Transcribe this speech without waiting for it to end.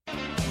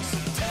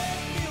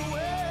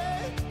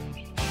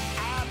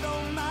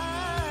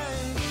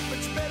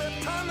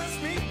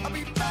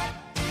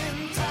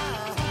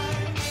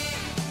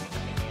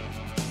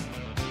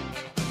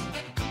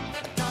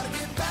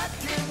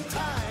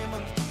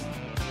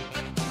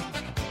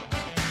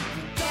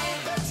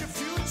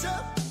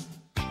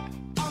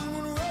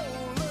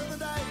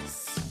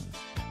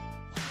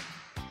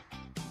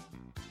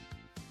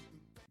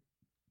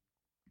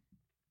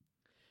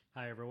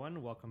Hi,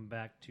 everyone. Welcome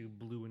back to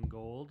Blue and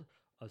Gold,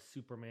 a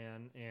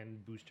Superman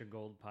and Booster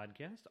Gold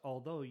podcast.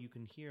 Although you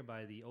can hear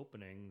by the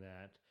opening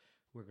that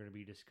we're going to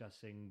be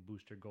discussing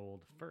Booster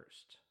Gold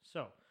first.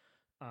 So,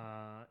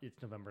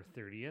 it's November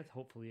 30th.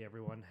 Hopefully,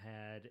 everyone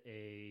had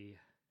a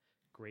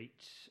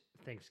great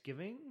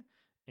Thanksgiving,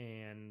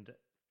 and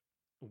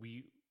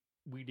we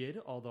did.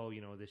 Although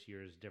this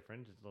year is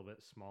different. It's a little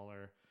bit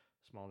smaller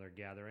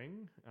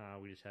gathering.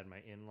 We just had my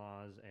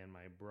in-laws and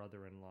my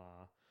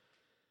brother-in-law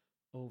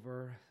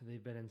over.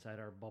 They've been inside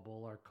our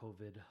bubble, our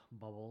COVID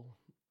bubble.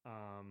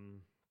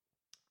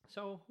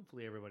 So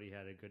hopefully everybody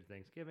had a good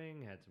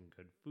Thanksgiving, had some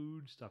good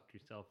food, stuffed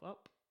yourself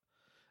up.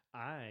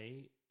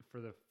 I, for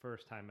the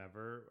first time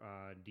ever,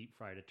 deep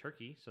fried a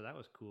turkey, so that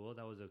was cool.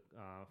 That was a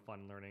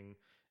fun learning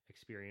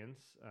experience.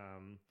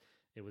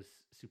 It was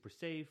super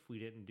safe. We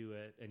didn't do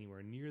it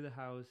anywhere near the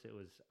house. It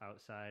was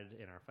outside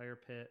in our fire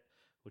pit,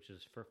 which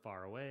is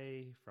far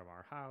away from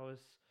our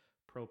house.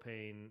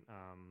 Propane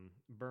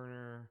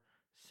burner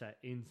set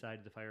inside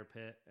the fire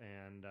pit,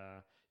 and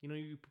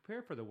you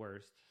prepare for the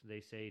worst.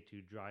 They say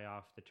to dry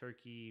off the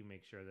turkey,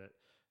 make sure that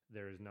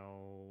there's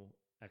no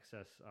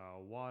excess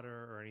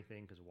water or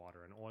anything, because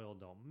water and oil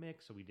don't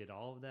mix. So we did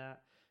all of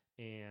that,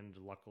 and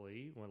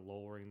luckily, when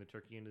lowering the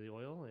turkey into the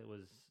oil,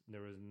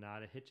 there was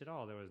not a hitch at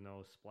all. There was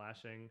no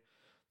splashing.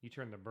 You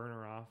turn the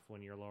burner off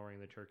when you're lowering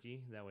the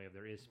turkey. That way, if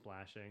there is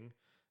splashing,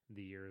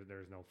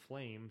 there's no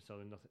flame. So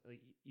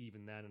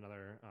even then,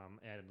 another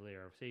added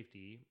layer of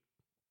safety.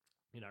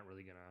 You're not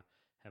really gonna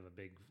have a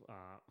big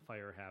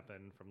fire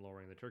happen from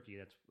lowering the turkey.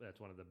 That's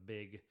one of the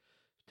big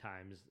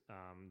times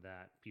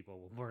that people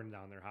will burn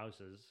down their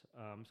houses.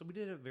 So we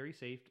did it very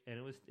safe, and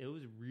it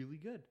was really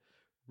good,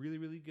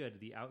 really good.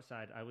 The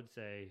outside, I would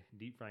say,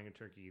 deep frying a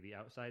turkey. The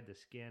outside, the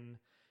skin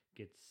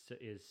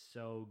is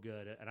so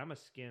good, and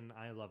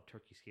I love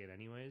turkey skin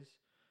anyways.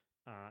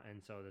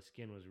 And so the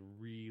skin was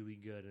really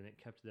good, and it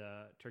kept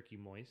the turkey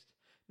moist.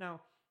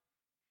 Now,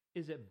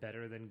 is it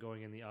better than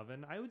going in the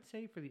oven? I would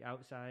say for the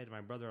outside,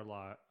 my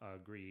brother-in-law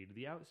agreed.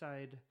 The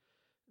outside,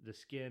 the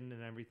skin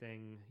and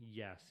everything,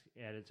 yes,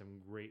 added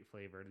some great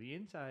flavor. The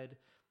inside,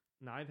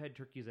 now I've had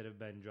turkeys that have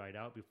been dried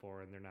out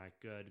before and they're not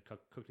good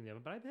cooked in the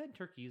oven, but I've had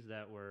turkeys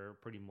that were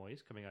pretty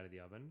moist coming out of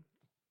the oven.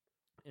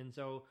 And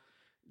so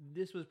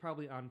this was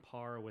probably on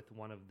par with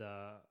one of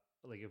the,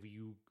 like, if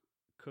you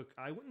cook,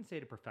 I wouldn't say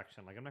to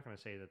perfection. Like, I'm not going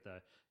to say that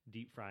the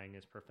deep frying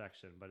is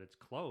perfection, but it's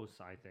close,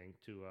 I think,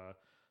 to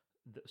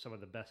some of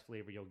the best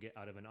flavor you'll get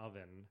out of an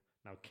oven.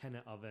 Now, can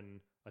an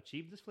oven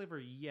achieve this flavor?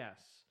 Yes.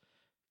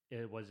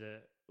 Is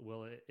it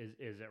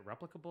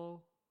replicable?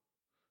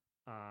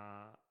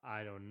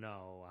 I don't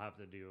know. I'll have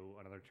to do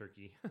another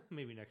turkey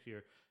maybe next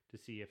year to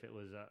see if it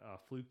was a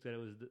fluke that it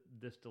was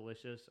this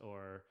delicious,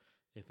 or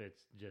if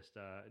it's just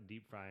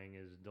deep frying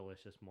is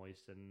delicious,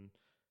 moist, and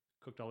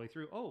cooked all the way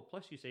through. Oh,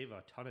 plus you save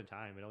a ton of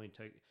time.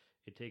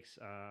 It takes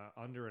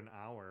under an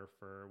hour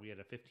we had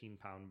a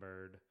 15-pound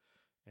bird,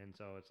 and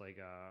so it's like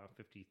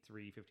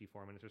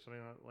 54 minutes or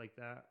something like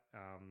that.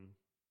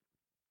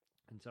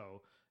 And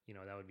so,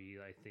 that would be,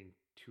 I think,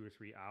 2 or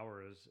 3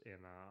 hours in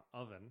an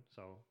oven.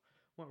 So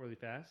went really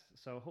fast.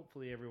 So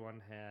hopefully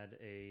everyone had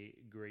a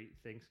great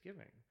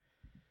Thanksgiving.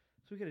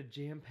 So we got a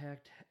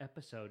jam-packed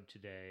episode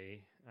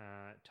today,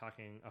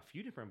 talking a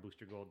few different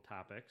Booster Gold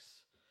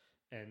topics,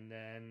 and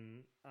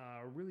then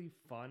a really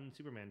fun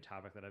Superman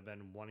topic that I've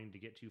been wanting to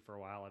get to for a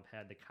while. I've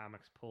had the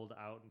comics pulled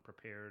out and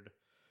prepared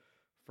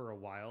for a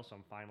while, so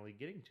I'm finally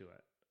getting to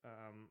it.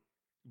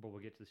 But we'll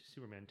get to the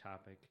Superman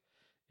topic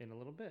in a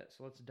little bit.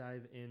 So let's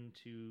dive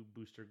into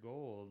Booster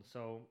Gold.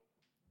 So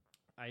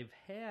I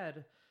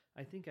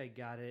think I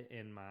got it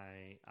in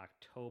my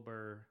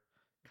October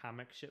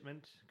comic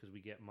shipment, because we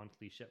get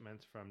monthly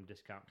shipments from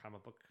Discount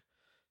Comic Book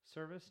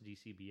Service,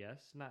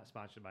 DCBS. Not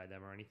sponsored by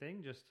them or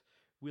anything, just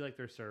we like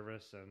their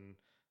service, and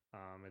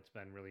it's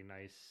been really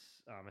nice,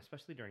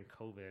 especially during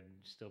COVID,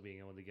 still being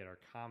able to get our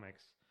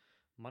comics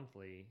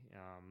monthly,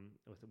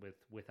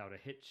 without a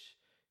hitch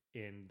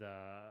in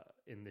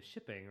the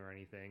shipping or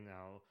anything.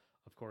 Now,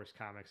 of course,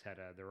 comics had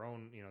their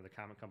own, the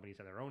comic companies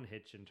had their own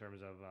hitch in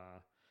terms of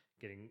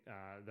getting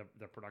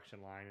the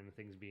production line and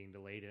things being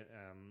delayed.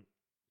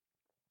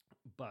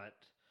 But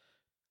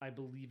I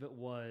believe it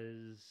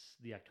was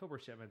the October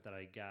shipment that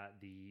I got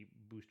the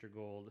Booster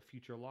Gold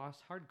Future Lost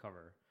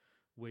hardcover,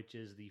 which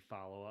is the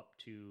follow-up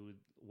to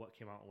what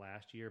came out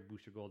last year,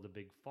 Booster Gold, the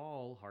Big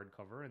Fall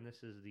hardcover. And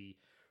this is the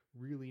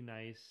really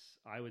nice,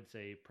 I would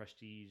say,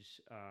 prestige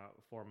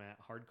format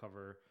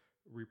hardcover,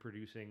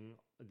 reproducing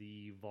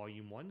the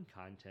Volume 1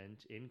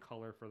 content in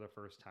color for the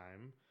first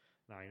time.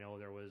 Now, I know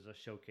there was a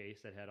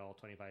showcase that had all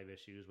 25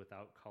 issues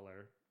without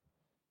color,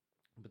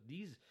 but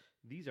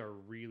these are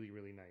really,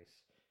 really nice.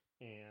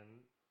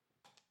 And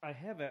I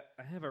have it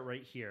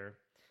right here,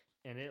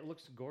 and it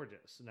looks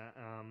gorgeous. Now,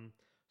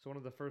 so one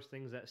of the first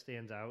things that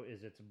stands out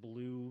is its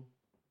blue,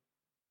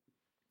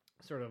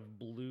 sort of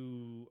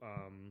blue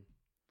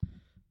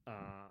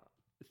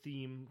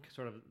theme,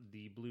 sort of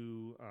the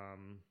blue,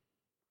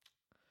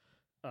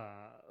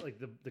 like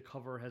the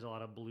cover has a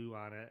lot of blue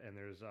on it, and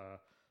there's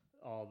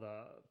all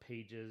the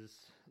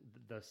pages,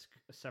 the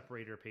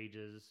separator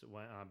pages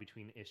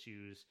between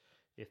issues.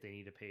 If they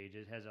need a page,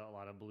 it has a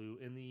lot of blue.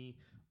 In the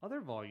other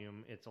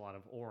volume, it's a lot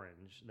of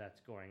orange that's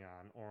going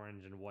on,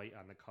 orange and white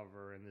on the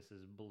cover, and this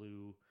is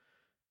blue.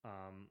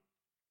 Um,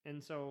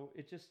 and so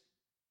it just,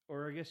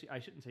 or I guess I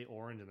shouldn't say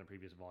orange in the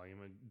previous volume,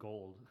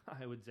 gold.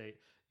 I would say,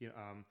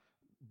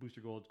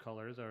 Booster Gold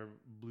colors are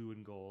blue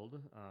and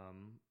gold.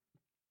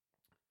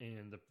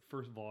 And the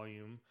first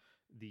volume,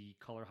 the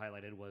color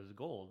highlighted was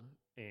gold,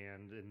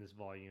 and in this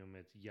volume,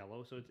 it's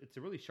yellow. So it's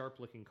a really sharp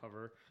looking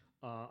cover.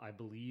 I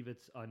believe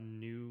it's some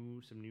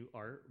new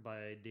art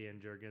by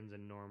Dan Jurgens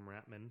and Norm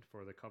Ratman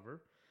for the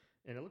cover,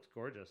 and it looks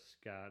gorgeous.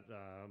 Got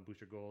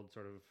Booster Gold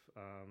sort of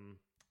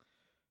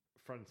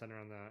front and center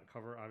on the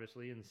cover,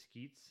 obviously, and the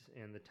skeets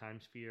and the time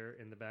sphere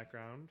in the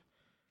background.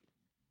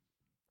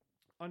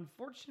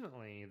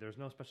 Unfortunately, there's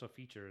no special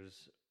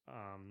features,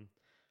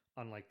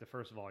 unlike the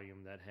first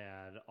volume that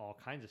had all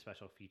kinds of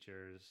special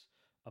features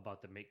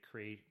about the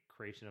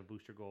creation of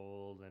Booster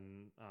Gold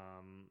and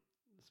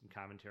some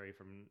commentary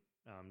from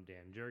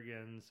Dan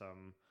Jurgens,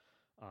 some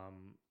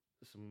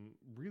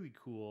really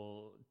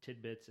cool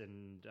tidbits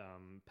and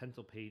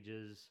pencil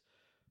pages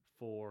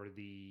for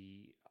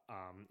the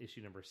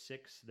issue number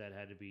 6 that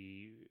had to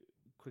be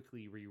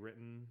quickly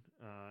rewritten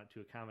to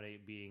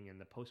accommodate being in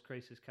the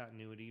post-crisis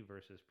continuity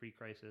versus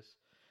pre-crisis,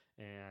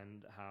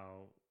 and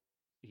how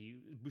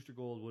Booster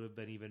Gold would have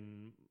been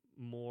even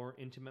more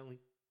intimately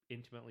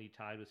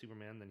tied with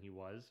Superman than he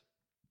was.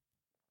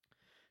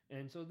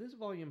 And so this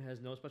volume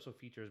has no special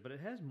features, but it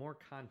has more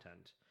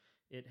content.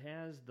 It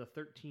has the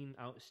 13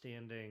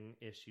 outstanding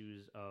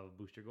issues of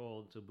Booster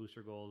Gold, so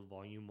Booster Gold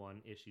Volume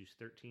 1, issues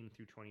 13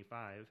 through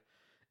 25.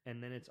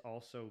 And then it's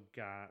also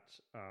got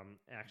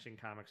Action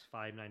Comics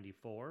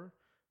 594,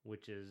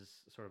 which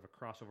is sort of a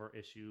crossover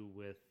issue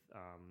with,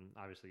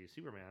 obviously,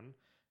 Superman,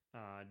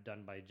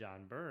 done by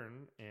John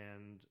Byrne.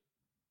 And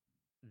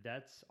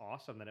that's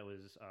awesome that it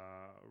was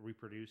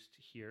reproduced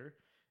here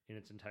in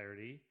its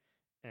entirety.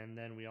 And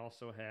then we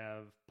also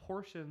have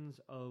portions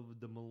of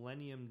the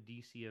Millennium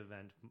DC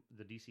event,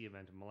 the DC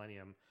event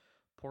Millennium,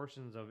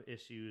 portions of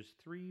issues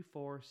 3,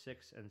 4,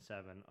 6, and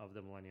 7 of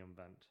the Millennium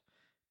event.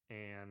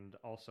 And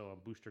also a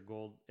Booster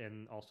Gold,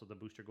 and also the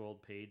Booster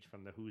Gold page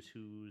from the Who's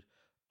Who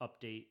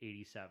Update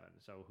 87.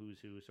 So Who's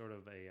Who, sort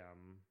of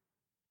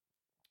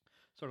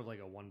like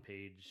a one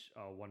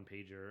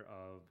pager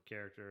of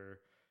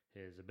character,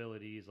 his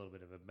abilities, a little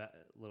bit of a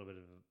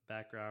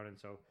background, and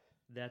so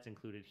that's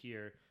included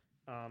here.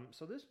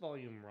 So this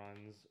volume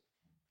runs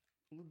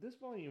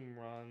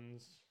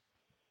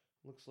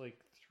looks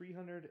like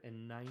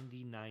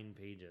 399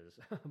 pages.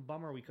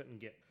 Bummer we couldn't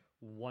get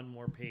one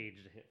more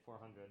page to hit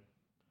 400.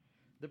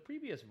 The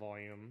previous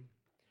volume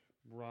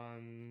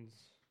runs,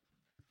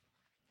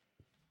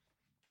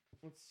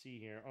 let's see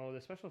here. Oh,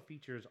 the special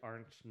features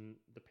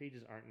the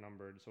pages aren't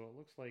numbered, so it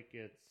looks like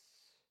it's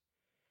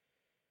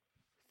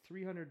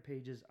 300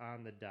 pages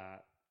on the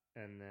dot,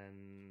 and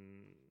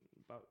then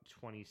about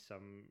 20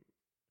 some,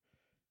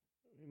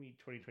 maybe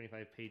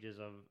 25 pages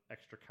of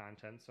extra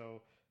content.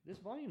 So this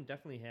volume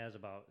definitely has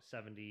about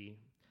 70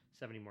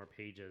 more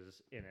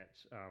pages in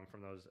it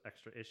from those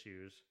extra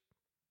issues.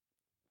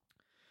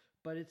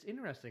 But it's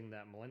interesting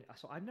that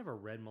so I've never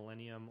read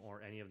Millennium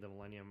or any of the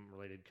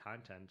Millennium-related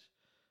content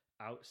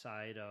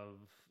outside of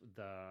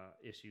the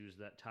issues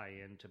that tie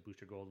into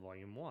Booster Gold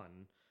Volume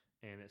 1.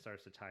 And it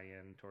starts to tie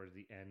in towards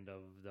the end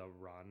of the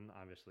run,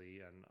 obviously.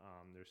 And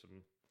there's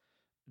some...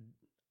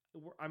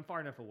 I'm far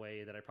enough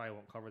away that I probably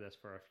won't cover this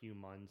for a few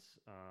months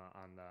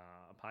on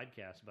the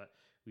podcast, but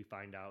we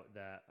find out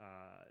that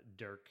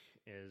Dirk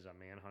is a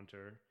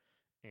manhunter,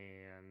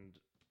 and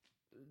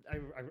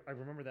I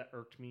remember that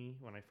irked me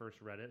when I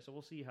first read it, so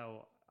we'll see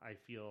how I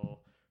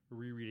feel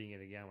rereading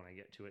it again when I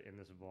get to it in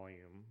this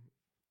volume.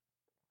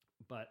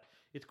 But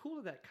it's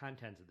cool that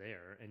content's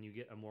there, and you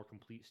get a more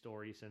complete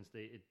story since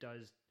it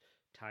does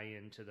tie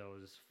into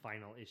those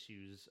final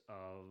issues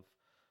of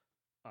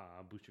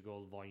Booster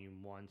Gold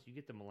Volume 1. So you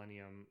get the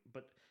Millennium,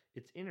 but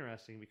it's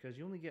interesting because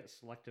you only get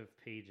selective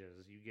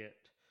pages. You get,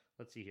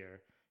 let's see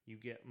here, you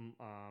get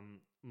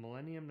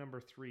Millennium number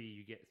 3,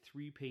 you get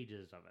 3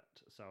 pages of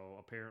it. So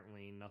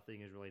apparently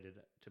nothing is related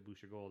to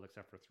Booster Gold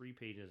except for 3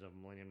 pages of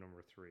Millennium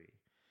number 3.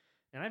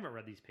 And I haven't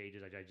read these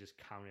pages, I just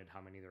counted how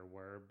many there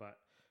were, but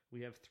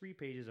we have 3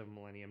 pages of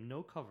Millennium,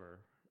 no cover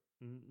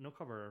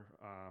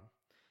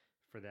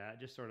for that,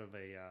 just sort of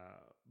a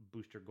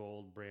Booster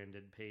Gold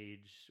branded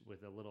page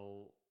with a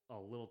little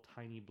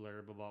tiny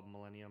blurb about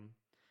Millennium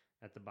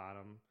at the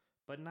bottom,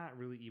 but not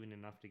really even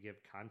enough to give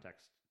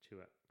context to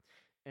it.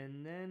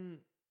 And then,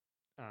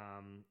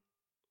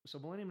 so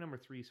Millennium number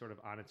 3 sort of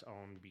on its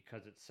own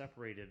because it's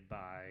separated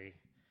by,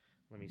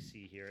 let me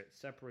see here, it's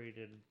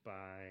separated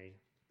by,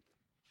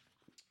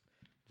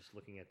 just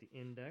looking at the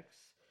index,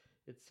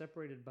 it's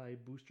separated by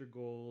Booster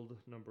Gold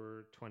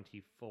number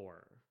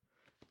 24.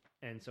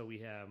 And so we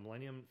have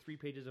 3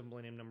 pages of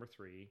Millennium number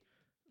 3,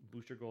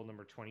 Booster Gold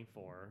number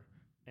 24,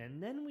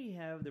 and then we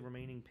have the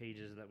remaining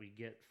pages that we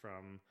get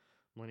from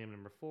Millennium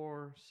number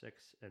 4,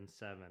 6, and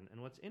 7.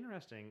 And what's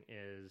interesting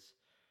is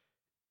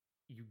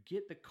you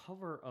get the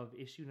cover of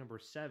issue number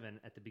 7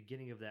 at the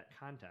beginning of that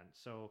content.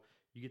 So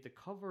you get the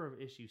cover of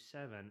issue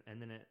 7,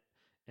 and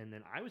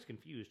then I was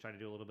confused trying to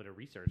do a little bit of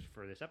research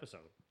for this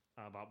episode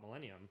about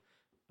Millennium.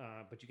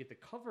 But you get the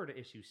cover to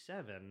issue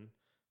 7,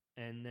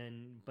 and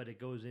then but it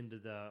goes into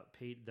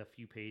the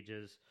few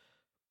pages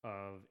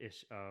of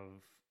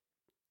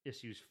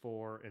issues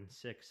 4 and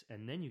 6,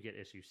 and then you get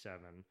issue 7.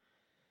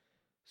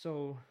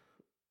 So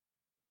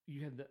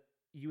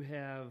you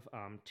have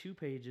 2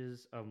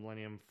 pages of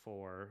Millennium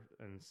 4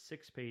 and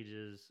 6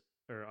 pages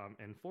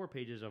and 4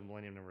 pages of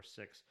Millennium number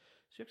 6.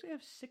 So you actually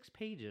have 6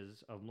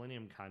 pages of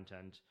Millennium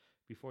content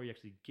before you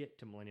actually get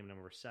to Millennium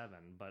number 7.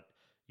 But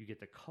you get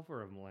the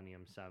cover of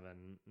Millennium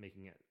 7,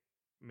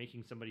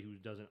 making somebody who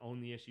doesn't own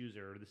the issues,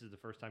 or this is the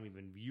first time you've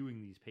been viewing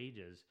these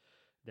pages,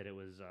 that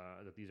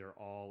these are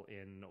all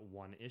in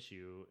one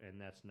issue, and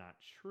that's not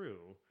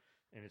true.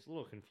 And it's a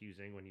little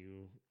confusing when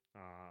you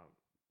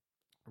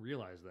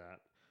realize that.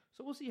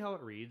 So we'll see how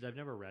it reads. I've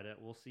never read it.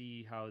 We'll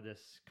see how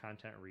this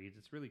content reads.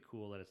 It's really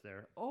cool that it's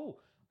there.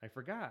 Oh, I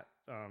forgot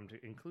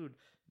to include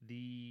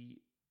the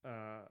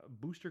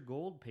Booster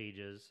Gold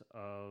pages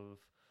of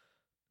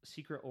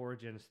Secret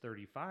Origins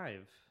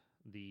 35,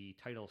 the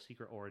title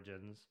Secret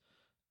Origins.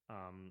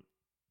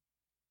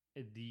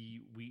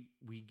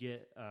 We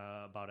get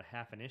about a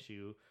half an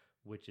issue,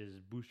 which is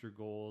Booster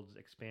Gold's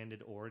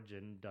expanded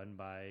origin done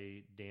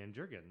by Dan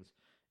Jurgens.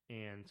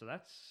 And so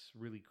that's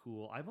really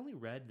cool. I've only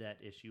read that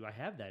issue. I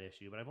have that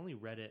issue, but I've only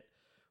read it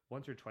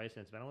once or twice,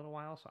 and it's been a little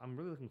while. So I'm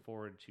really looking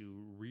forward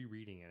to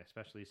rereading it,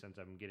 especially since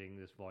I'm getting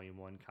this Volume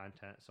 1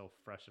 content so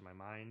fresh in my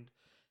mind.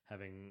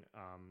 I'm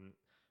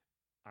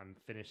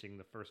finishing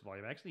the first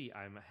volume. Actually,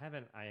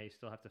 I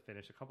still have to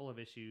finish a couple of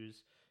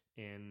issues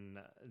in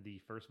the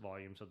first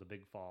volume, so the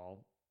Big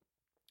Fall.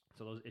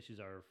 So those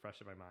issues are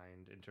fresh in my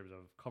mind in terms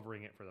of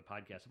covering it for the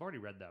podcast. I've already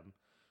read them,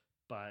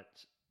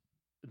 but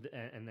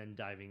and then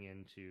diving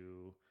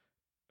into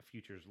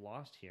Futures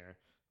Lost here.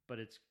 But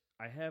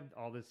I have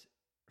all this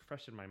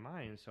fresh in my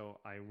mind, so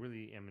I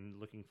really am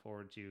looking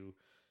forward to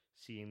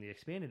seeing the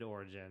expanded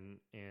origin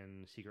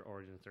in Secret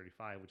Origins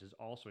 35, which is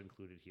also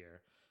included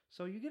here.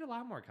 So you get a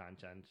lot more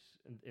content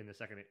in the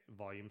second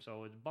volume.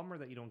 So it's a bummer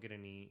that you don't get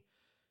any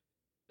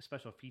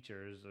special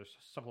features or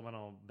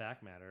supplemental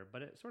back matter,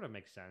 but it sort of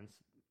makes sense.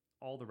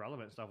 All the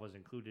relevant stuff was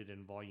included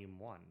in volume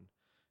 1.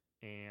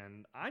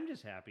 And I'm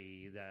just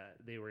happy that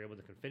they were able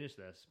to finish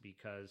this,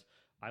 because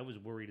I was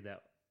worried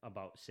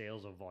about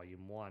sales of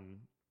volume 1.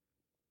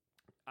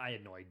 I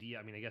had no idea.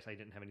 I mean, I guess I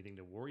didn't have anything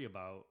to worry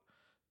about.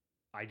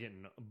 I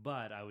didn't,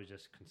 but I was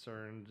just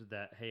concerned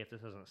that, hey, if this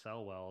doesn't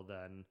sell well,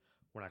 then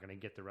we're not going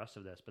to get the rest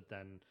of this. But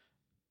then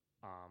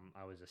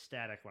I was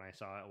ecstatic when I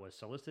saw it was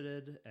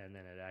solicited, and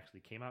then it actually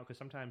came out, because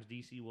sometimes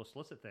DC will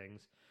solicit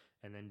things,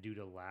 and then due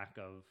to lack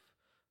of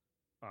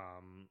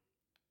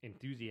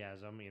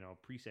enthusiasm,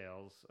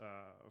 pre-sales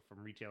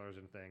from retailers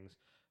and things,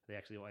 they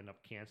actually will end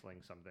up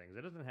canceling some things.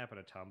 It doesn't happen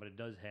a ton, but it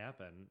does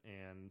happen.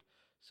 And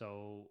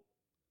so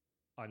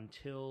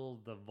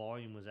until the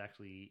volume was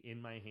actually in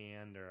my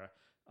hand, or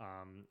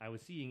I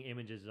was seeing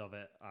images of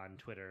it on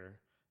Twitter.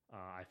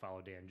 I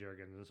follow Dan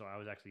Jurgens, and so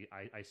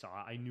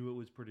I knew it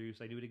was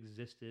produced. I knew it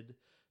existed,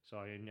 so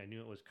I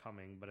knew it was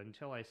coming. But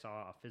until I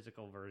saw a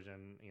physical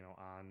version,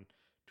 on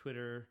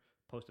Twitter,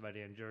 posted by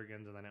Dan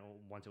Jurgens, and then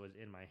once it was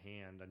in my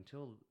hand,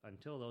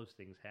 until those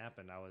things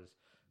happened, I was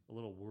a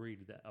little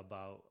worried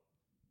about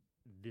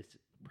this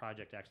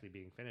project actually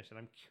being finished. And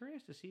I'm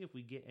curious to see if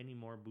we get any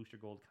more Booster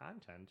Gold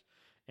content,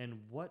 and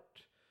what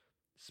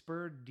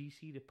spurred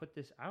DC to put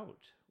this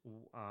out.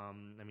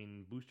 I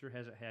mean, Booster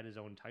hasn't had his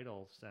own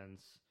title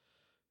since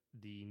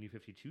the New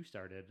 52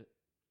 started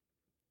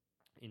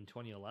in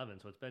 2011.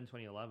 So it's been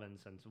 2011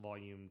 since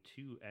Volume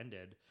 2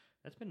 ended.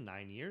 That's been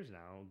 9 years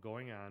now,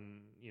 going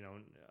on,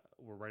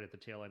 we're right at the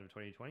tail end of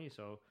 2020,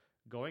 so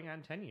going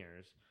on 10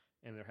 years,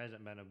 and there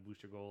hasn't been a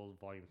Booster Gold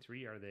Volume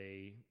 3. Are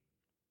they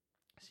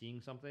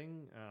seeing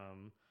something?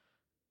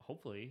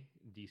 Hopefully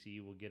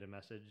DC will get a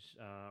message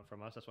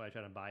from us. That's why I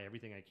try to buy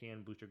everything I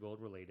can Booster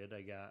Gold related.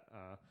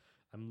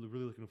 I'm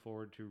really looking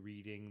forward to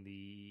reading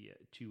the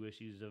 2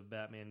 issues of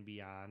Batman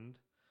Beyond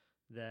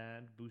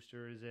that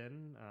Booster is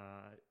in.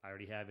 I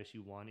already have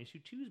issue 1. Issue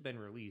 2's been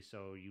released,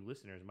 so you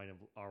listeners might have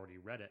already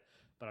read it,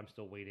 but I'm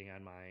still waiting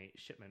on my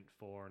shipment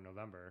for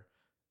November.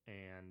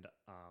 And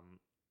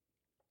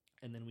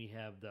then we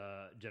have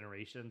the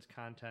Generations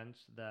content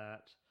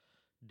that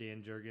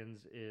Dan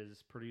Jurgens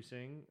is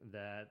producing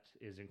that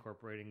is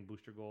incorporating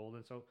Booster Gold.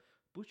 And so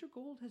Booster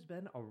Gold has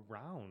been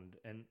around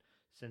and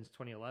since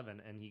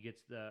 2011, and he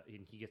gets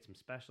some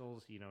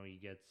specials. He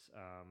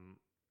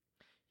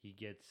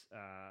gets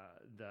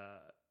the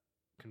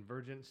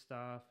Convergence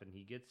stuff, and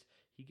he gets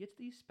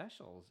these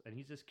specials. And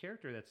he's this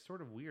character that's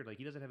sort of weird. Like,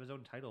 he doesn't have his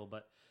own title,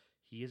 but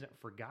he isn't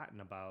forgotten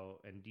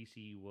about. And he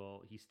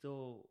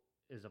still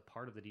is a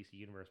part of the DC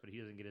universe, but he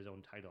doesn't get his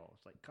own title.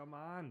 It's like, come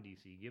on,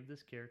 DC, give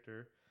this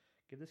character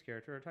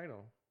a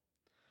title.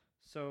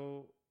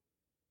 So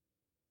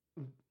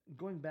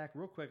going back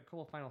real quick, a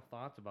couple final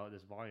thoughts about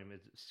this volume.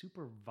 It's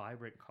super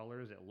vibrant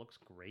colors. It looks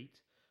great.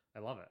 I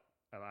love it.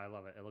 I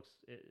love it. It looks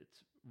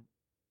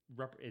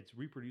it's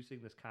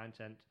reproducing this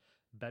content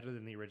better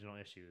than the original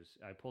issues.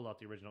 I pulled out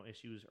the original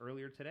issues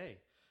earlier today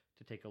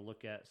to take a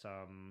look at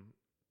some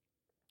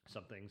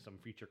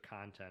feature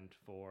content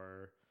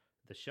for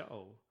the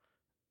show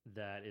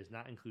that is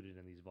not included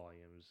in these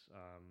volumes.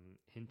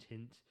 Hint,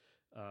 hint,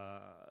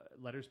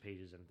 letters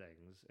pages and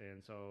things.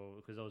 And so,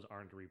 because those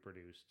aren't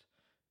reproduced,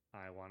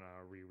 I want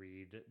to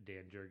reread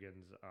Dan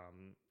Jurgens'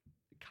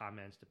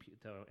 comments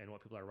and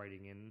what people are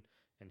writing in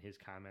and his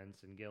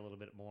comments and get a little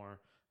bit more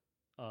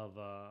of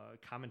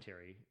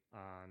commentary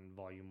on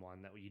Volume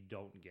 1 that you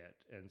don't get.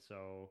 And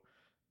so,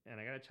 and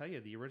I got to tell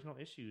you, the original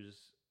issues,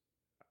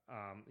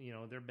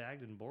 they're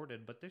bagged and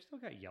boarded, but they've still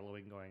got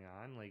yellowing going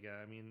on. Like,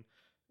 I mean,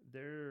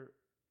 they're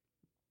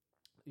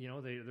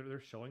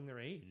they're showing their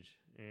age,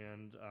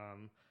 and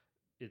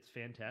it's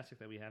fantastic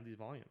that we have these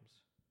volumes.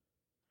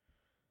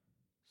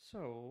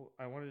 So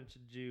I wanted to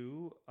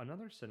do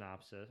another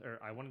synopsis, or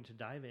I wanted to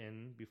dive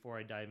in before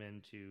I dive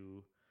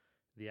into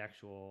the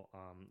actual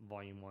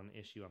Volume 1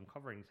 issue I'm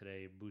covering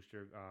today,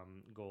 Booster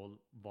Gold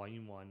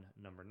Volume 1,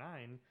 number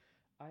 9.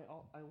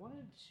 I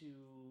wanted to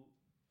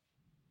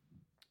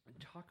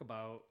talk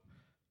about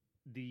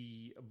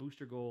the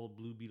Booster Gold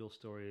Blue Beetle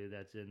story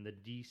that's in the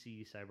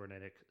DC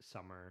Cybernetic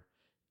Summer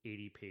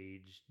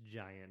 80-page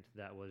giant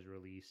that was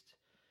released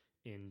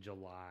in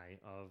July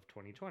of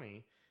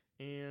 2020.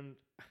 And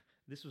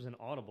this was an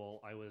Audible.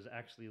 I was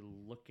actually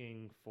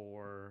looking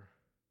for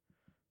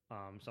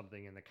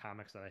something in the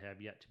comics that I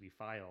have yet to be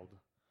filed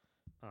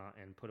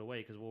and put away,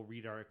 because we'll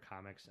read our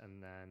comics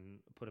and then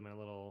put them in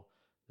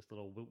this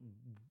little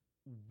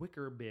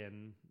wicker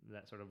bin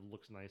that sort of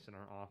looks nice in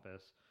our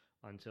office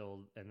and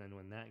then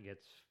when that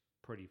gets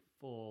pretty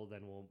full,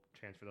 then we'll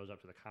transfer those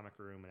up to the comic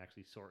room and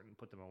actually sort and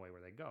put them away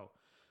where they go.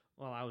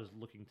 Well, I was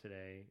looking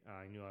today.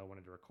 I knew I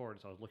wanted to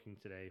record, so I was looking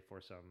today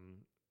for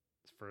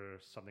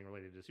something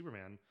related to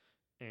Superman,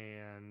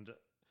 and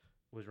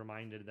was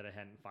reminded that I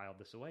hadn't filed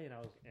this away, and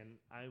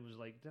I was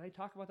like, did I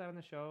talk about that on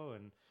the show?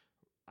 And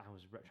I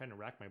was trying to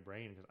rack my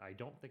brain because I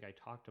don't think I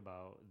talked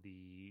about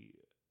the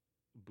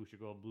Booster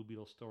Gold Blue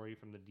Beetle story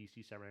from the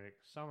DC Cybernetic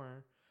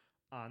Summer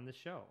on the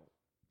show.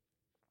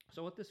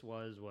 So what this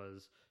was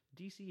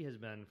DC has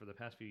been for the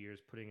past few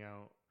years putting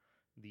out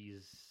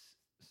these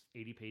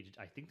 80 pages.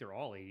 I think they're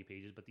all 80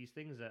 pages, but these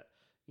things that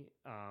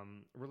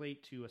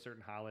relate to a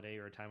certain holiday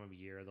or a time of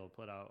year. They'll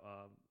put out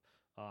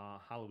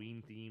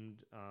Halloween themed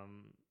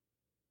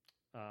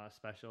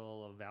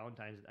special of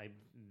Valentine's.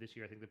 This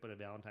year I think they put a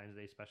Valentine's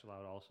Day special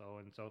out also,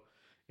 and so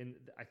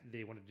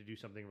they wanted to do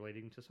something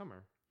relating to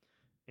summer.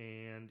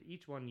 And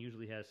each one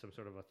usually has some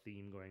sort of a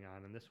theme going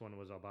on, and this one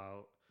was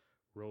about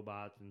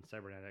robots and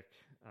cybernetic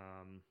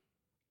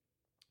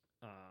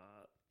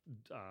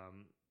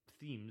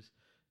themes,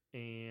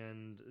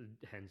 and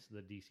hence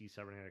the DC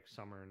Cybernetic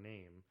Summer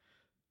name.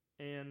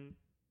 And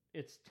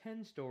it's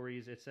 10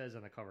 stories, it says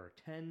on the cover,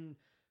 10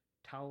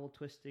 towel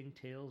twisting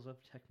tales of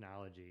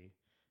technology.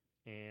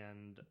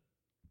 And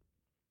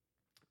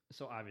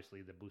so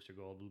obviously the Booster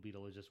Gold Blue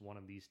Beetle is just one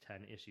of these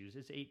 10 issues.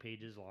 It's 8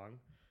 pages long,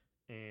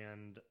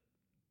 and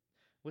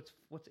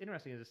what's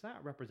interesting is it's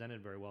not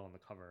represented very well on the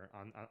cover.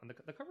 On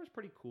the cover is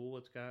pretty cool.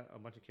 It's got a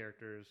bunch of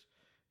characters,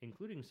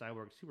 including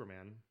Cyborg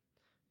Superman.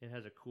 It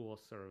has a cool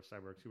sort of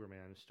Cyborg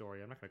Superman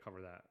story. I'm not going to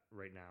cover that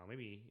right now.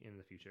 Maybe in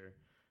the future.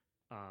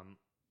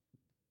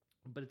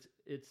 But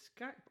it's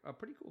got a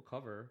pretty cool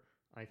cover,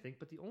 I think.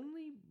 But the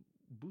only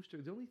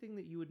thing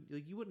that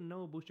you wouldn't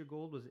know Booster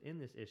Gold was in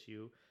this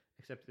issue,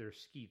 except there's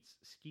Skeets.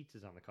 Skeets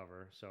is on the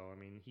cover. So I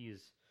mean,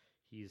 he's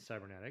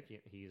cybernetic.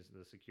 He's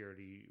the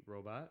security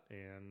robot,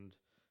 and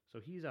so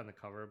he's on the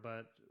cover.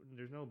 But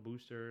there's no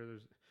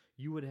Booster.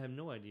 You would have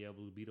no idea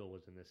Blue Beetle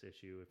was in this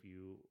issue if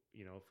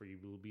for you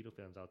Blue Beetle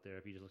fans out there,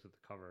 if you just looked at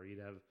the cover, you'd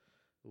have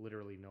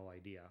literally no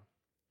idea.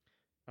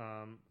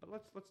 But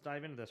let's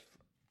dive into this.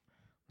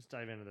 Let's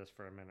dive into this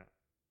for a minute.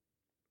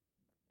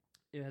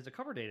 It has a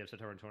cover date of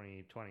September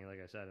 2020,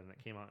 like I said, and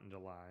it came out in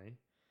July.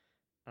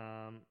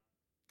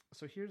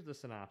 So here's the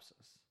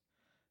synopsis.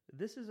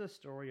 This is a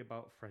story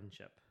about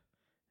friendship.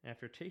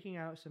 After taking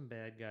out some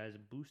bad guys,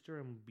 Booster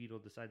and Beetle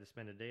decide to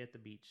spend a day at the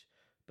beach,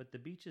 but the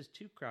beach is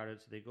too crowded,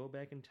 so they go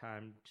back in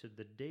time to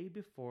the day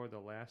before the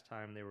last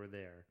time they were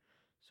there.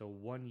 So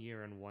 1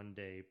 year and 1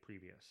 day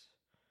previous.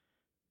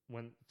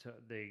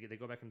 They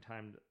go back in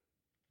time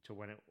to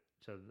when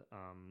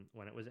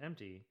it was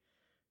empty.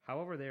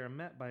 However, they are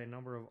met by a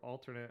number of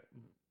alternate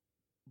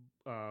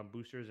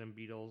boosters and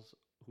Beetles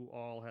who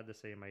all had the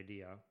same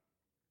idea.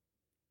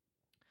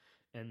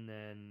 And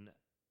then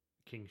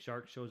King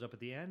Shark shows up at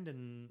the end,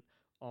 and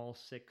all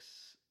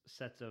 6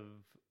 sets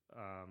of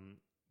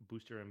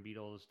Booster and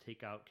Beetles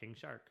take out King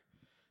Shark.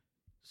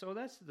 So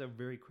that's the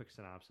very quick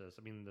synopsis.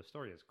 I mean, the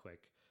story is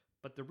quick,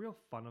 but the real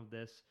fun of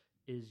this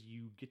is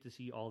you get to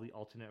see all the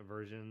alternate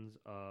versions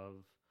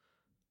of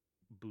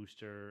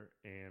Booster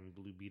and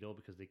Blue Beetle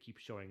because they keep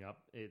showing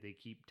up. They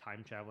keep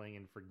time traveling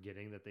and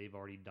forgetting that they've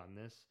already done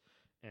this,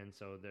 and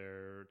so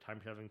they're time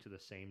traveling to the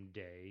same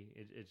day.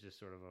 It's just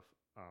sort of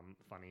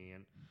funny,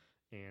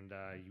 and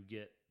you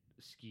get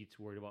Skeets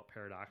worried about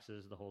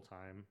paradoxes the whole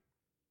time.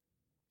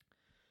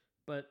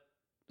 But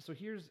so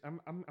here's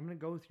I'm gonna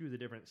go through the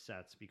different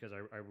sets because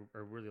I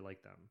really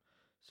like them.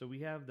 So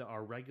we have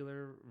our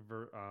regular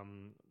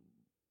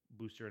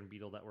Booster and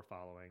Beetle that we're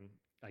following.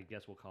 I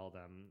guess we'll call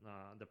them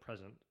the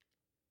present.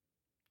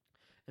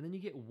 And then you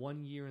get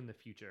 1 year in the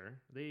future.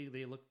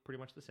 They look pretty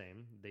much the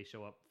same. They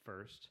show up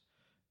first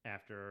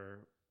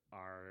after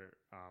our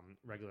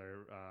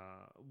regular.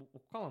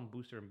 We'll call them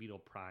Booster and Beetle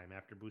Prime.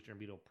 After Booster and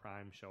Beetle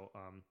Prime show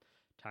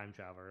time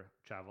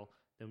travel.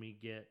 Then we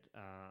get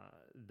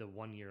the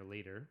 1 year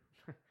later,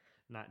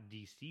 not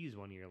DC's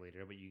 1 year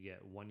later, but you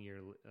get 1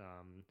 year.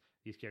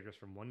 These characters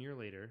from 1 year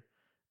later,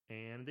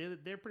 and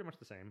they're pretty much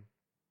the same.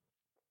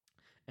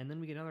 And then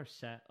we get another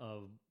set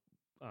of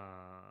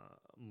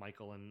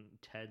Michael and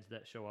Ted's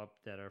that show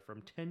up that are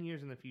from 10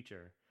 years in the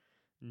future.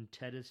 And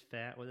Ted is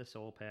fat with a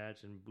soul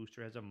patch, and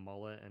Booster has a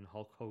mullet and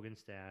Hulk Hogan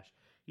stash.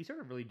 He sort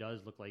of really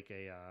does look like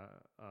a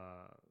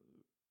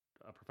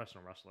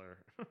professional wrestler.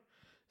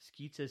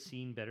 Skeets has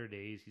seen better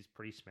days. He's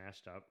pretty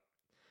smashed up.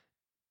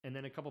 And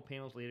then a couple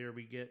panels later,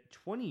 we get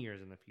 20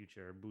 years in the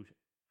future.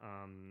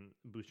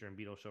 Booster and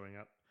Beetle showing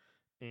up,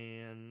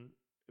 and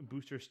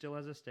Booster still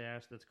has a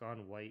stash that's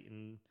gone white,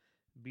 and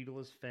Beetle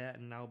is fat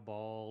and now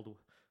bald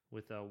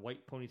with a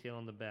white ponytail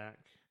on the back.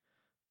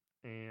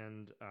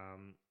 And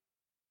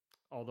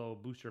although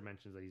Booster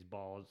mentions that he's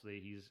bald, so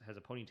he has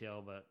a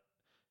ponytail, but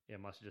it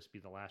must just be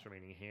the last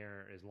remaining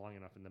hair is long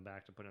enough in the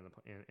back to put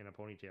in a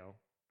ponytail.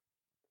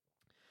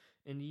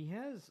 And he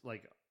has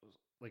like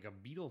a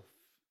Beetle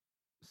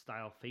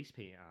style face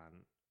paint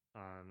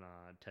on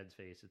Ted's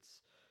face.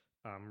 It's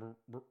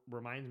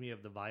reminds me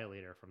of the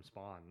Violator from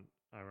Spawn.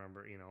 I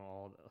remember,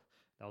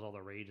 that was all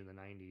the rage in the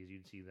 90s.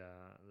 You'd see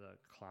the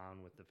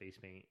clown with the face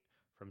paint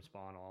from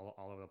Spawn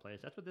all over the place.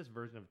 That's what this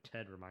version of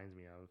Ted reminds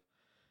me of.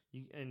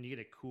 And you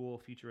get a cool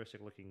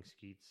futuristic looking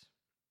Skeets.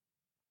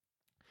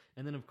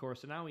 And then of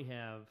course, so now we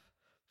have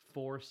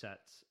 4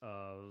 sets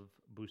of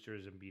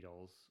Boosters and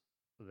Beetles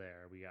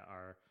there. We got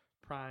our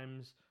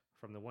primes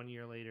from the 1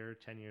 year later,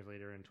 10 years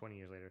later, and 20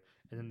 years later,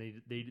 and then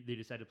they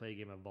decide to play a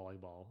game of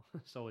volleyball.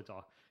 So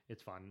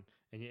it's fun,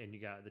 and you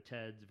got the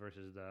Teds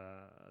versus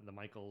the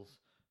Michaels,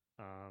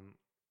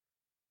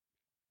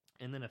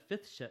 and then a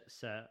 5th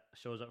set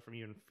shows up from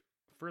even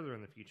further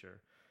in the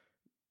future.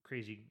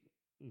 Crazy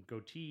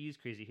goatees,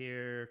 crazy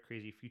hair,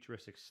 crazy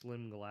futuristic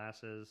slim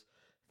glasses.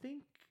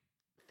 Think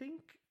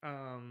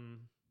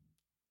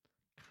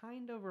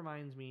kind of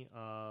reminds me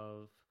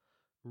of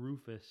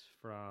Rufus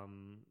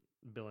from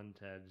Bill and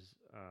Ted's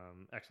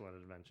Excellent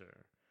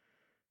Adventure.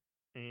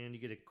 And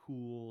you get a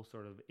cool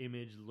sort of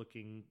image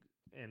looking,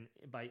 and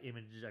by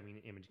image I mean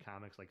Image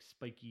Comics, like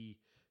spiky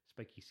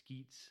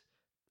Skeets,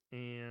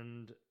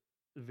 and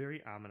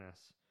very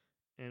ominous.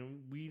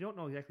 And we don't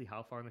know exactly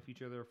how far in the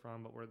future they're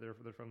from, but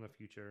they're from the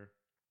future.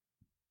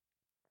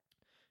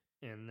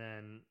 And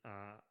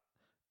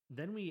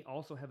then we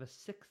also have a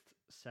 6th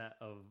set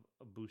of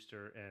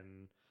Booster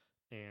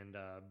and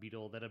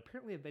Beetle that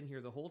apparently have been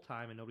here the whole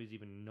time and nobody's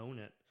even known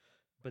it.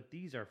 But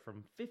these are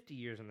from 50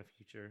 years in the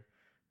future,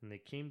 and they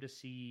came to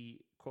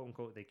see, quote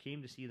unquote, they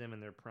came to see them in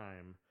their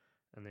prime,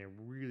 and they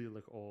really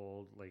look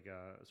old, like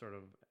sort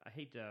of, I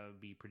hate to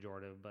be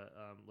pejorative, but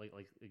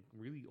like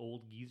really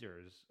old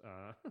geezers.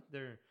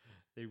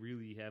 They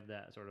really have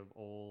that sort of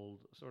old,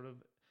 sort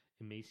of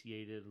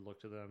emaciated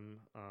look to them.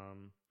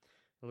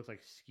 It looks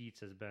like Skeets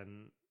has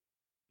been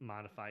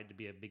modified to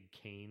be a big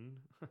cane,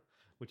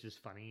 which is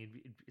funny.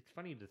 It's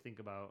funny to think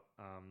about.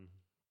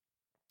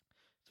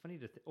 It's funny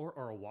to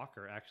or a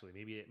walker actually.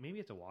 Maybe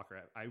it's a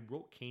walker. I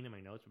wrote cane in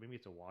my notes, but maybe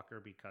it's a walker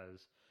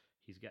because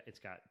it's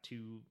got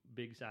 2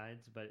 big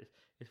sides. But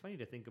it's funny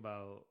to think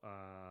about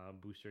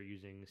Booster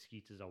using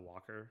Skeets as a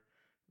walker.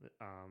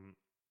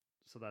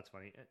 So that's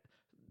funny.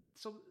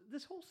 So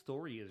this whole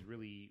story is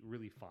really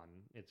really fun.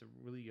 It's a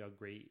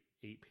great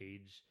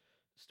 8-page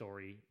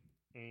story,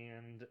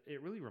 and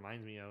it really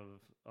reminds me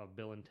of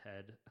Bill and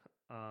Ted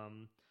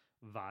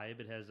vibe.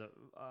 It has a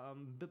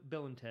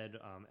Bill and Ted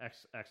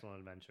Excellent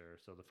Adventure,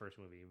 so the first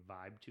movie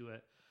vibe to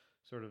it,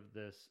 sort of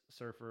this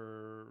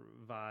surfer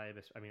vibe.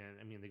 I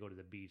mean they go to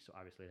the beach, so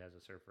obviously it has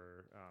a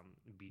surfer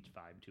beach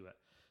vibe to it.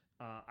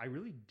 I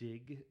really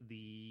dig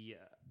the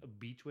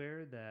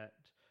beachwear that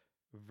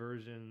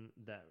version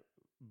that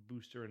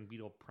Booster and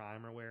Beetle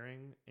Prime are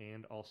wearing,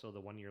 and also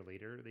the 1 year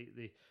later.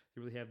 They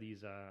really have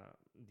these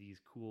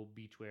cool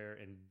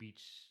beachwear and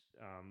beach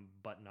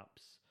button up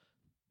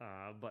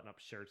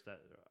shirts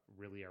that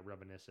really are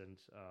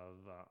reminiscent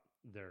of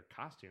their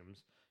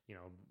costumes.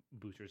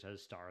 Boosters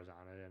has stars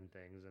on it and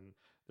things, and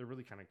they're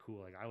really kind of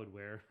cool. Like I would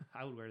wear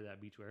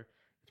that beachwear.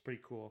 It's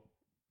pretty cool.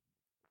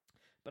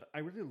 But I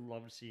really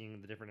loved seeing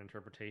the different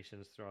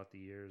interpretations throughout the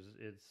years.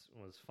 It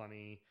was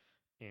funny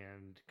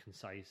and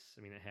concise.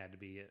 I mean, it had to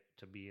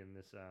be in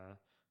this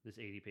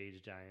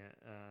 80-page giant.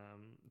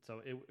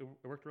 So it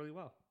worked really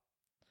well.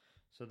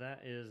 So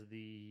that is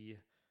the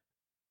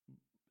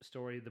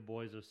story, The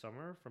Boys of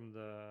Summer from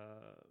the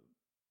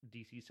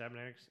DC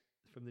Cybernetics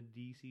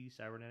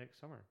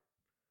Summer.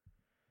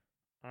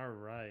 All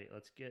right,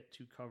 let's get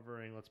to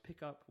covering. Let's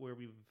pick up where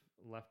we've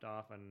left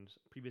off on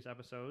previous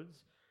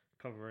episodes,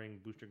 covering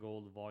Booster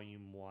Gold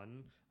Volume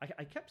 1.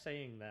 I kept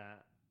saying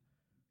that.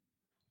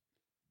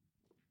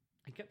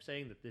 I kept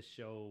saying that this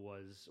show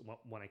was,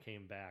 when I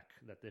came back,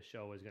 that this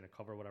show was going to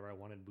cover whatever I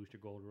wanted Booster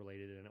Gold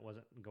related, and it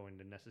wasn't going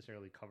to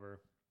necessarily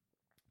cover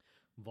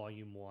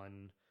Volume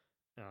 1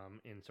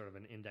 in sort of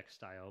an index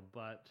style.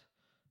 But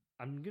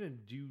I'm going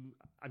to do,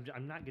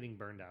 I'm not getting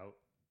burned out.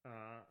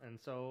 And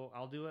so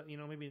I'll do it,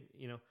 maybe,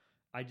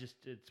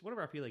 it's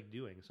whatever I feel like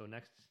doing. So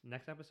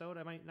next episode,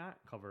 I might not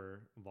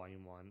cover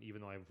Volume 1,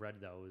 even though I've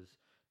read those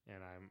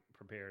and I'm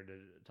prepared to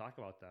talk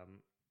about them.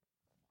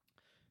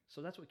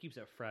 So that's what keeps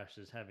it fresh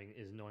is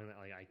knowing that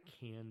like I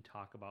can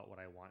talk about what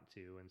I want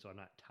to, and so I'm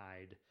not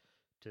tied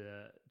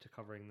to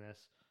covering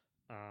this.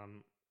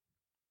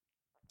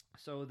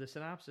 So the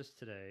synopsis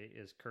today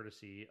is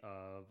courtesy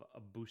of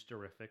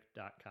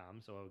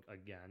boosterific.com. So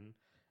again,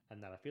 I'm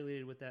not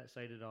affiliated with that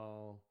site at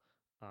all.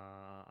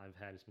 I've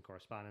had some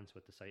correspondence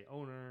with the site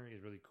owner.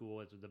 He's really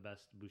cool. It's the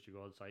best Booster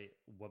Gold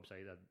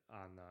website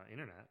on the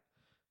internet.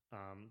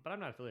 But I'm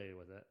not affiliated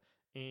with it.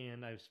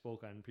 And I've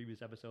spoke on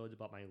previous episodes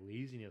about my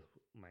laziness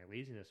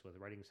with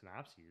writing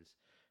synopses.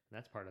 And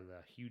that's part of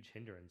the huge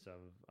hindrance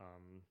of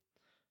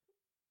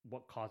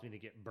what caused me to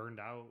get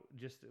burned out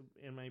just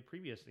in my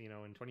previous, in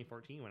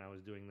 2014 when I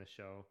was doing this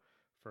show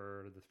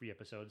for the 3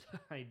 episodes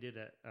I did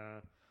it.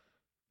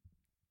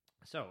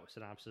 So,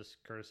 synopsis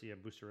courtesy of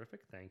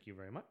Boosterific. Thank you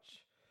very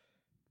much.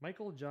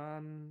 Michael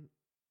John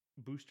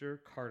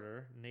Booster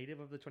Carter, native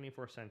of the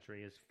 24th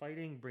century, is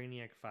fighting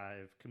Brainiac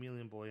 5,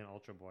 Chameleon Boy, and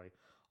Ultra Boy,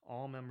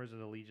 all members of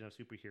the Legion of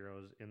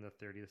Superheroes in the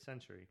 30th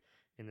century,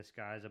 in the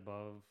skies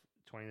above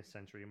 20th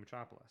century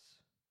Metropolis.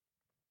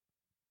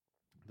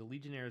 The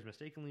Legionnaires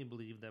mistakenly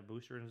believe that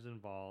Booster is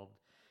involved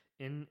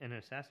in an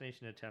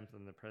assassination attempt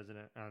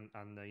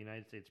on the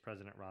United States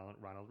President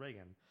Ronald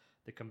Reagan.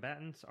 The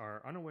combatants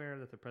are unaware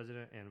that the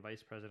president and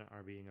vice president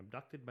are being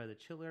abducted by the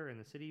Chiller in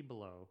the city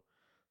below.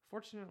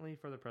 Fortunately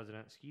for the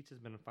president, Skeets has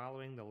been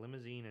following the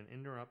limousine and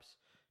interrupts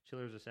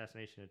Chiller's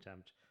assassination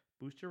attempt.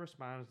 Booster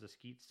responds to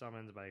Skeets'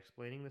 summons by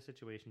explaining the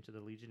situation to the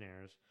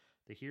Legionnaires.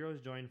 The heroes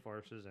join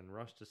forces and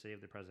rush to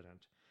save the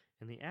president.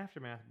 In the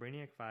aftermath,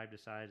 Brainiac 5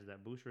 decides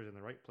that Booster is in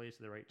the right place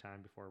at the right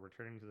time before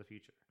returning to the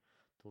future.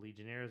 The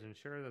Legionnaires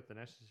ensure that the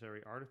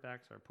necessary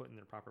artifacts are put in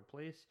their proper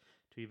place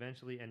to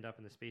eventually end up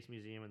in the Space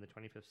Museum in the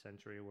 25th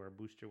century, where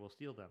Booster will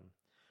steal them.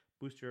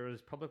 Booster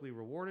is publicly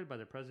rewarded by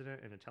the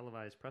president in a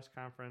televised press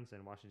conference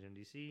in Washington,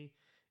 D.C.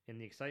 In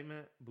the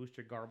excitement,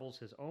 Booster garbles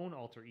his own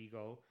alter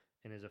ego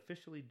and is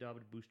officially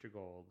dubbed Booster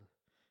Gold.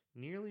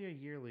 Nearly a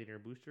year later,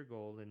 Booster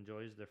Gold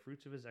enjoys the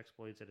fruits of his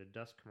exploits at a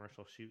dust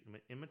commercial shoot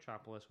in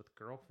Metropolis with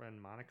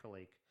girlfriend Monica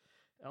Lake.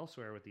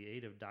 Elsewhere, with the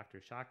aid of Dr.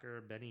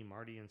 Shocker, Benny,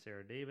 Marty, and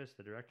Sarah Davis,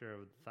 the director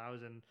of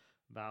 1,000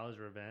 vows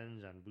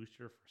revenge on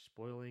Booster for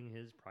spoiling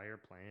his prior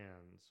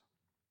plans.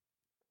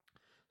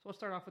 So let's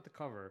start off with the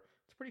cover.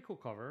 It's a pretty cool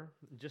cover.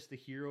 Just the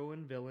hero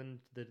and villain,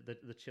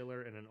 the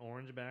Chiller, in an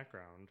orange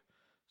background.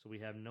 So we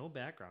have no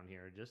background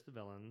here, just the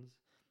villains.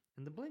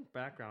 And the blank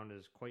background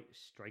is quite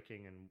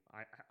striking, and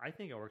I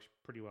think it works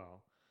pretty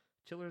well.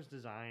 Chiller's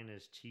design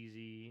is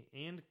cheesy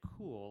and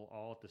cool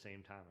all at the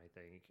same time, I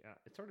think.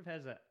 It sort of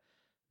has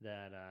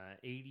that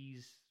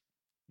 80s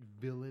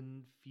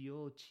villain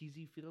feel,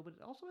 cheesy feel, but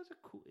it also has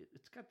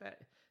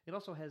it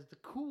also has the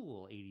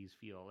cool 80s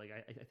feel. Like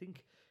I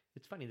think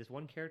it's funny, this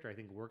one character I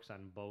think works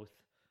on both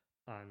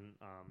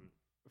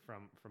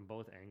from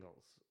both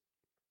angles.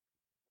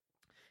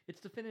 It's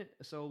the finish.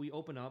 So we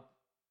open up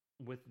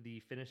with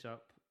the finish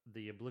up.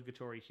 The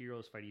obligatory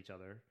heroes fight each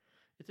other.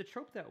 It's a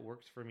trope that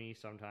works for me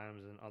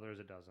sometimes, and others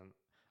it doesn't.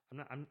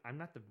 I'm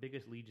not the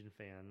biggest Legion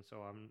fan,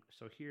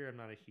 so here I'm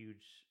not a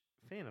huge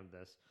fan of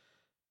this.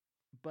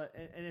 But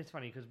and it's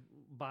funny because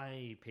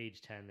by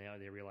page 10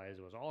 they realize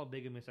it was all a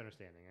big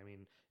misunderstanding. I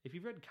mean, if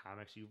you've read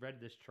comics, you've read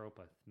this trope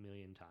a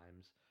million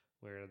times,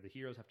 where the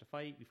heroes have to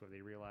fight before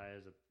they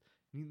realize that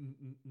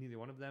neither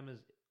one of them is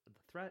the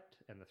threat,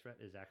 and the threat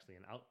is actually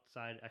an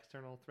outside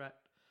external threat.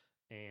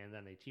 And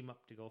then they team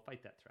up to go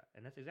fight that threat.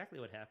 And that's exactly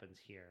what happens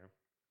here.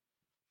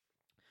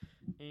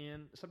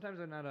 And sometimes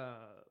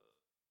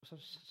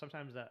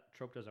sometimes that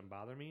trope doesn't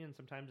bother me, and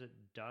sometimes it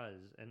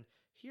does. And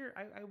here,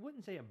 I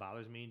wouldn't say it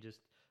bothers me. Just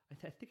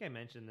I think I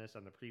mentioned this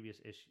on the previous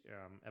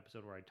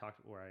episode where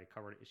I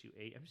covered issue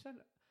 8. I'm just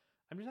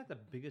not the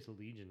biggest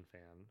Legion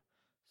fan.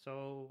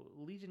 So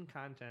Legion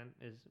content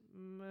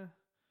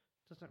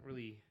doesn't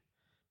really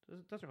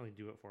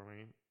do it for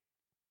me.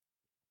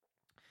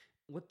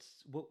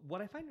 What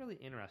I find really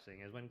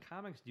interesting is when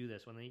comics do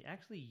this, when they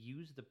actually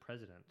use the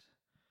president,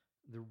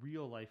 the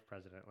real life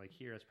president, like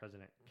here as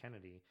President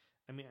Kennedy.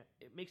 I mean,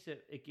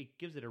 it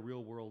gives it a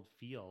real world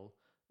feel,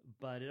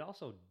 but it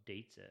also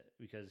dates it,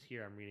 because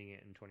here I'm reading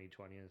it in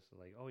 2020 and it's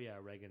like, oh yeah,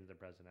 Reagan's the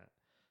president.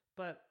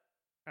 But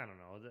I don't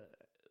know.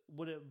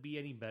 Would it be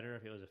any better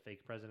if it was a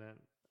fake president?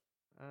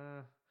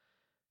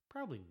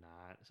 Probably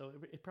not. So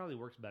it probably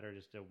works better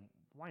just to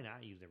why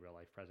not use the real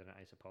life president?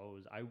 I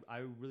suppose I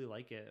really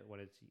like it when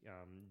it's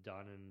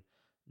done in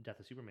Death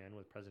of Superman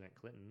with President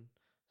Clinton.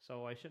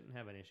 So I shouldn't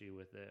have an issue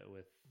with it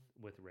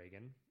with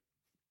Reagan.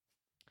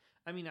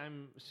 I mean,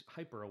 I'm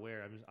hyper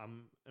aware.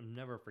 I'm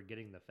never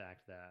forgetting the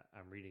fact that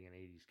I'm reading an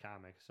 '80s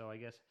comic. So I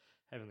guess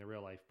having the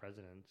real life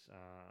president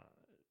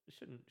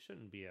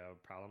shouldn't be a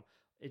problem.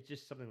 It's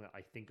just something that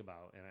I think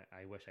about, and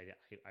I wish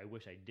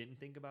I didn't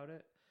think about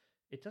it.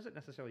 It doesn't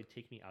necessarily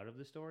take me out of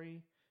the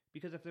story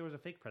because if there was a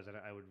fake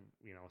president, I would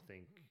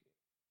think,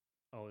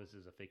 oh, this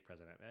is a fake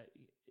president.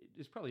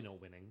 There's probably no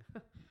winning.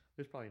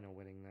 There's probably no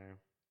winning there.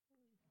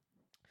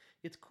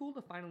 It's cool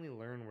to finally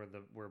learn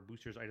where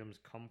boosters items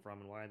come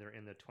from and why they're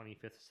in the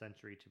 25th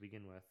century to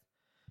begin with.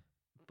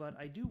 But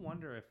I do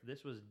wonder if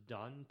this was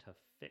done to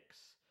fix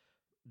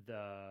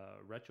the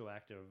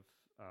retroactive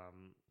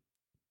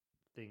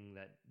thing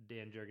that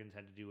Dan Jurgens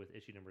had to do with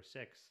issue number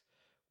 6,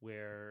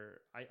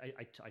 where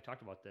I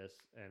talked about this,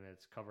 and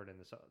it's covered in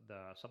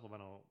the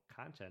supplemental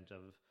content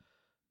of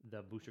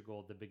the Booster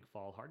Gold, the Big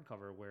Fall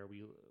hardcover, where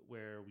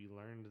we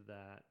learned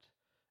that,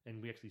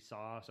 and we actually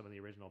saw some of the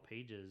original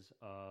pages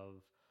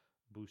of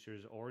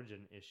Booster's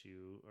origin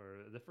issue,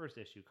 or the first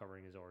issue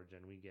covering his origin.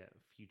 We get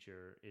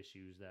future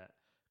issues that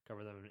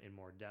cover them in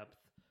more depth,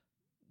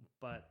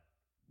 but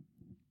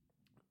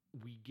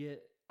we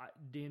get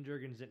Dan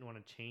Jurgens didn't want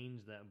to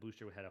change that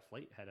Booster had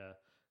a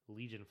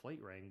Legion flight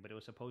ring, but it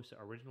was supposed to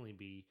originally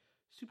be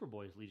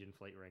Superboy's Legion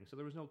flight ring. So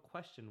there was no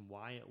question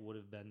why it would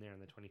have been there in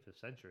the 25th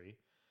century.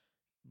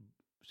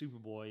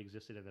 Superboy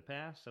existed in the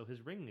past, so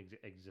his ring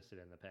existed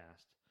in the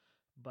past.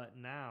 But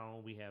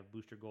now we have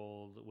Booster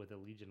Gold with a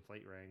Legion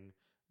flight ring,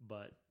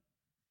 but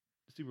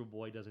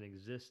Superboy doesn't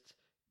exist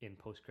in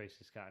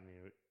post-crisis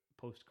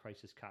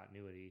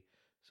continuity.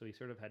 So he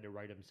sort of had to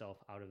write himself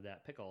out of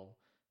that pickle,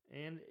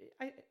 and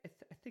I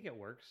think it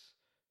works.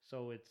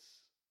 So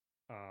it's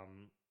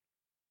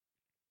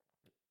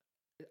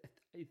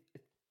I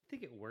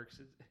think it works.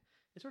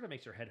 It sort of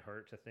makes your head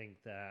hurt to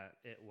think that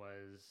it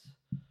was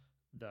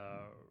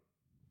the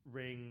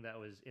ring that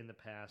was in the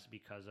past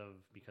because of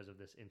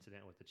this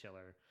incident with the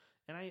chiller.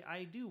 And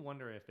I do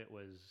wonder if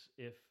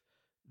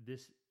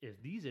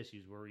these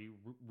issues were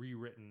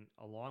rewritten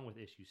along with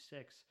issue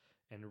 6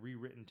 and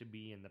rewritten to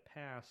be in the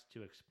past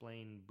to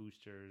explain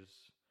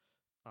Booster's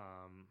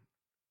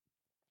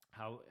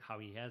how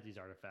he has these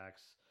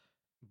artifacts,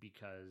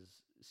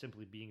 because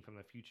simply being from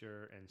the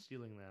future and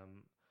stealing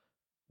them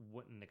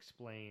wouldn't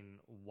explain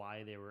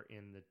why they were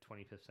in the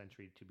 25th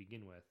century to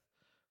begin with.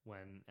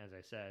 When, as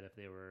I said, if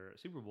they were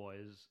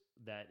Superboys,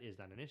 that is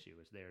not an issue.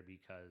 It's there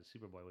because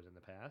Superboy was in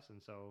the past,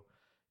 and so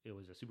it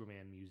was a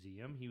Superman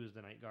museum he was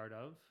the night guard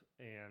of.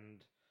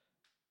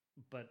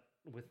 But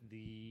with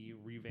the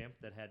revamp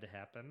that had to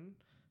happen,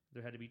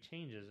 there had to be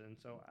changes, and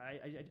so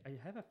I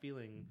have a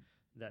feeling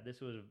that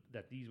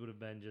these would have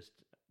been just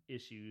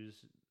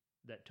issues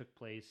that took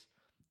place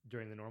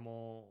during the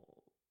normal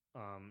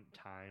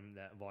time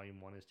that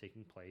Volume 1 is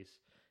taking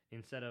place,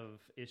 instead of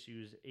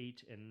issues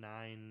 8 and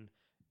 9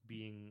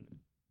 being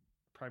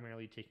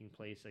primarily taking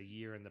place a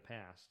year in the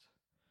past.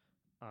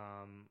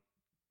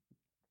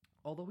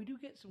 Although we do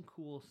get some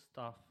cool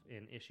stuff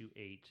in issue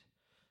 8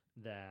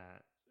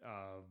 that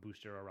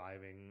Booster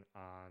arriving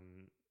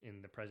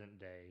in the present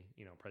day,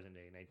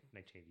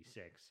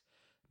 1986,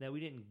 that we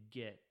didn't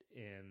get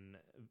in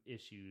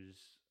issue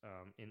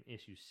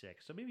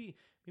 6. So maybe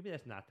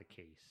that's not the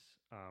case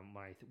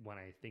when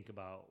I think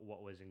about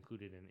what was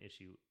included in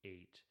issue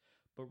 8.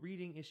 But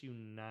reading issue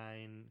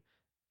 9,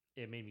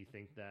 it made me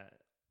think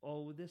that,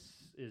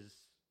 this is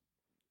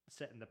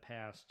set in the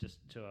past just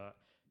to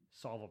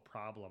solve a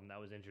problem that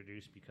was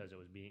introduced because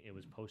it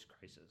was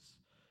post-crisis.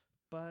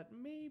 But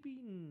maybe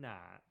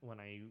not when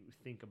I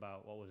think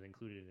about what was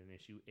included in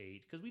issue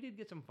 8, because we did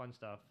get some fun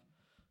stuff.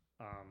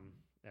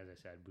 As I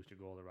said, Booster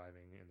Gold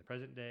arriving in the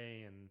present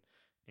day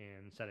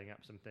and setting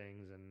up some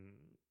things, and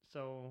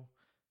so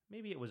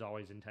maybe it was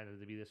always intended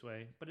to be this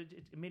way. But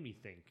it made me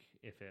think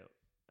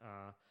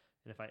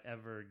and if I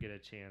ever get a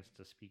chance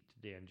to speak to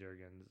Dan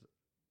Jurgens,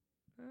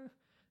 it's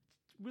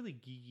a really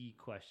geeky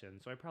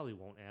question, so I probably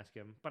won't ask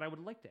him, but I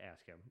would like to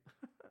ask him.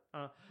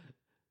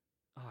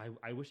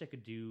 I wish I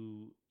could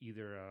do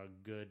either a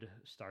good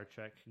Star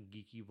Trek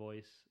geeky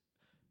voice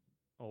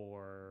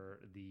or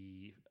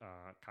the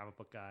comic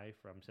book guy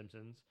from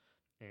Simpsons,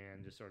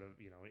 and just sort of,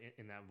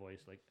 in that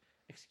voice, like,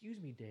 excuse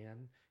me,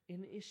 Dan,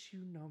 in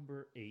issue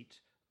number 8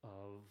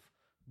 of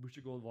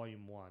Booster Gold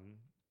Volume 1,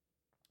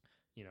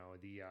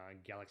 the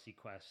Galaxy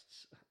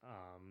Quests,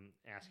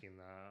 asking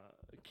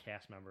the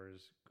cast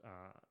members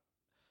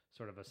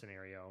sort of a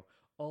scenario.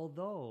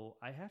 Although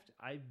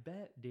I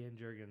bet Dan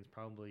Jurgens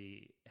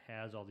probably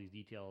has all these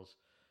details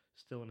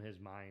still in his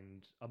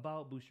mind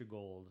about Booster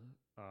Gold,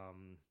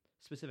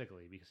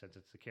 specifically because since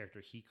it's the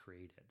character he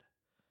created.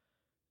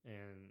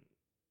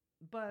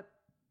 But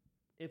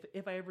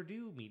if I ever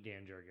do meet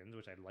Dan Jurgens,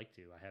 which I'd like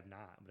to, I have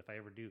not, but if I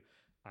ever do,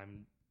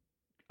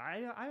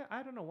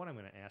 I don't know what I'm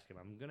going to ask him.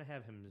 I'm going to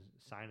have him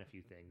sign a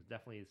few things.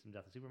 Definitely some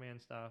Death of Superman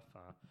stuff.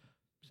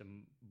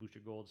 some Booster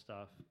Gold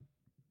stuff.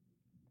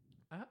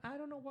 I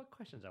don't know what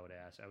questions I would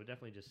ask. I would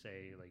definitely just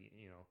say, like,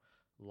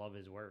 love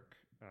his work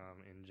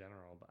in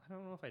general, but I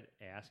don't know if I'd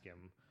ask him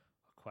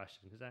a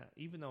question, because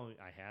even though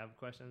I have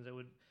questions, it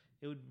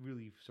would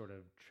really sort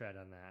of tread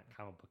on that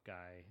comic book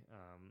guy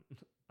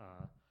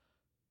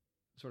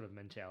sort of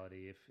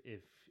mentality,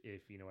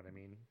 if you know what I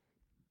mean.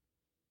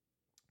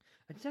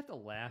 I just have to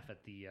laugh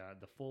at the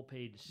full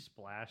page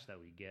splash that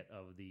we get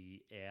of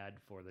the ad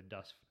for the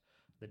Dusk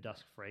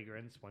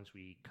fragrance once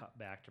we cut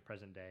back to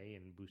present day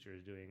and Booster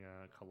is doing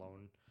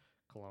cologne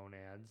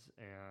ads.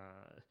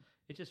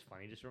 It's just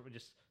funny, just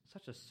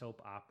such a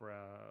soap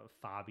opera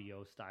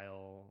Fabio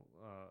style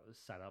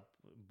setup.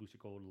 Booster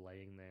Gold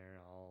laying there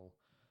all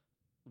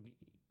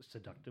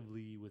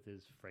seductively with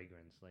his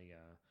fragrance, like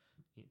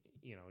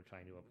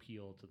trying to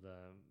appeal to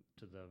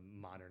the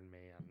modern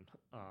man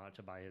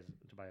to buy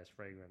his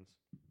fragrance.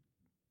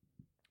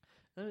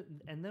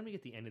 And then we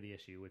get the end of the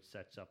issue, which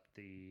sets up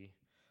the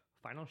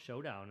final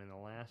showdown in the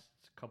last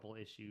couple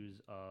issues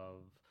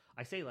of.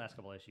 I say last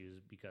couple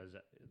issues because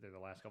they're the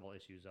last couple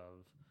issues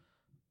of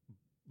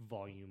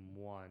Volume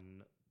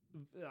 1,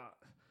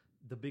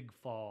 the Big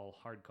Fall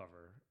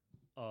hardcover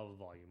of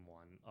Volume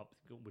 1,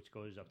 which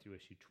goes up through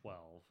issue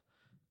 12.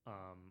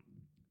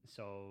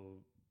 So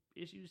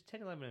issues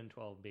 10, 11, and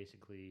 12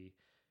 basically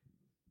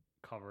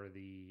cover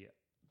the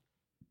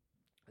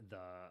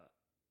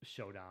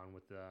showdown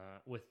with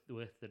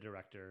the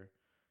director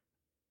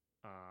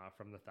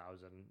from the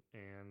Thousand,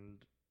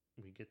 and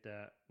we get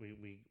that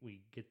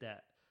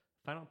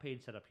final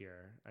page set up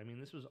here. I mean,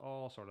 this was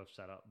all sort of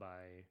set up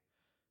by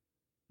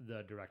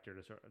the director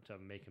to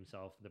make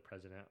himself the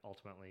president,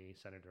 ultimately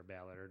Senator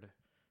Ballard.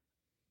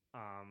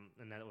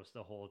 And that was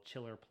the whole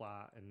Chiller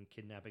plot, and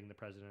kidnapping the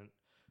president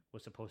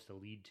was supposed to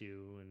lead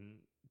to, and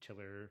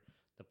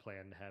the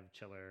plan to have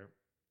Chiller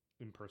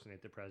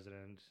impersonate the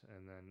president,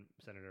 and then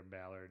Senator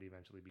Ballard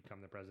eventually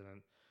become the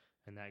president.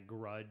 And that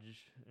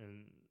grudge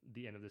and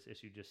the end of this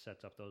issue just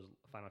sets up those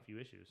final few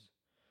issues.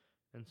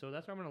 And so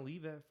that's where I'm going to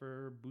leave it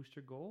for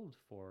Booster Gold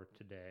for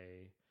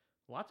today.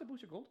 Lots of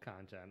Booster Gold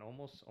content,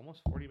 almost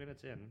 40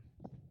 minutes in.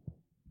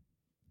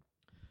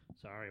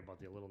 Sorry about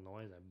the little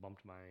noise. I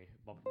bumped my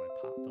pop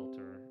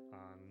filter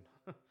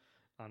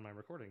on my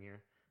recording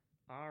here.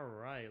 All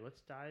right,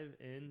 let's dive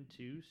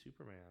into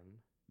Superman.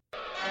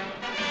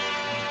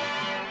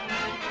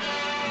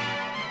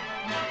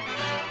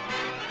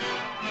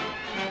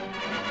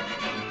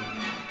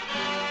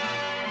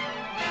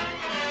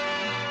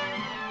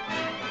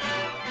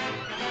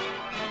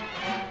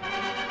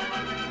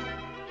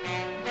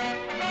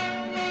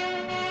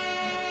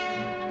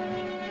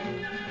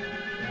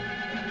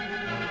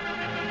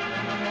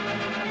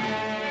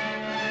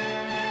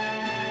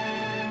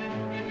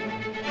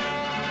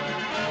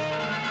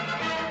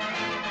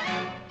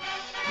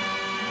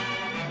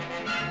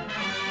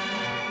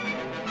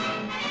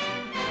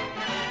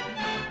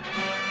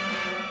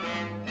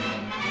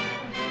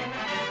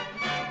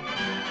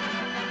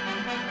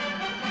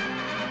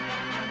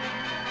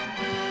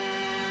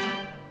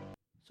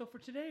 So for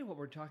today, what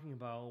we're talking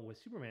about with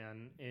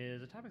Superman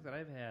is a topic that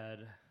I've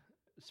had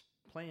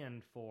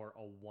planned for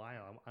a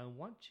while. I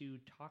want to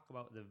talk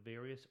about the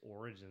various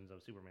origins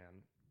of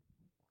Superman,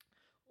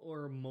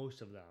 or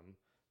most of them,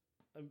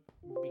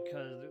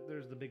 because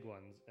there's the big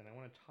ones, and I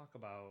want to talk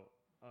about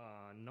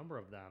a number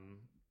of them.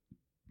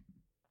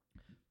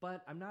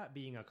 But I'm not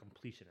being a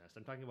completionist.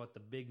 I'm talking about the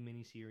big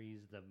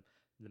miniseries,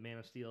 the Man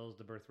of Steel's,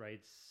 the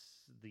Birthrights,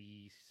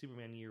 the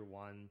Superman Year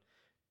One.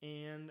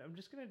 And I'm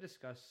just going to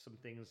discuss some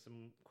things,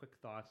 some quick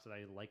thoughts that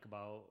I like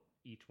about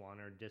each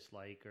one or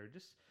dislike, or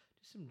just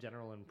some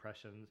general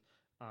impressions.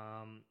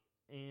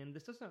 And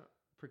this doesn't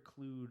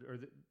preclude,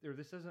 or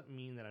this doesn't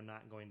mean that I'm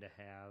not going to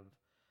have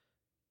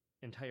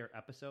entire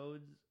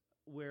episodes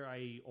where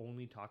I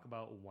only talk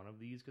about one of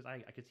these, because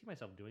I could see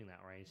myself doing that,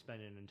 where I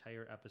spend an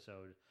entire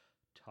episode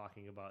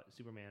talking about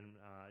Superman,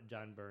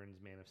 John Byrne's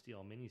Man of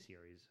Steel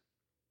miniseries.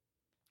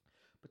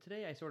 But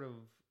today I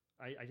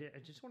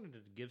just wanted to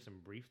give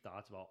some brief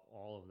thoughts about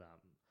all of them.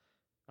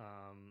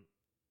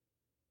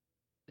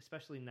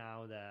 Especially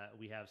now that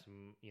we have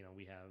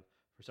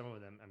for some of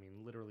them, I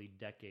mean, literally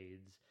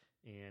decades,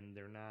 and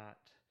they're not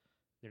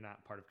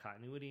part of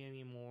continuity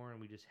anymore, and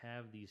we just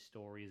have these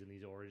stories and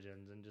these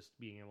origins, and just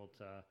being able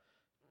to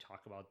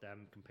talk about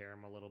them, compare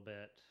them a little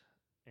bit,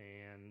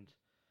 and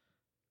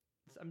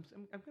I'm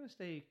going to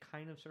stay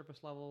kind of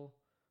surface level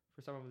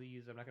for some of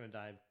these. I'm not going to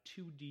dive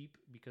too deep,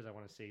 because I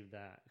want to save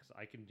that, because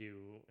I can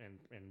do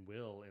and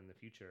will in the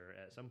future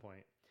at some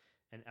point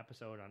an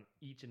episode on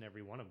each and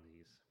every one of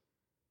these.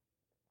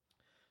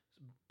 So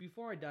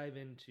before I dive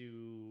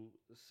into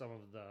some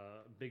of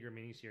the bigger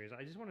miniseries,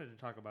 I just wanted to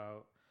talk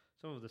about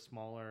some of the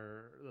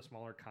smaller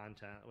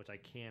content, which I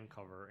can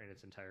cover in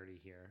its entirety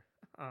here.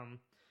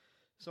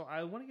 So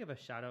I want to give a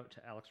shout out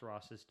to Alex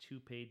Ross's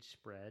 2-page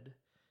spread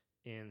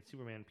in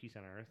Superman Peace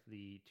on Earth,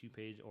 the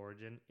 2-page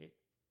origin.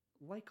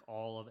 Like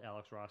all of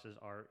Alex Ross's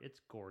art, it's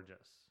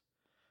gorgeous.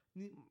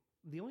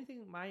 The only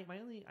thing, I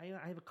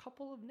have a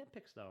couple of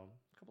nitpicks, though.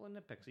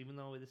 Even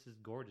though this is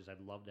gorgeous,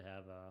 I'd love to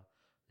have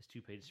this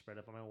 2-page spread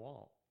up on my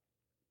wall.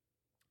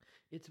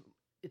 It's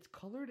it's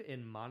colored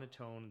in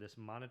monotone, this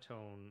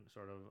monotone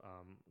sort of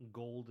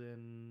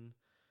golden,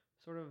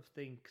 sort of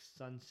think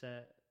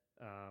sunset,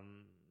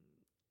 um,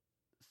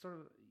 sort of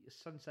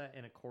sunset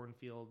in a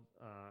cornfield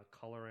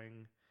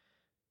coloring.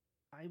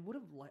 I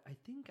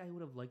think I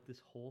would have liked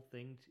this whole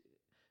thing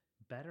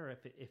better if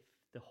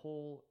the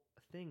whole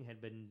thing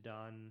had been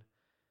done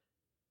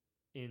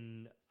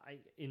in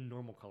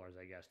normal colors.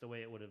 I guess the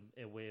way it would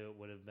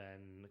have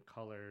been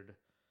colored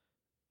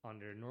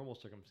under normal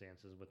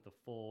circumstances with the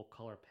full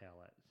color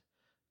palette.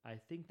 I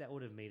think that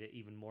would have made it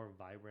even more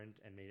vibrant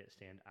and made it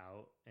stand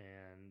out,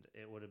 and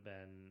it would have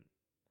been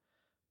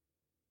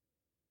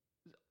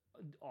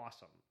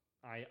awesome.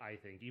 I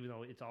think, even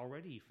though it's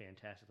already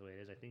fantastic the way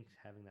it is, I think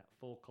having that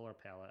full color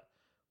palette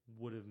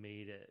would have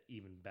made it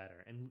even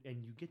better. And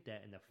you get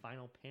that in the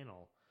final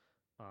panel.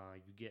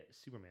 You get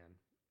Superman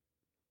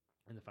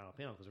in the final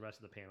panel because the rest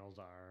of the panels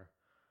are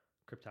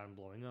Krypton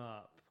blowing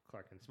up,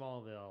 Clark in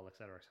Smallville, et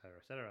cetera, et cetera,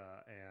 et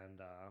cetera.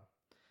 And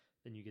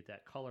then you get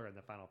that color in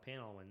the final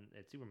panel when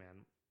it's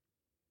Superman.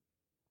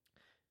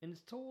 And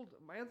it's told,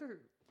 my other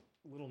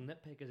little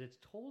nitpick is it's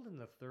told in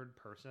the third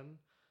person,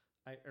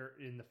 or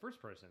in the first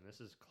person.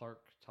 This is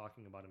Clark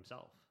talking about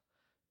himself.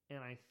 And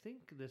I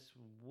think this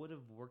would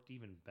have worked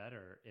even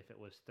better if it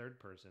was third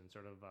person,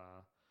 sort of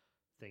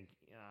think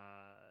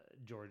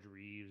George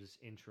Reeves'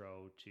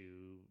 intro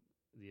to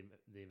the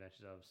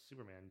Adventures of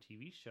Superman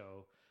TV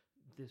show.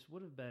 This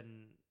would have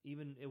been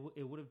even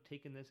it would have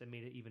taken this and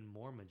made it even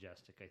more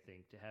majestic. I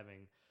think to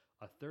having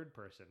a third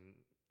person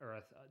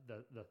or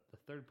the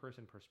third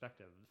person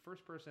perspective. The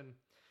first person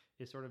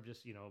is sort of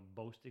just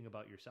boasting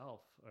about yourself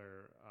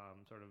or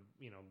sort of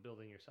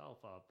building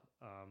yourself up.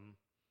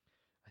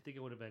 I think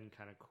it would have been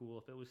kind of cool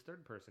if it was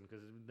third person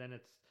because then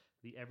it's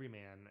the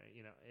everyman.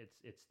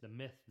 It's the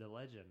myth, the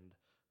legend.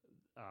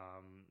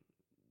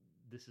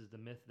 This is the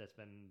myth that's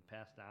been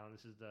passed down.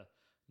 This is the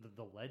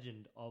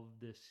legend of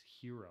this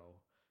hero,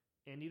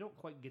 and you don't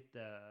quite get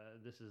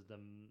this is the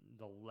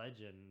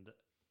legend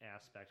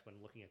aspect when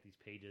looking at these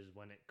pages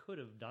when it could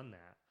have done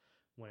that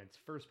when it's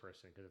first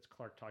person because it's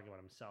Clark talking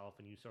about himself,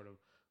 and you sort of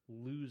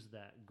lose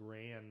that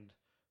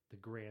the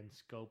grand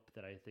scope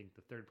that I think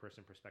the third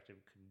person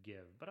perspective could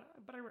give. But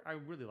I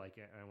really like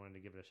it, and I wanted to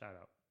give it a shout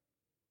out.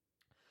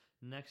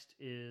 Next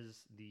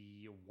is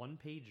the one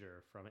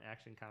pager from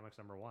Action Comics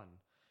 #1.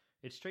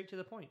 It's straight to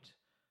the point.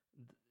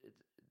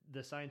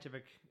 The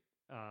scientific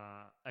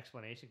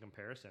explanation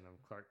comparison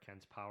of Clark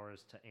Kent's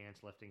powers to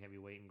ants lifting heavy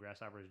weight and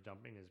grasshoppers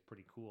jumping is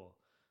pretty cool.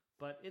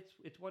 But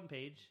it's one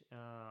page.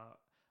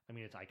 I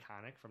mean, it's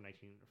iconic from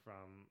Action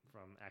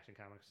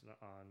Comics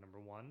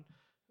 #1.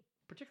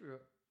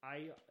 Particularly,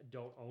 I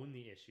don't own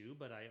the issue,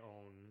 but I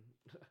own.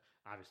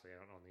 Obviously, I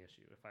don't own the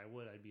issue. If I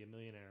would, I'd be a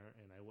millionaire,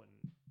 and I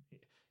wouldn't.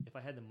 If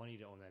I had the money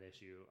to own that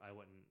issue, I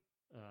wouldn't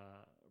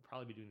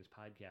probably be doing this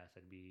podcast.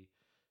 I'd be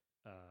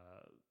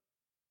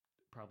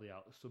probably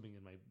out swimming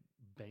in my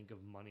bank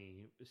of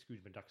money,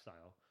 Scrooge McDuck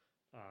style,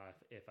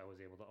 if I was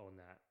able to own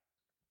that.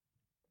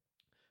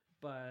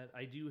 But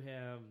I do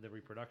have the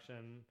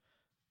reproduction,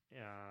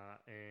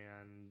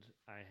 and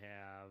I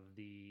have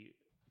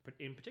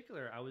in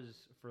particular, I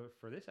was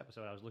for this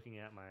episode, I was looking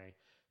at my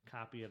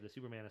copy of the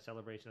Superman: A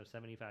Celebration of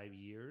 75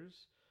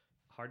 Years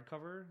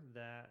hardcover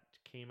that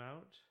came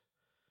out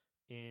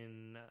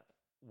in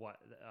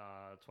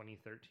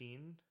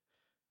 2013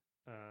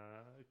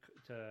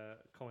 to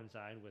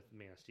coincide with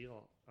Man of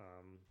Steel,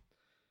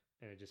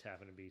 and it just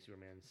happened to be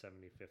Superman's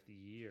 75th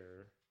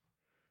year.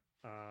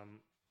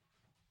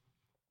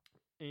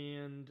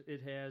 And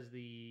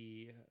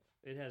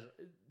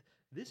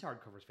this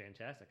hardcover is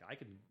fantastic. I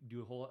could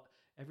do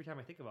every time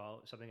I think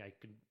about something I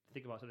could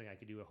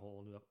do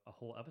a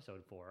whole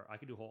episode for. I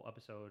could do a whole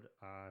episode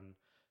on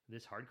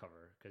this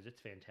hardcover because it's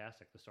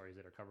fantastic, the stories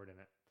that are covered in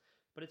it.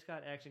 But it's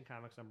got Action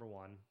Comics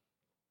 #1.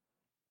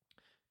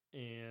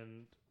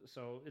 And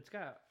so it's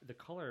got, the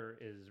color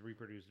is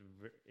reproduced.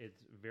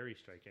 It's very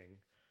striking.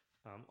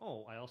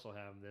 I also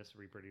have this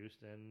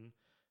reproduced in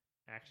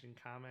Action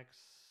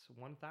Comics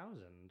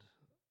 1000.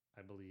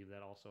 I believe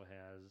that also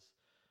has,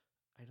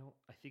 I'm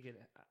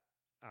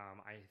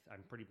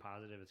pretty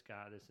positive it's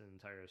got this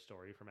entire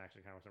story from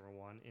Action Comics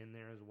 #1 in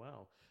there as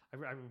well. I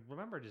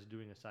remember just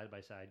doing a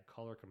side-by-side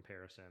color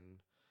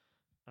comparison,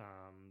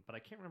 but I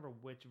can't remember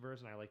which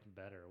version I liked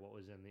better. What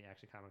was in the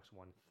Action Comics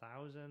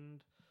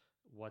 1000,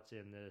 what's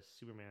in this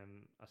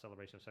Superman: A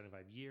Celebration of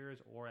 75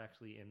 Years, or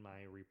actually in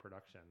my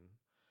reproduction.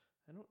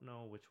 I don't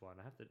know which one.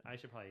 I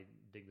should probably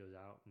dig those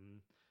out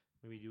and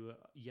maybe do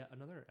yet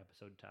another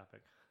episode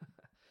topic.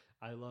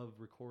 I love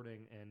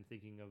recording and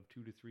thinking of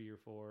 2 to 3 or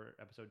 4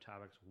 episode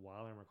topics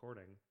while I'm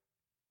recording.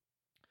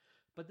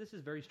 But this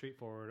is very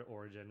straightforward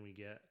origin. We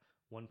get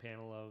one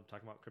panel of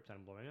talking about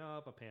Krypton blowing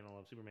up, a panel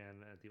of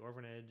Superman at the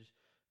orphanage,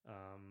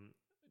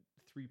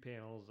 3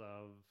 panels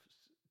of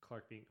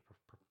Clark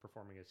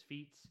performing his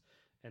feats,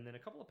 and then a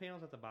couple of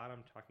panels at the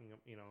bottom talking,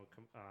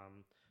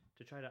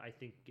 to try to, I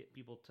think, get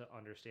people to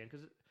understand,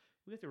 because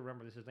we have to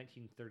remember this is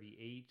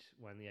 1938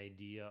 when the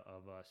idea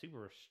of a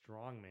super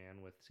strong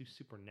man with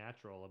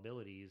supernatural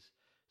abilities,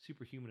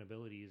 superhuman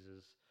abilities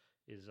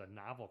is a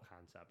novel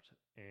concept.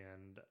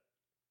 And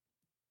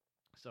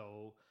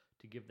so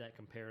to give that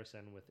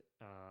comparison with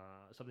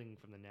something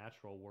from the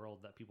natural world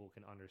that people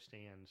can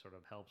understand sort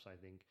of helps. I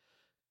think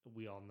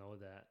we all know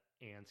that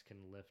ants can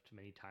lift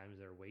many times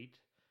their weight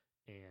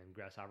and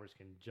grasshoppers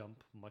can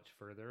jump much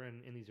further.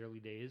 And in these early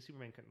days,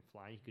 Superman couldn't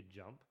fly; he could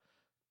jump.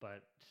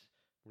 But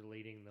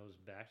relating those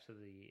back to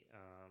the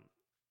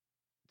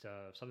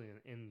to something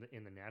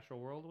in the natural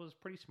world was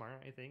pretty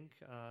smart. I think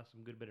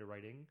some good bit of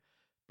writing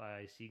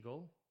by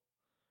Siegel.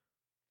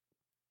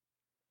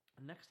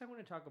 Next, I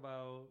want to talk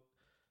about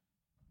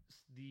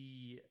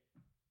the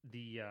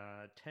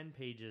 10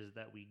 pages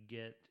that we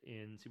get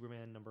in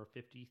Superman number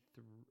 53.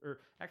 Or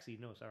actually,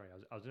 no, sorry.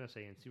 I was going to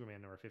say in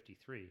Superman number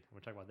 53. I'm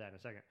going to talk about that in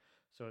a second.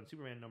 So in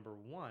Superman number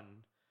 1,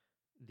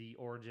 the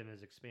origin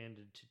is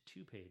expanded to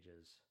 2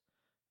 pages.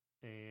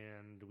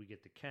 And we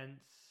get the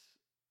Kents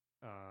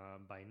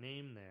by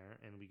name there.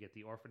 And we get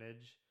the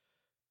orphanage.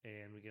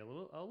 And we get a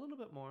little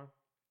bit more.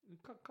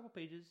 A couple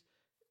pages.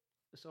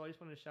 So I just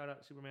wanted to shout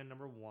out Superman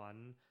number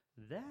 1.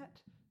 That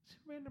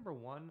Superman number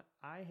 1,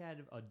 I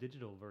had a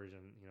digital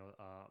version,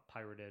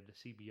 pirated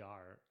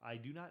CBR. I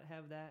do not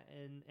have that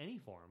in any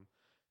form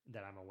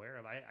that I'm aware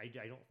of. I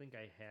don't think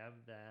I have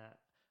that.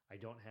 I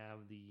don't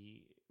have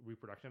the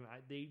reproduction.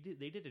 They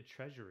did a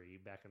Treasury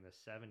back in the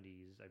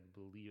 70s. I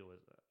believe it was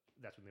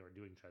that's when they were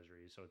doing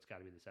Treasuries, so it's got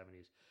to be the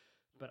 70s.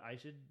 But I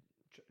should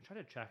try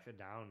to track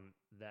down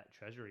that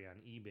Treasury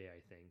on eBay. I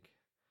think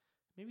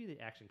maybe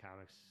the Action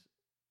Comics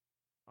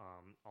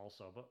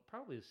also, but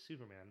probably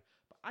Superman.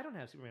 But I don't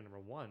have Superman number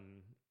 1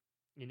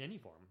 in any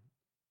form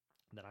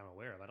that I'm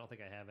aware of. I don't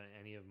think I have in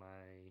any of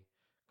my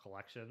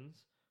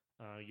collections.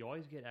 You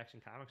always get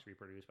Action Comics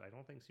reproduced, but I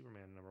don't think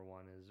Superman number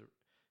 1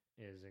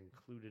 is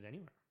included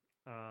anywhere.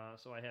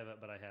 So I have it,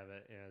 but I have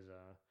it as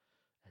a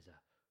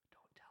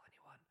don't tell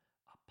anyone,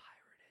 a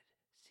pirated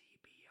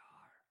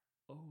CBR.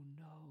 Oh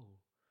no.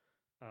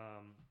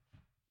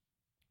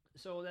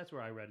 So that's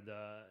where I read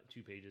the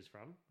 2 pages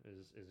from.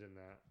 Is in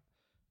that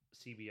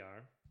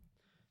CBR.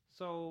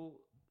 So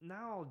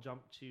now I'll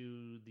jump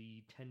to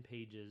the 10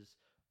 pages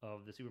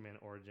of the Superman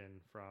origin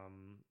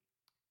from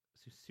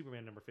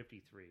Superman number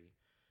 53.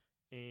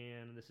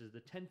 And this is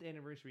the 10th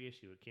anniversary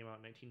issue. It came out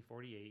in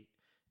 1948.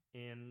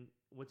 And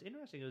what's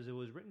interesting is it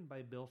was written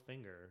by Bill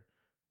Finger,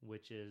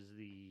 which is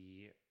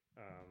the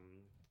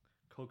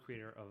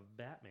co-creator of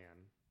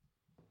Batman.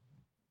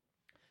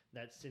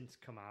 That's since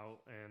come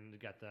out and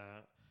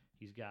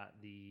he's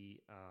got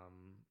the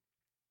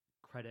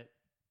credit,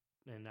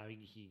 and now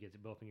he gets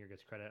Bill Finger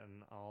gets credit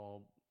on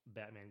all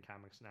Batman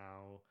comics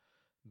now.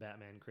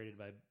 Batman created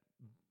by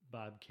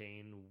Bob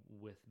Kane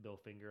with Bill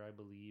Finger, I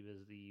believe,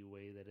 is the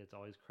way that it's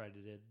always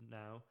credited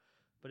now.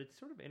 But it's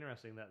sort of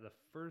interesting that the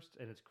first,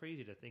 and it's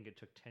crazy to think it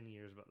took 10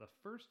 years, but the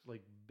first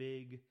like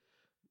big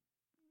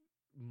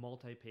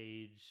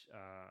multi-page,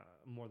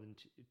 more than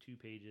 2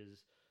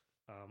 pages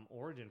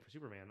origin for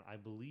Superman, I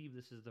believe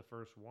this is the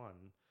first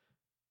one,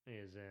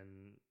 is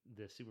in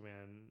the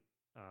Superman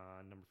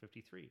number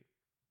 53.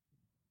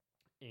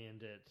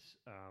 And it's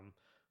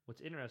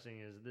what's interesting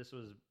is this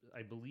was,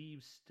 I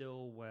believe,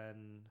 still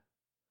when,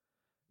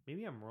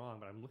 maybe I'm wrong,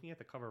 but I'm looking at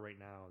the cover right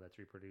now that's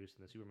reproduced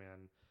in the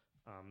Superman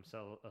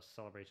a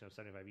celebration of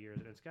 75 years,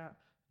 and it's got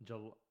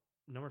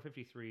number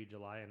 53,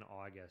 July and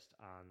August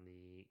on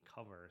the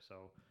cover.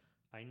 So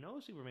I know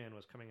Superman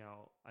was coming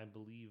out, I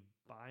believe,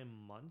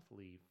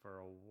 bi-monthly for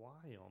a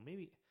while.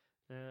 Maybe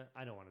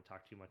I don't want to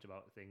talk too much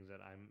about things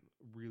that I'm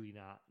really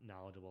not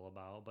knowledgeable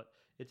about, but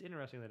it's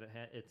interesting that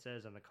it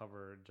says on the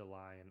cover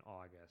July and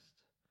August.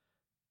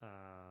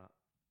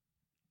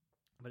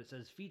 But it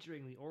says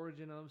featuring the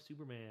origin of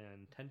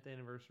Superman, 10th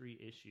anniversary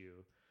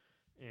issue,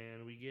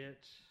 and we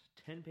get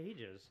 10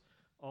 pages.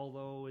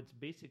 Although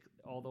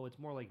it's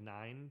more like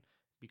 9,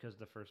 because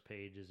the first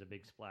page is a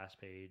big splash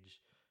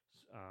page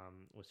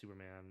with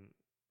Superman,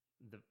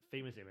 the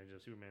famous image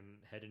of Superman,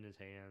 head in his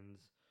hands,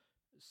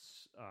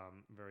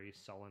 very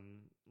sullen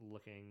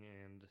looking,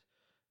 and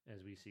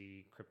as we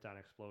see Krypton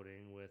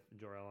exploding with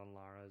Jor-El and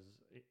Lara's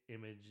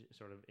image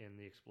sort of in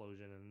the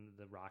explosion and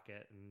the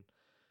rocket, and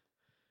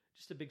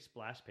just a big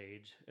splash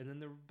page. And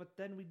then but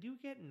then we do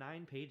get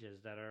 9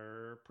 pages that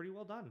are pretty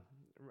well done,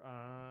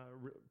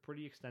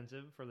 pretty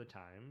extensive for the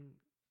time.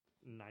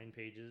 9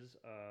 pages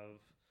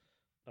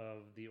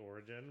of the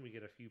origin. We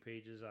get a few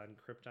pages on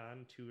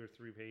Krypton, 2 or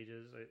 3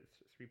 pages,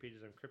 3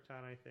 pages on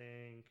Krypton, I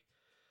think.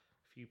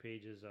 A few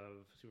pages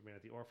of Superman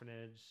at the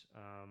orphanage.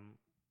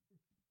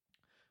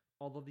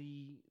 Although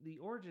the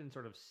origin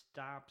sort of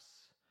stops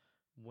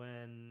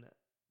when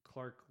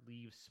Clark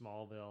leaves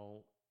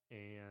Smallville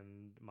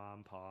and Mom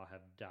and Pa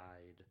have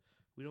died.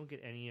 We don't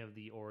get any of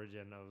the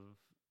origin of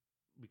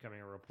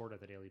becoming a reporter at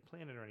the Daily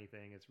Planet or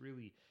anything. It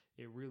really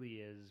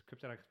is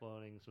Krypton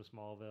exploding, some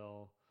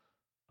Smallville,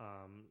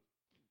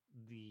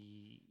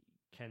 the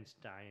Kents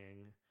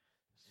dying,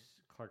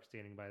 Clark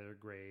standing by their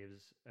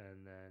graves,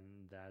 and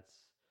then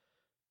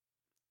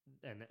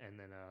and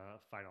then a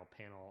final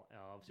panel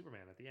of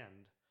Superman at the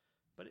end.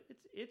 But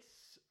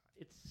it's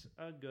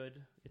a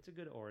good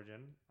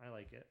origin. I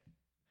like it.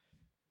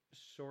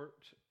 Short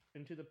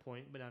and to the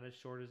point, but not as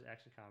short as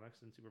Action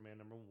Comics and Superman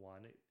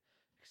 #1. It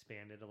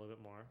expanded a little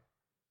bit more.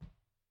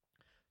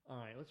 All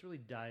right, let's really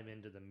dive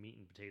into the meat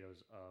and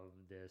potatoes of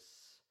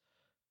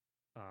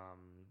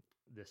um,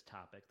 this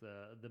topic,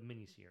 the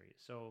mini series.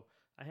 So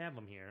I have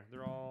them here.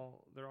 They're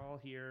all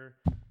here.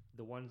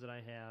 The ones that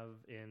I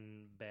have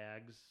in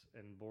bags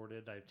and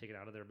boarded, I've taken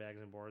out of their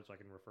bags and boards so I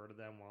can refer to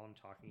them while I'm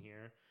talking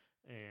here.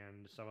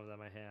 And some of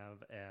them I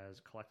have as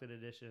collected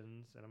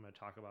editions, and I'm going to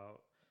talk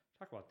about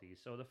these.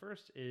 So the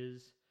first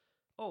is,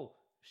 oh,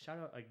 shout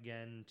out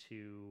again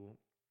to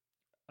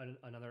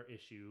another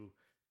issue,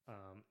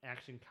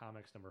 Action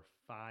Comics number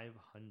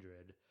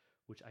 500,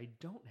 which I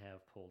don't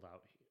have pulled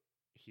out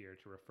here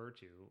to refer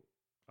to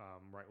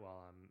right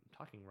while I'm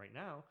talking right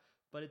now.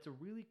 But it's a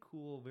really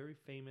cool, very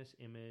famous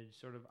image.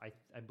 Sort of,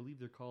 I believe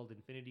they're called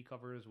infinity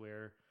covers,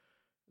 where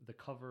the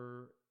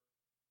cover,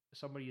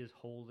 somebody is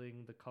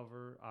holding the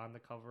cover on the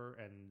cover,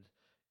 and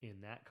in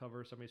that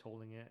cover somebody's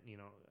holding it.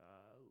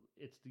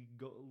 It's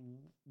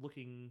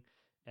looking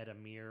at a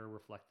mirror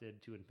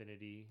reflected to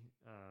infinity.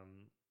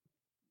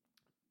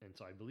 And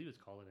so I believe it's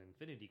called an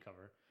infinity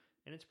cover,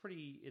 and it's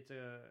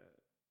a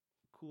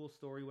cool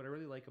story. What I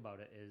really like about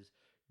it is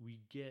we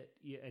get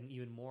an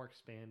even more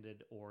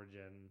expanded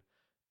origin,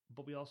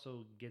 but we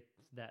also get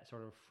that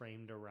sort of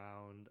framed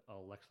around a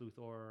Lex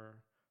Luthor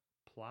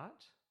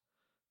plot,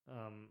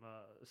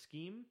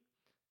 scheme.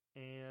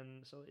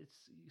 And so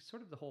it's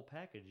sort of the whole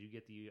package. You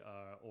get the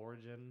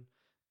origin,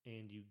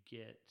 and you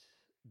get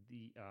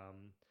the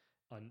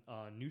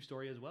a new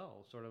story as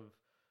well. Sort of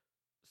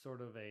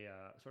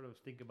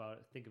think of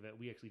it.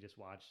 We actually just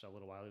watched a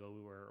little while ago.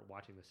 We were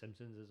watching The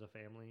Simpsons as a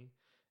family,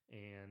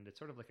 and it's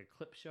sort of like a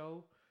clip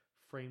show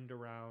framed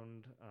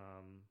around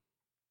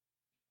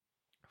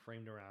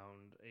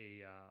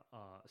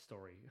a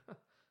story.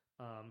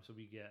 So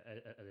we get,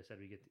 as I said,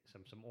 we get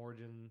some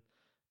origin,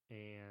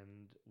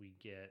 and we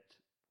get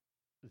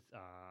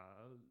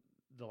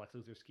the Lex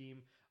Luthor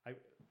scheme.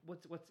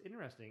 What's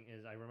interesting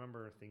is I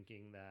remember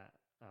thinking that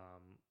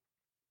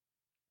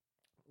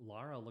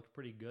Lara looked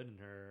pretty good in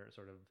her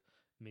sort of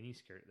mini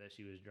skirt that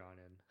she was drawn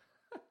in.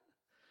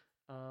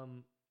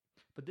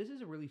 But this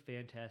is a really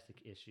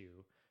fantastic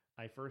issue.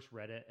 I first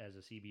read it as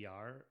a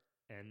CBR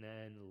and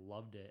then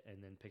loved it,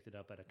 and then picked it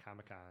up at a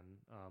Comic Con.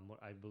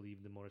 I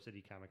believe the Motor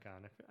City Comic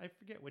Con. I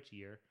forget which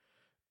year,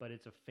 but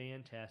it's a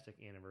fantastic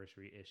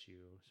anniversary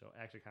issue. So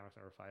Action Comics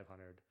number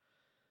 500.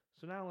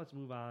 So now let's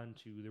move on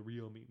to the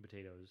real meat and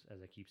potatoes,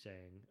 as I keep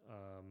saying,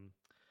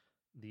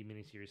 the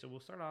miniseries. So we'll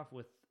start off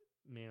with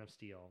Man of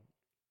Steel,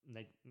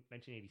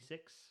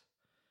 1986.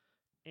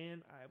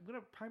 And I'm going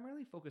to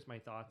primarily focus my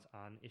thoughts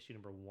on issue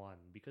number 1,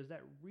 because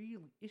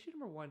issue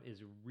number 1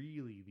 is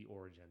really the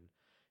origin.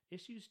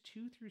 Issues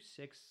 2 through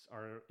 6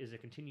 is a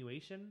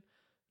continuation,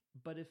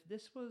 but if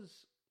this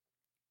was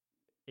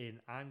an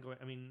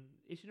ongoing,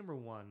 issue number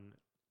 1,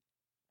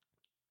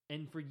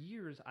 and for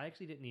years I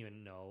actually didn't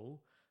even know,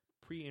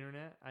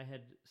 pre-internet, I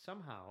had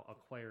somehow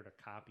acquired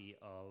a copy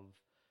of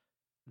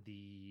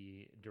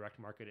the direct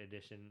market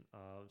edition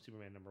of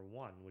Superman number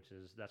 1,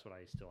 that's what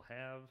I still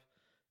have.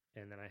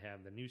 And then I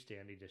have the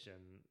newsstand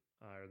edition,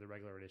 or the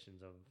regular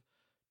editions of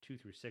 2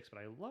 through 6. But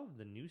I love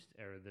the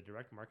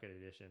direct market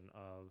edition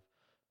of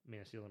Man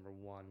of Steel number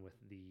 1 with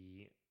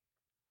the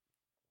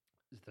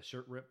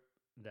shirt rip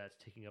that's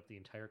taking up the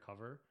entire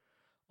cover.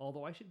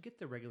 Although I should get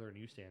the regular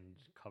newsstand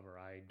cover.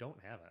 I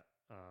don't have it.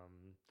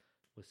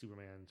 With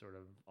Superman sort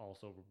of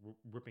also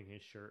ripping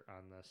his shirt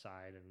on the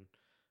side, and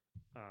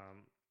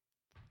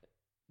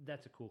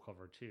that's a cool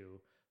cover too.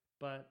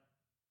 But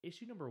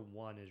issue number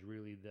 1 is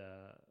really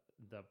the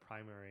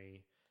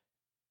primary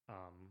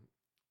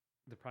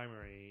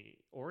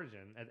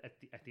origin.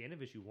 At the end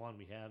of issue 1,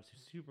 we have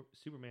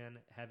Superman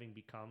having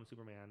become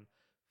Superman,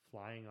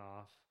 flying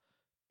off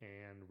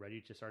and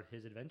ready to start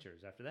his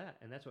adventures after that.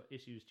 And that's what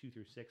issues 2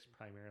 through 6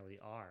 primarily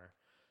are.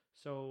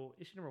 So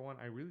issue number 1,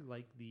 I really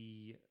like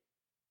the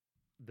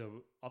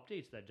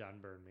updates that John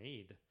Byrne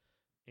made.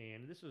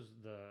 And this was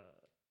the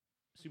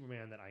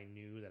Superman that I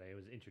knew, that I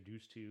was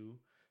introduced to.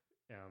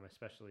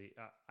 Especially,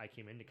 I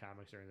came into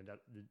comics during the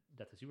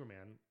death of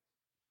Superman,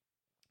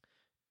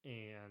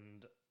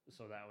 and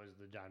so that was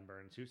the John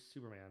Byrne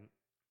Superman,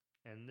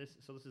 and this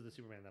is the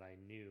Superman that I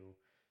knew,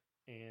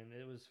 and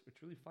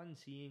it's really fun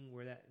seeing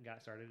where that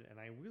got started. And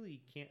I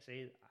really can't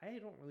say, I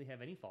don't really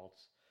have any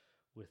faults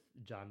with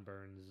John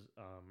Byrne's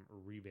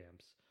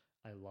revamps.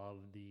 I love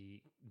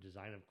the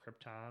design of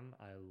Krypton.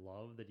 I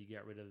love that he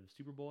got rid of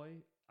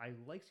Superboy. I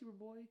like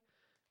Superboy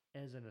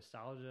as a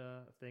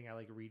nostalgia thing. I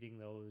like reading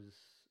those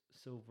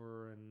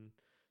Silver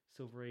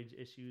Age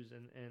issues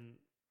and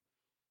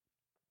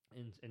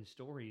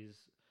stories.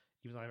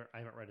 Even though I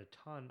haven't read a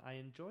ton, I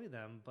enjoy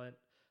them. But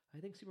I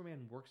think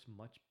Superman works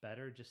much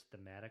better just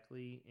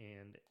thematically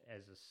and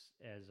as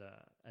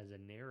a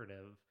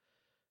narrative.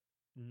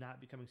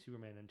 Not becoming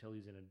Superman until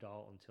he's an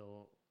adult,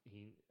 until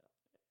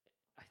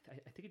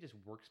I think it just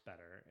works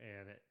better,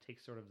 and it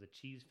takes sort of the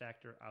cheese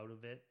factor out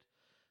of it.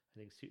 I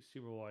think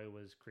Superboy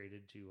was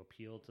created to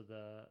appeal to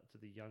the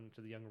young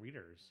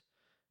readers,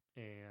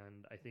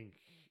 and I think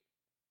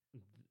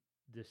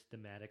this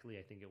thematically,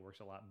 I think it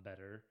works a lot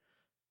better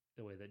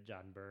the way that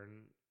John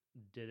Byrne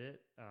did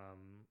it.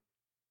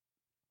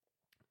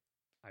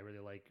 I really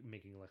like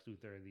making Lex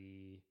Luthor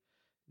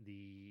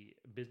the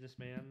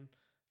businessman,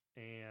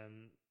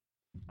 and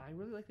I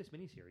really like this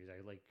miniseries. I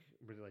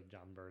really like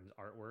John Byrne's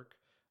artwork.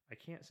 I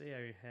can't say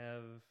I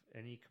have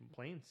any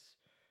complaints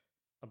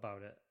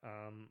about it.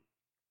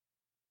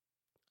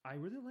 I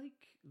really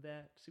like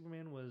that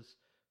Superman was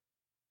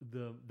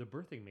the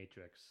birthing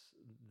matrix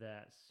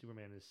that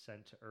Superman is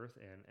sent to Earth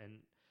in,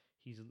 and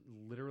he's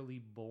literally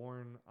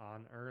born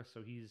on Earth.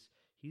 So he is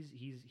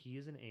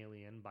an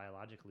alien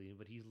biologically,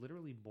 but he's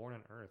literally born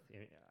on Earth.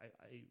 And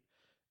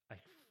I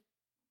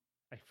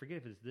I forget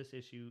if it's this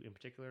issue in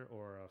particular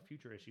or a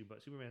future issue,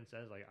 but Superman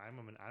says like I'm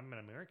an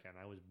American.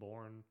 I was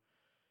born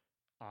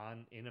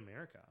on in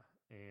America,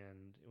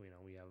 and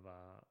we have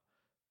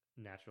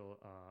natural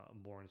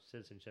born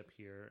citizenship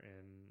here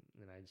in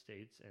the United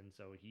States, and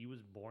so he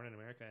was born in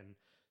America, and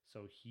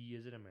so he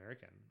is an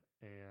American,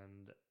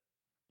 and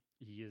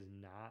he is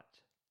not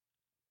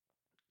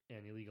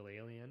an illegal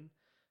alien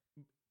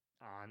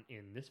on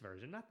in this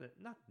version. Not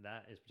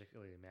that is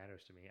particularly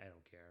matters to me. I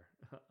don't care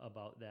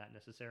about that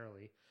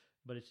necessarily,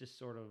 but it's just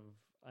sort of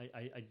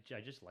I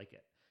just like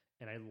it,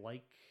 and I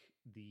like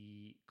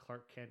the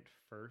Clark Kent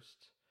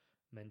first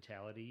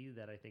mentality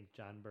that I think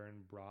John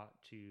Byrne brought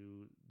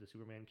to the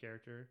Superman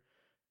character.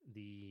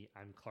 The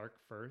I'm Clark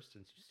first,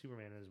 and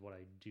Superman is what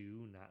I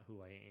do, not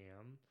who I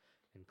am,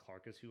 and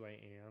Clark is who I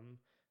am.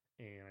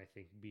 And I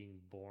think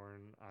being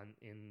born on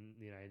in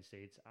the United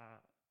States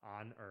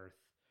on Earth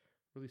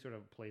really sort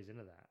of plays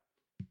into that.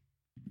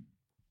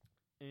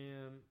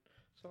 And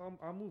so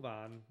I'll move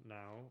on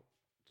now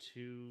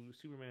to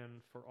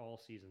Superman for all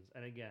seasons.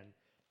 And again,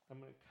 I'm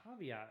going to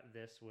caveat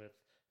this with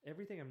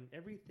everything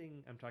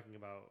I'm talking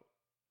about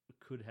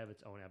could have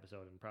its own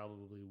episode and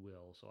probably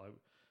will. So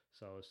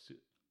for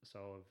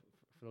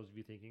those of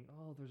you thinking,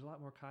 oh, there's a lot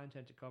more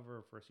content to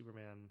cover for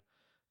Superman,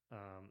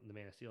 the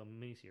Man of Steel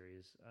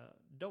miniseries,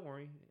 don't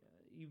worry.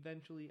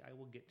 Eventually, I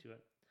will get to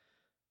it.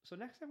 So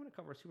next, I'm going to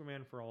cover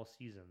Superman for all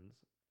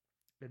seasons,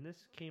 and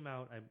this came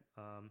out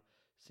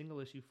single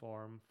issue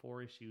form,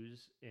 4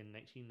 issues in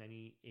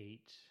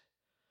 1998.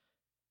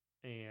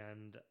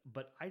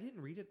 But I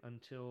didn't read it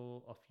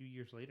until a few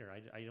years later.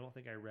 I don't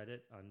think I read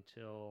it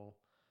until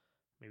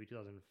maybe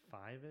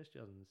 2005-ish,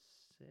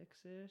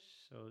 2006-ish.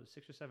 So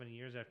 6 or 7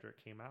 years after it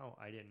came out,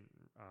 I didn't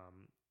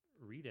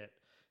read it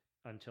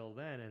until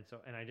then.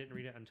 And I didn't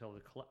read it until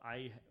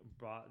I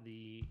bought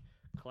the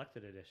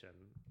collected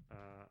edition.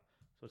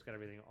 So it's got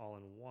everything all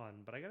in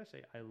one. But I gotta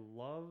say, I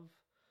love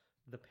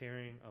the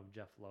pairing of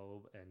Jeff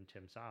Loeb and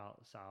Tim Sale.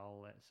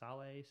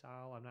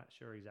 I'm not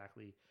sure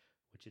exactly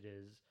which it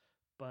is,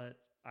 but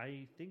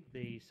I think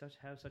they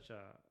have such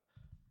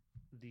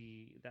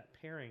that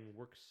pairing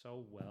works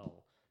so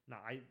well.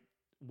 Now I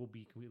will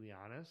be completely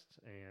honest,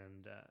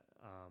 and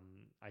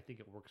I think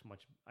it works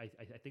much. I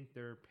think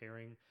their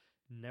pairing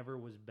never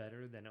was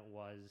better than it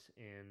was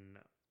in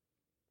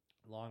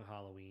Long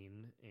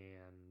Halloween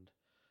and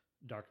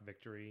Dark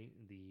Victory,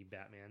 the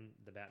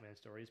Batman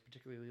stories,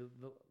 particularly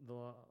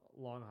the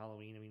Long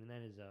Halloween. I mean,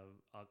 that is a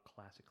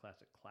classic.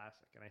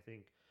 And I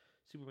think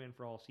Superman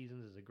for All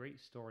Seasons is a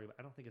great story, but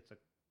I don't think it's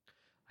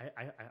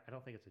I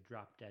don't think it's a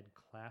drop dead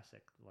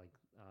classic like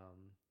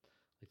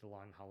the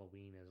Long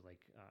Halloween is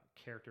like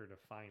character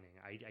defining.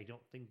 I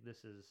don't think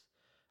this is.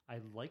 I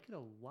like it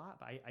a lot,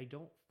 but I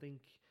don't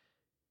think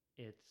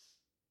it's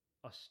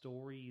a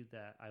story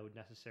that I would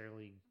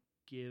necessarily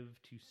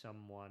give to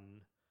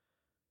someone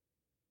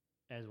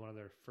as one of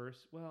their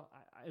first. Well,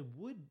 I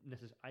would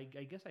necessarily.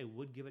 I guess I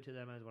would give it to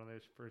them as one of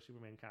their first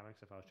Superman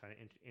comics if I was trying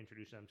to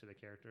introduce them to the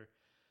character,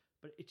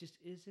 but it just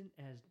isn't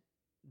as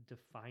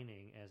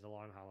defining as the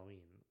Long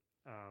Halloween.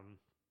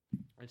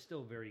 It's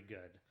still very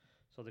good.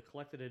 So the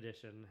collected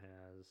edition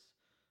has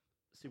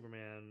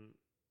Superman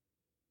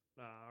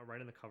right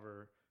on the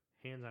cover,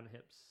 hands on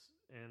hips,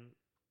 and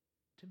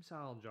Tim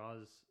Sale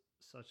draws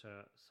such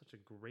a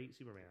great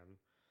Superman,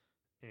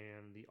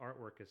 and the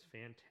artwork is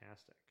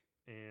fantastic.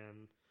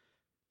 And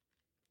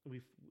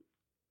we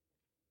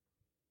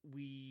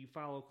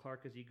follow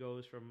Clark as he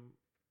goes from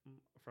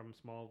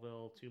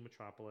Smallville to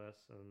Metropolis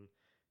and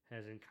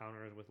has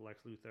encounters with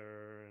Lex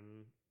Luthor,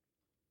 and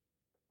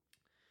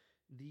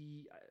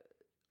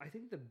I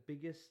think the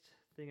biggest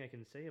thing I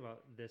can say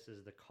about this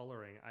is the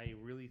coloring. I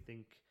really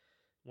think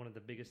one of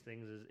the biggest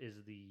things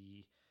is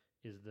the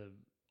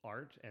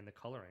art and the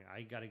coloring.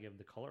 I got to give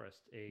the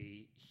colorist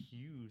a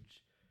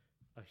huge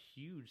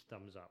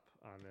thumbs up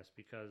on this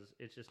because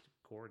it's just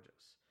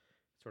gorgeous.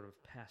 Sort of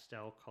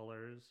pastel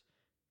colors,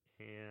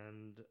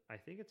 and I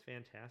think it's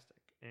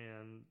fantastic.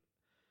 And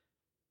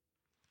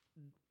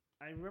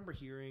I remember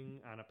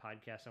hearing on a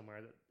podcast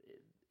somewhere that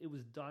it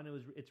was done.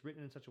 It's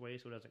written in such a way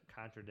so it doesn't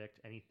contradict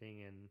anything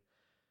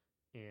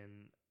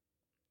in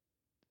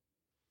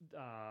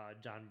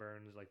John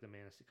Burns, like the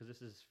Man of Steel, because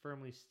this is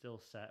firmly still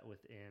set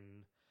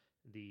within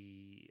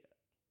the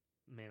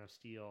Man of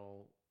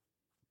Steel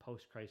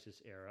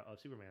post-crisis era of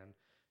Superman.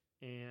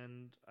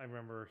 And I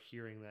remember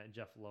hearing that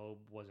Jeff Loeb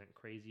wasn't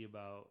crazy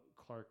about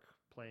Clark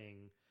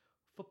playing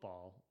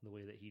football the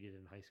way that he did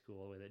in high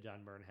school, the way that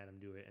John Byrne had him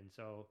do it. And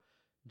so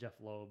Jeff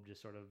Loeb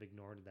just sort of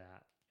ignored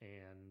that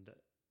and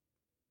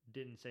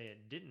didn't say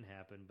it didn't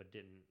happen, but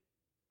didn't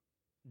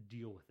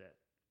deal with it,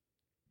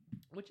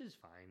 which is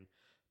fine.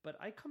 But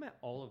I come at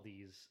all of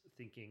these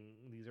thinking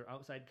these are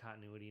outside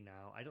continuity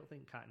now. I don't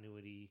think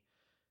continuity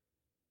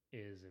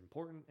is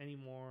important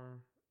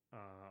anymore,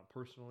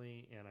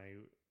 personally, and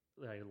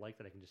I like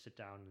that I can just sit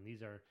down and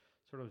these are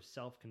sort of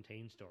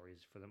self-contained stories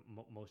for the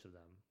most of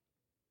them.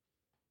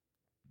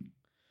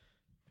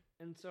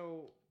 And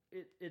so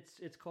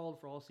it's called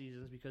For All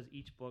Seasons because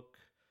each book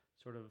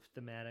sort of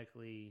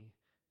thematically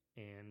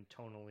and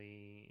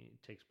tonally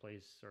takes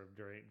place sort of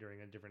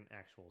during a different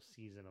actual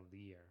season of the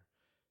year,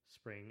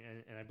 spring,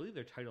 and I believe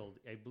they're titled.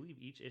 I believe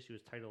each issue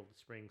is titled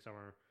Spring,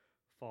 Summer,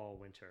 Fall,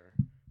 Winter,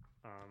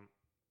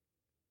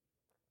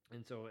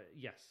 and so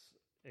yes,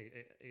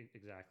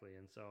 exactly,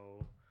 and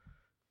so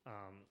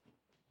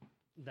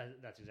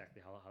that's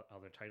exactly how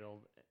they're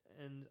titled,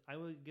 and I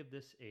would give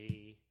this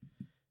a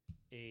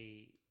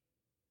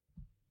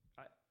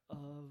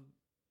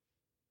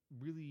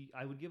really,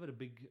 I would give it a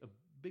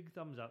big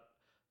thumbs up.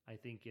 I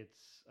think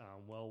it's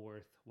well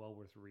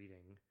worth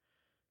reading.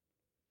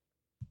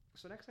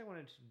 So next, I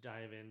wanted to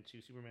dive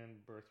into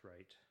Superman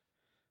Birthright.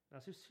 Now,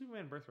 so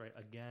Superman Birthright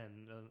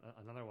again,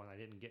 another one I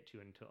didn't get to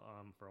until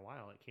for a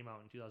while. It came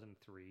out in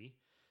 2003,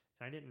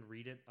 and I didn't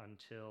read it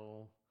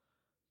until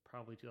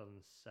probably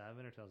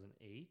 2007 or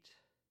 2008.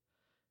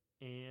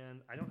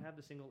 And I don't have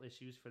the single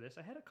issues for this.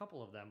 I had a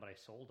couple of them, but I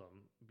sold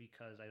them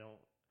because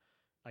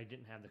I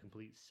didn't have the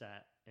complete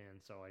set, and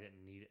so I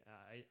didn't need.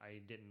 I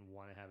didn't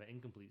want to have an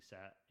incomplete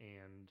set,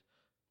 and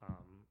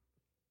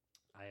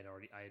I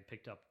had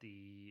picked up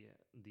the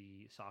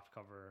soft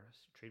cover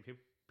trade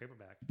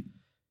paperback,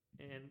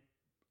 and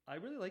I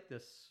really like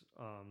this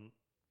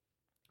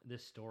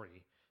this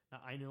story. Now,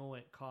 I know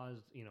it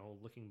caused,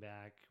 looking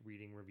back,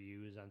 reading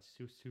reviews on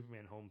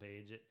Superman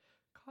homepage, it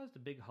caused a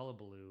big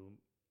hullabaloo.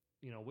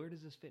 Where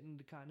does this fit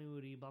into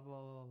continuity? Blah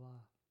blah blah blah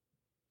blah.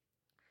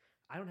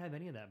 I don't have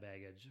any of that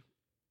baggage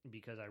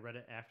because I read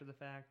it after the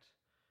fact.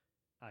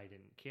 I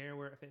didn't care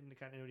where it fit into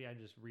continuity. I'm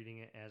just reading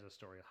it as a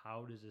story.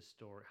 How does this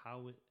story?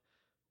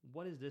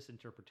 What does this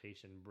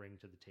interpretation bring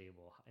to the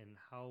table, and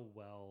how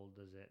well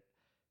does it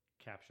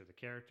capture the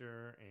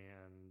character,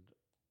 and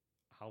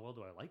how well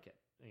do I like it?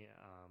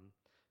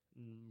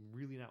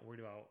 Really not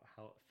worried about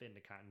how it fit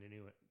into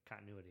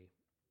continuity.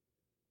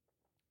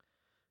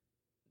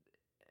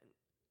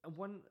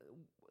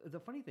 The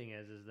funny thing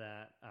is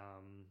that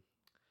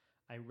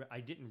I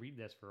didn't read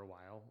this for a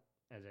while,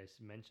 as I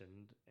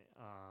mentioned,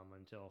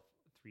 until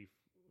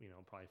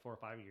probably 4 or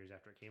 5 years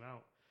after it came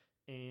out,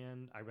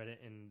 and I read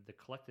it in the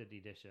collected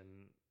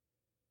edition.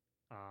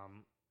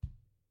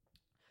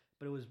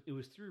 But it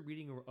was through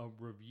reading a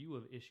review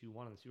of issue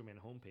 1 on the Superman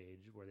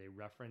homepage where they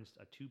referenced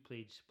a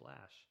 2-page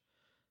splash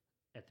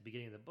at the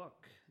beginning of the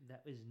book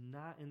that is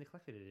not in the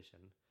collected edition.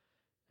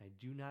 I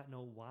do not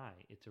know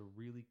why. It's a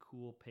really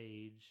cool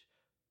page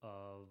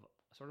of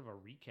sort of a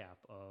recap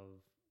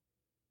of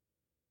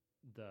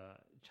the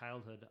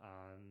childhood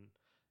on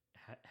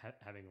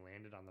having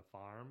landed on the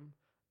farm.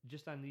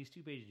 Just on these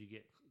 2 pages, you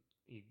get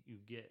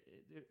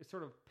it's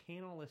sort of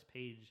panelless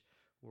page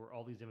where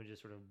all these images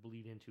sort of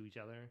bleed into each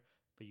other.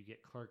 But you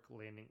get Clark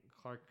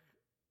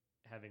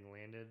having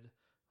landed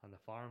on the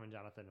farm, and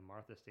Jonathan and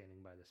Martha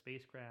standing by the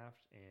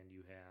spacecraft, and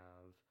you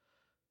have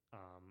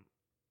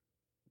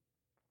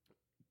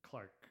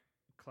Clark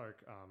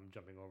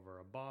jumping over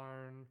a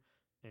barn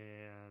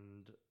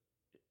and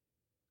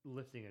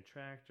lifting a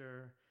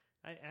tractor.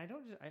 I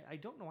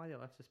don't know why they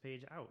left this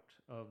page out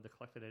of the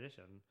collected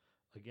edition.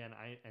 Again,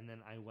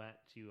 I went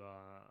to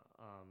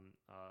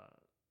a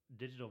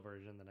digital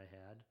version that I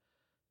had,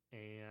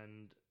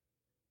 and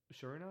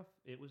sure enough,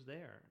 it was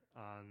there.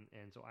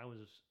 And so I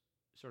was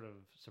sort of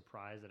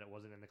surprised that it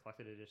wasn't in the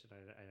collected edition,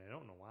 and I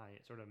don't know why.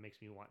 It sort of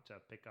makes me want to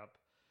pick up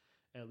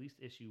at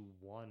least issue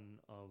 1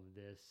 of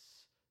this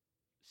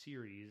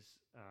series,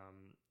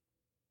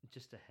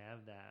 just to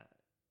have that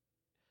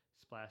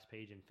splash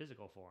page in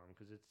physical form,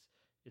 because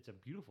it's a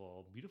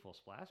beautiful, beautiful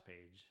splash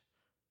page.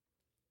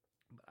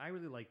 But I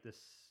really like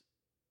this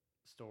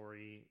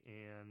story,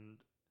 and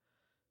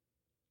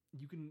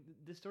you can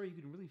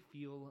really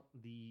feel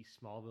the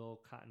Smallville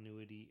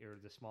continuity, or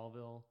the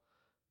Smallville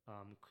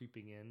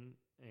creeping in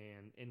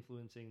and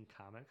influencing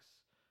comics,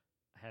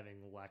 having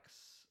Lex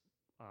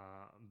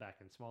back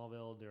in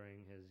Smallville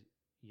during his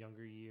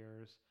younger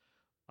years,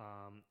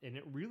 and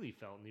it really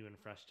felt new and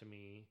fresh to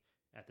me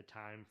at the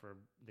time for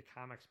the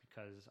comics,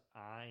 because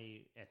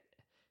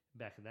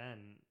back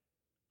then,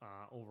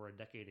 over a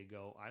decade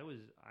ago, I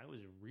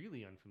was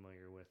really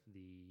unfamiliar with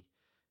the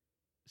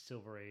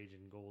Silver Age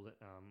and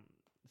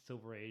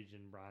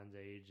Bronze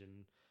Age,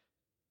 and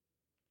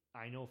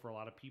I know for a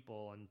lot of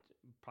people and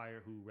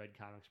prior who read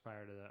comics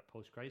prior to that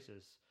post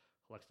crisis,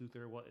 Lex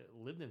Luthor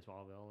lived in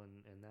Smallville,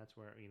 and that's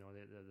where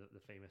the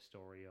famous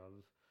story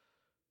of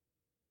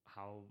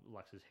how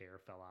Lex's hair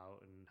fell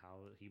out and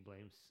how he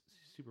blames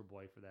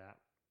Superboy for that.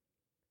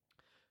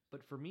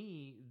 But for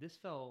me, this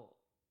felt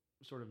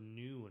sort of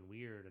new and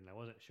weird, and I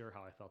wasn't sure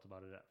how I felt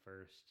about it at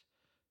first.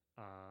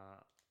 Uh,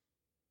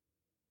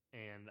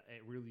 and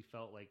it really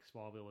felt like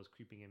Smallville was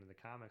creeping into the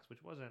comics,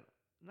 which wasn't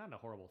not a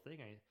horrible thing.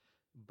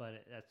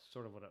 But that's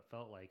sort of what it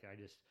felt like.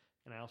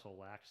 And I also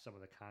lacked some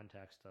of the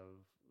context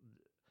of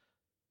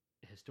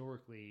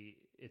historically.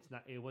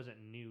 It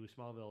wasn't new.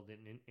 Smallville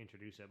didn't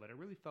introduce it, but it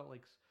really felt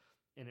like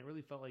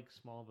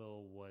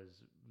Smallville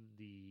was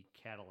the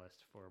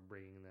catalyst for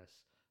bringing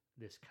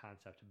this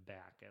concept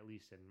back, at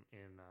least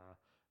in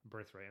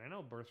Birthright. And I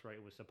know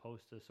Birthright was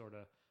supposed to sort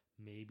of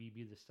maybe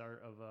be the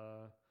start of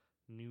a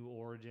new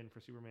origin for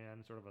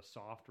Superman, sort of a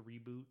soft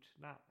reboot,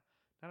 not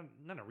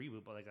a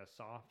reboot, but like a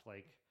soft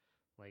like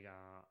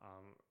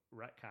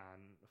retcon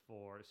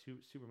for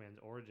Superman's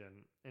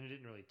origin, and it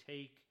didn't really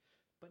take.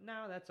 But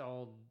now that's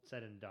all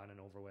said and done and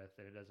over with,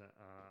 and it doesn't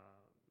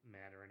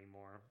matter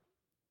anymore.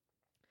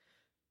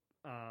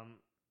 Um,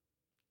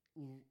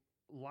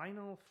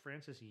 Lionel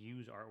Francis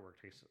Yu's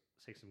artwork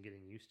takes some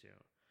getting used to.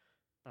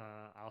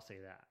 I'll say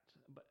that.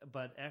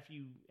 But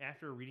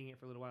after reading it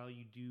for a little while,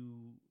 you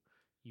do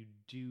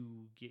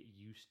get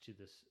used to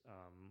this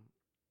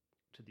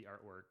to the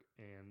artwork,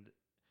 and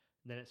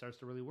then it starts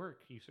to really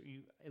work. You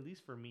at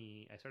least for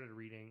me, I started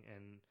reading,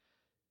 and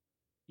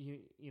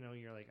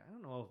you're like, I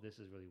don't know if this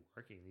is really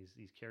working.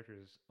 These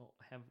characters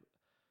have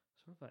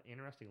sort of an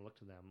interesting look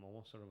to them,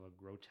 almost sort of a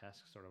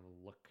grotesque sort of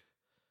look.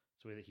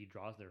 It's the way that he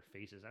draws their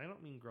faces. And I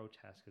don't mean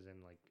grotesque as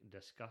in like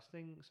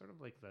disgusting, sort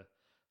of like the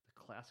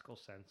classical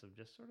sense of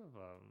just sort of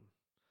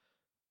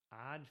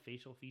odd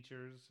facial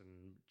features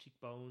and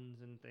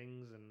cheekbones and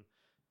things. And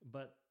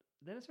but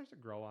then it starts to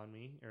grow on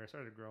me, or it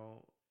started to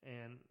grow,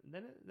 and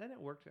then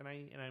it worked, and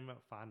I'm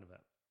fond of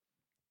it.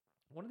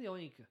 One of the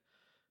only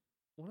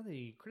one of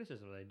the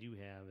criticisms that I do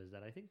have is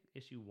that I think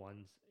issue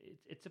one's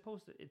it's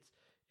supposed to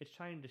it's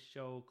trying to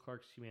show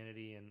Clark's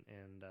humanity,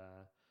 and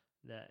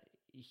that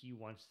he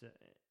wants to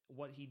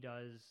what he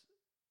does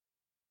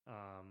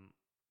um,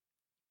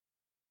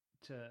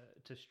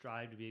 to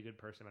strive to be a good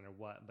person no matter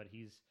what. But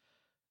he's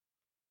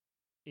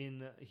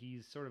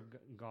sort of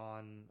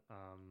gone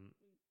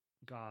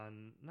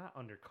not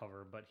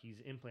undercover, but he's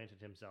implanted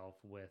himself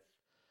with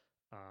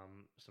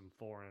some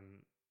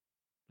foreign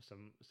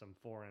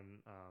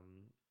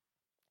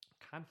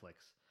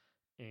conflicts,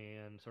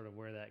 and sort of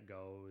where that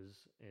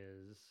goes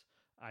is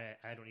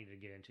I don't need to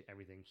get into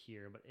everything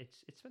here, but it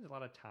spends a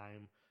lot of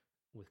time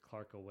with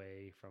Clark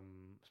away from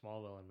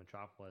Smallville and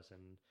Metropolis,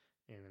 and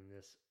in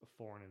this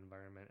foreign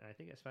environment. And I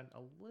think it spent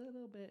a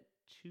little bit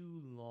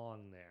too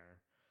long there.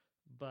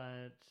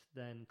 But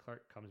then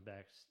Clark comes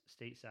back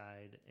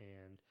stateside,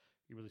 and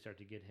you really start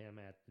to get him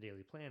at the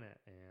Daily Planet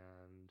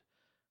and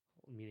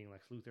meeting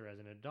Lex Luthor as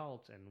an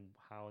adult, and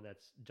how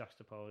that's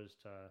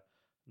juxtaposed to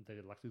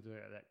the Lex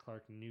Luthor that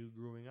Clark knew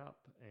growing up,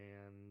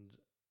 and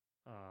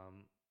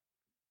um,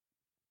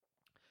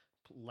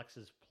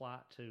 Lex's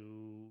plot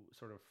to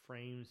sort of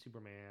frame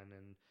Superman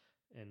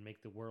and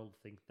make the world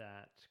think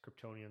that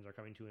Kryptonians are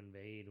coming to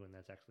invade when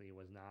that's actually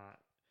was not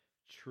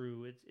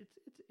true.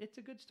 It's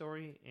a good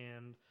story,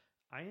 and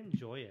I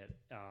enjoy it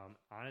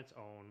on its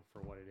own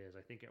for what it is.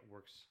 I think it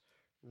works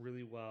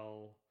really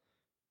well,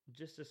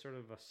 just as sort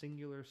of a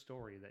singular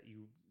story that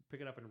you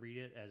pick it up and read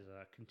it as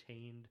a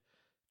contained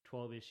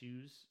 12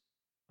 issues,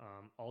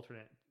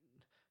 alternate,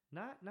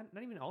 not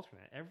even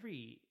alternate.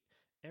 Every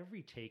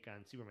take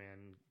on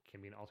Superman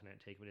can be an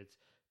alternate take, but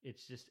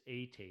it's just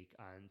a take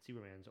on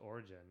Superman's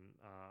origin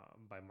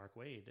by Mark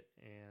Waid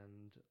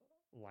and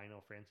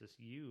Lionel Francis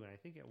Yu, and I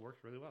think it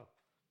works really well.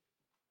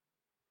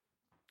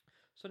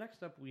 So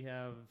next up, we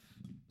have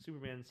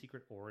Superman's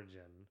Secret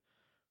Origin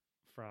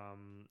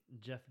from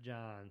Jeff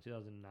Johns,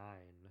 2009,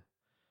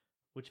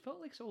 which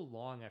felt like so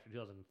long after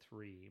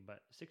 2003,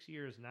 but 6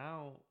 years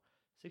now.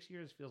 6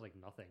 years feels like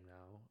nothing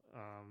now.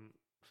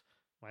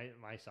 My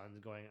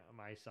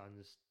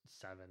son's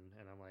 7,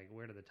 and I'm like,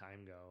 where did the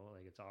time go?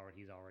 Like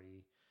he's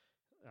already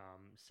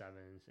 7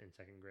 in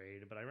second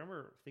grade. But I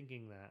remember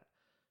thinking that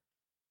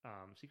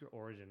Secret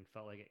Origin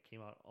felt like it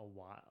came out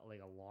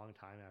like a long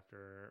time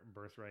after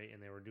Birthright,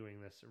 and they were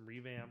doing this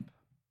revamp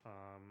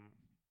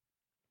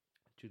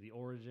to the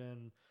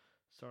Origin,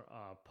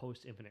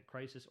 post Infinite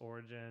Crisis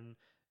Origin,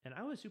 and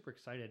I was super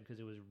excited because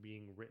it was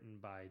being written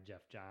by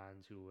Jeff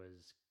Johns, who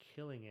was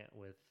killing it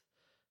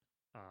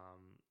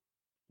um,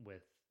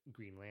 with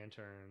Green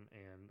Lantern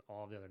and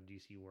all the other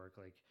DC work,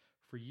 like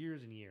for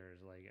years and years.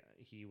 Like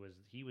he was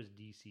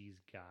DC's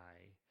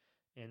guy,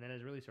 and then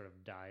has really sort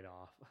of died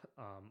off,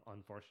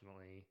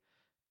 unfortunately,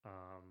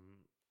 um,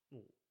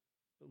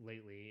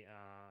 lately.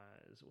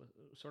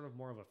 Sort of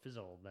more of a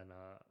fizzle than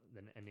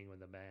ending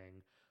with a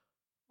bang.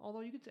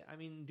 Although you could say, I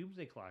mean,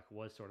 Doomsday Clock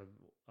was sort of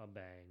a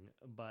bang,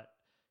 but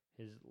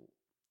his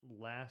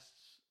last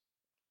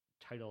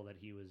title that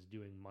he was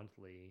doing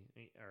monthly,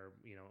 or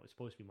it was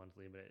supposed to be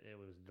monthly, but it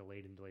was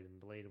delayed and delayed and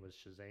delayed. It was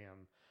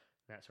Shazam.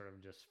 That sort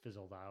of just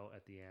fizzled out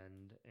at the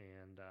end,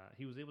 and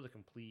he was able to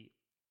complete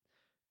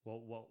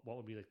what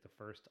would be like the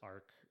first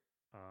arc,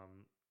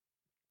 um,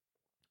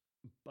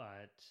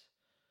 but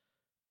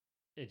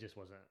it just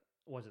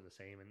wasn't the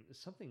same. And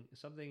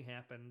something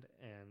happened,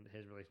 and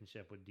his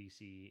relationship with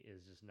DC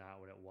is just not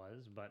what it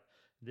was. But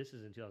this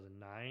is in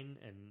 2009,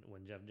 and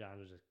when Jeff Johns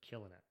was just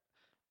killing it.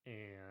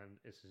 And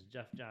this is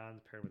Jeff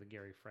Johns paired with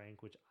Gary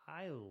Frank, which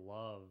I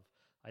love.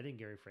 I think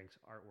Gary Frank's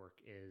artwork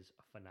is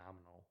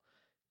phenomenal.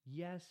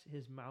 Yes,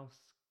 his mouth,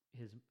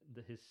 his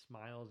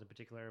smiles in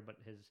particular, but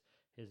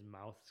his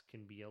mouths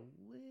can be a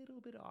little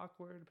bit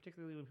awkward,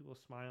 particularly when people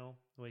smile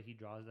the way he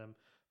draws them.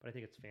 But I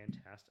think it's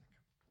fantastic.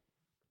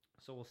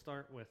 So we'll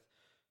start with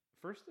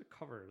first the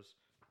covers.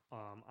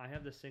 I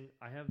have this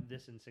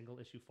in single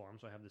issue form,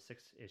 so I have the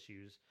 6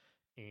 issues,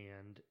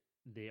 and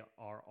they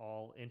are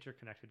all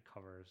interconnected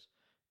covers,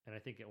 and I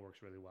think it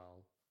works really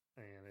well,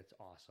 and it's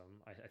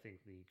awesome. I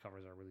think the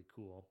covers are really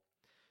cool.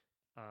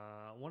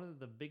 One of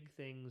the big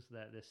things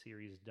that this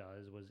series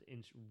does was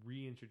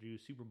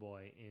reintroduce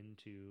Superboy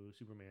into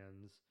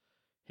Superman's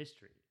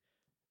history.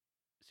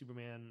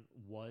 Superman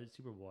was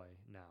Superboy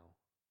now,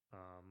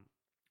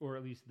 or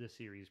at least this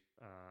series.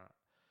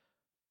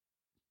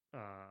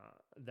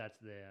 That's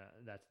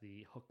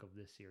the hook of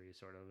this series,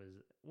 sort of,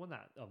 is, well,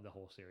 not of the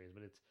whole series,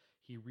 but it's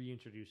he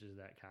reintroduces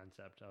that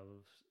concept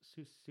of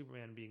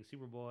Superman being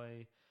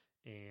Superboy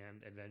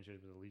and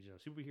adventures with a legion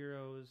of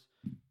superheroes,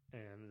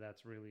 and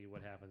that's really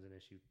what happens in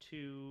issue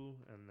 2.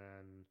 And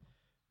then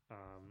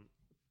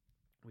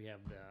we have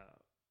the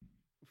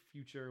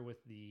future with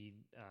the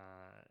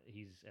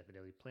he's at the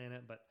Daily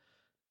Planet, but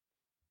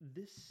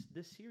this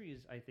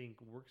series I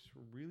think works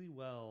really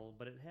well,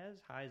 but it has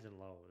highs and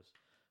lows.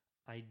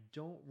 I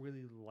don't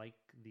really like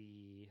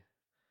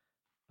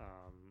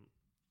um,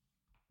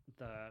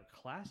 the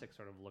classic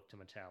sort of look to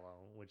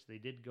Metallo, which they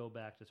did go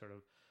back to sort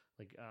of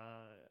like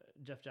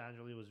Jeff Johns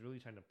was really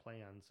trying to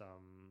play on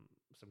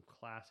some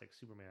classic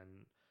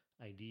Superman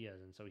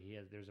ideas, and so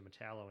there's a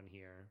Metallo in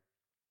here,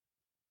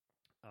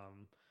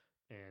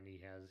 and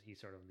he's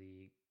sort of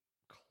the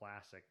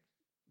classic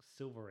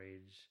Silver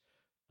Age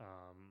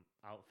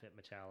outfit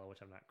Metallo,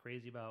 which I'm not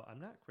crazy about. I'm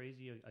not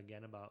crazy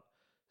again about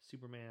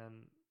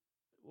Superman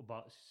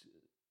about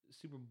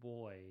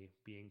Superboy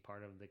being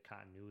part of the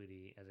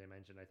continuity. As I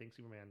mentioned, I think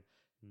Superman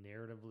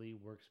narratively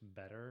works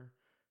better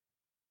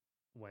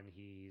when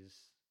he's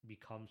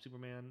become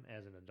Superman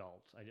as an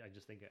adult. I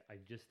just think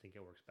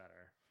it works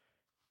better.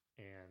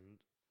 And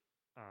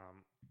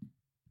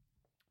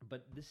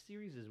but this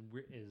series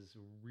is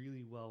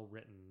really well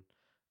written,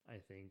 I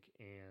think,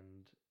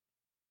 and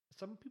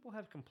some people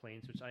have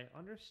complaints, which I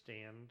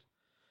understand.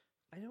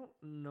 I don't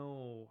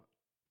know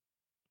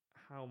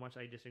how much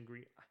I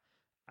disagree.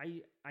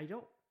 I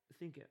don't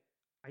think it,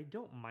 I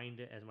don't mind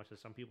it as much as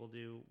some people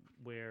do.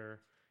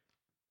 Where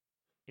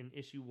in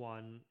issue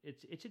 1,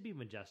 it should be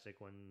majestic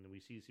when we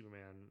see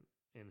Superman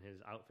in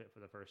his outfit for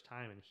the first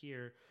time, and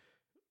here,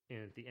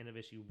 and at the end of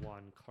issue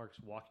 1, Clark's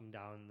walking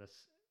down the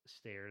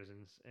stairs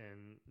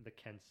in the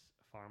Kent's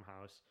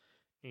farmhouse,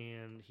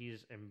 and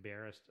he's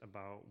embarrassed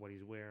about what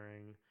he's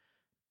wearing,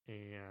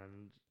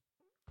 and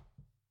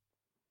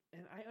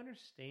I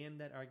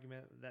understand that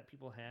argument that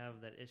people have,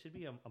 that it should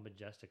be a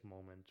majestic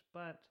moment,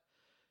 but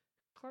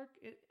Clark,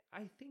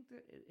 I think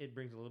that it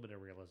brings a little bit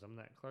of realism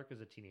that Clark is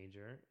a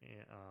teenager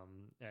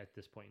at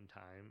this point in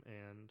time,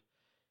 and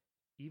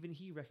even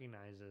he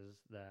recognizes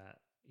that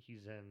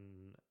he's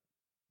in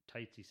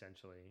tights,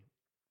 essentially.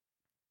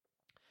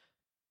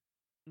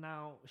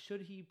 Now,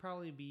 should he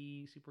probably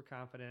be super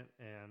confident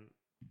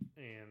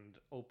and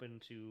open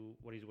to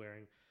what he's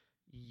wearing?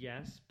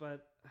 Yes,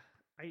 but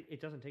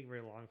it doesn't take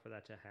very long for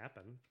that to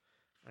happen.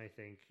 I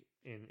think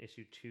in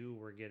issue 2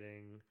 we're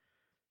getting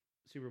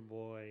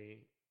Superboy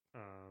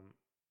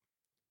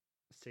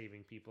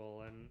saving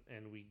people,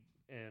 and we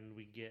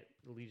get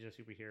the Legion of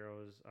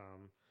Superheroes,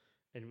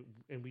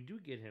 and we do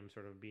get him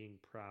sort of being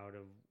proud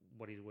of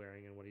what he's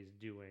wearing and what he's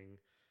doing,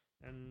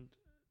 and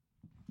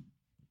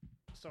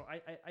so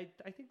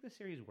I think the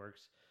series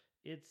works.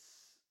 It's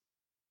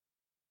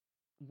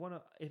one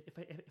of,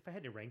 if I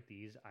had to rank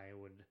these, I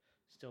would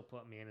still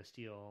put Man of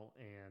Steel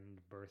and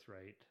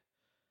Birthright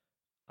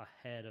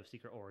ahead of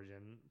Secret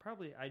Origin.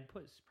 I'd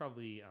put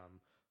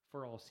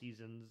For All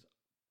Seasons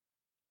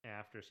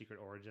after Secret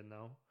Origin,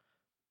 though.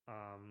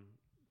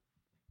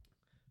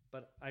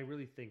 But I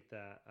really think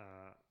that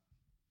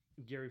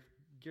Gary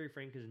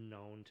Frank is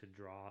known to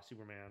draw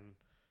Superman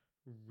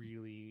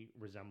really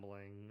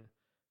resembling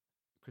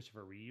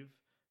Christopher Reeve,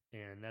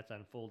 and that's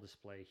on full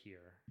display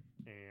here.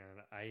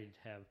 And I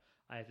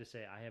have to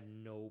say, I have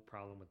no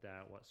problem with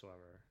that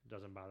whatsoever. It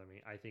doesn't bother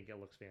me. I think it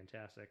looks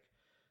fantastic.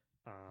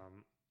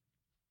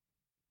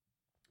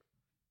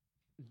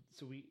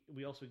 So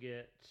we also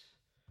get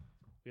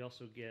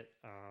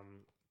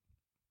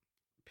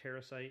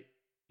Parasite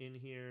in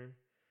here,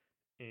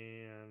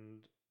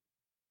 and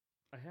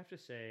I have to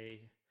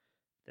say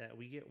that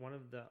we get one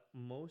of the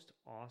most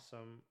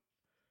awesome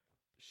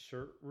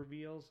shirt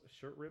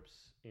rips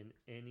in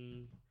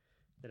any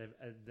that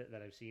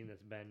I've seen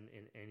that's been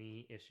in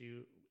any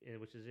issue,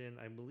 which is in,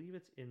 I believe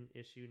it's in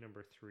issue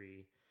number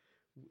 3.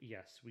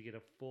 Yes, we get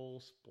a full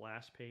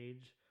splash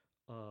page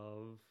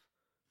of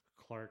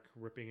Clark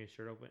ripping his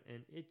shirt open,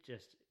 and it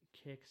just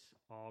kicks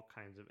all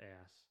kinds of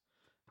ass.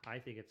 I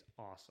think it's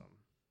awesome.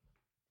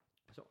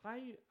 So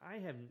I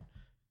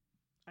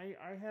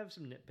have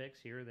some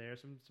nitpicks here or there,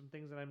 some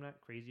things that I'm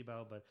not crazy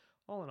about, but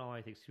all in all,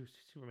 I think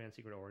Superman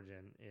Secret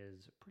Origin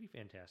is pretty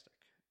fantastic,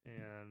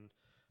 and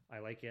I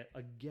like it.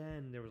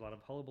 Again, there was a lot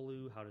of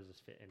hullabaloo. How does this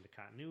fit into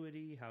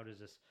continuity? How does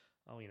this,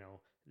 oh,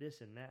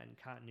 this and that, and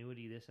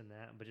continuity, this and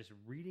that. But just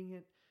reading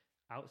it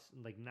out,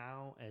 like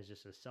now, as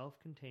just a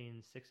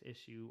self-contained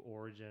 6-issue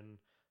origin,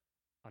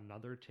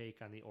 another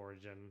take on the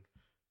origin,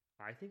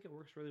 I think it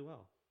works really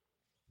well.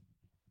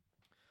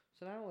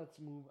 So now let's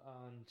move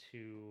on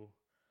to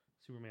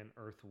Superman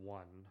Earth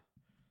 1.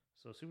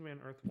 So Superman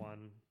Earth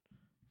 1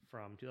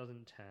 from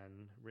 2010,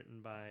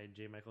 written by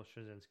J. Michael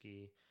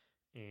Straczynski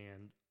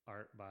and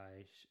art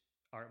by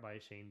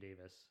Shane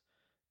Davis.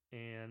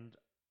 And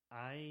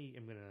I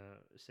am going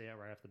to say it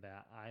right off the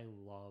bat, I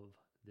love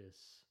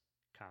this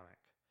comic.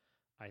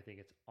 I think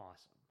it's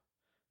awesome.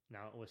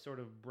 Now, it was sort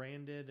of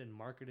branded and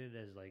marketed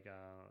as like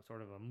a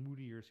sort of a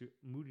moodier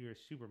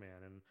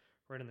Superman, and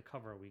right on the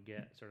cover we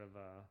get sort of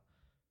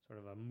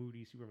a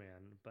moody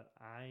Superman, but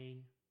I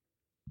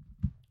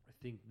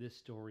think this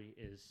story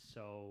is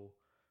so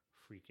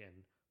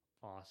freaking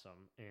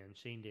awesome, and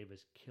Shane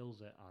Davis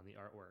kills it on the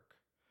artwork.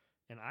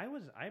 And I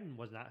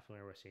was not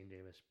familiar with Shane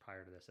Davis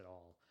prior to this at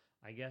all.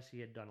 I guess he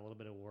had done a little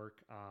bit of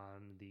work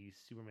on the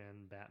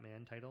Superman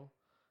Batman title,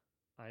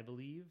 I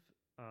believe,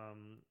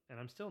 and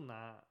I'm still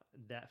not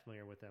that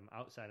familiar with him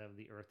outside of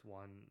the Earth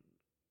One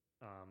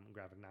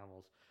graphic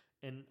novels.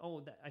 And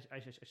I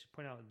should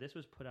point out, this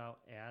was put out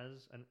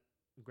as a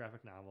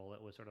graphic novel.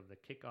 It was sort of the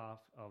kickoff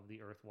of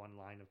the Earth One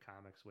line of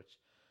comics, which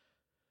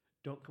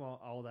don't come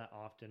out all that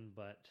often,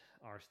 but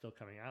are still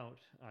coming out.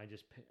 I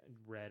just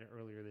read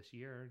earlier this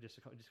year, just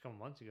a couple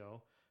months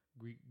ago,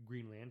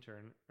 Green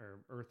Lantern, or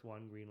Earth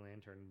One Green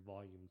Lantern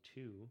Volume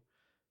 2.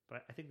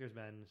 But I think there's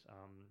been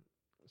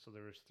so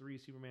there was 3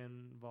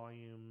 Superman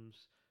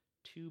volumes,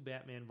 2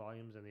 Batman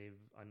volumes, and they've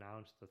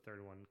announced the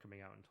third one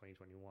coming out in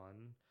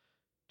 2021.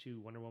 2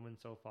 Wonder Woman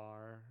so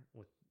far,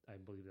 with I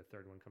believe the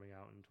third one coming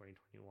out in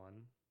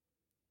 2021,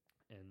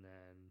 and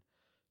then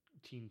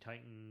Teen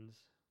Titans.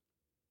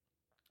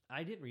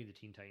 I didn't read the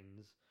Teen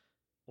Titans,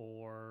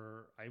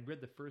 or I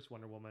read the first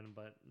Wonder Woman,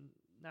 but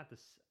not the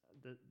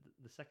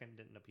second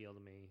didn't appeal to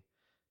me.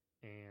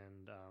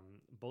 And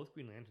both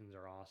Green Lanterns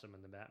are awesome,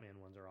 and the Batman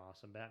ones are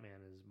awesome.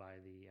 Batman is by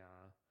the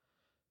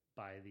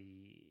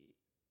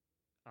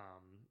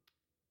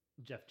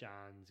Jeff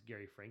Johns,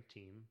 Gary Frank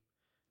team,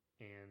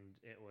 and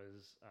it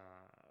was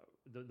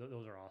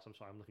those are awesome.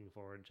 So I'm looking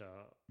forward to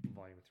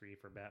Volume 3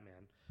 for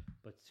Batman.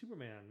 But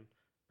Superman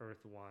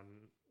Earth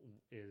 1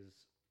 is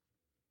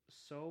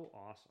so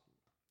awesome,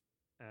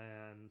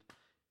 and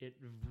it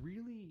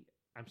really,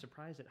 I'm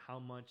surprised at how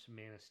much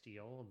Man of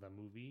Steel, the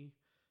movie,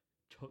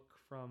 took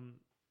from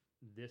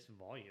this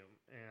volume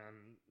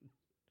and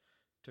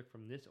took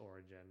from this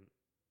origin.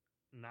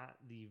 Not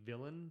the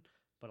villain,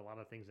 but a lot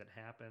of things that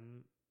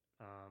happen.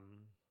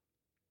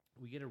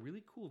 We get a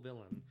really cool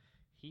villain.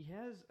 He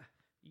has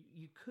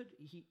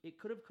it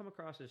could have come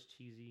across as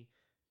cheesy,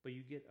 but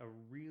you get a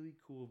really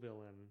cool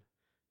villain.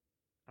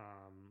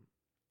 I'm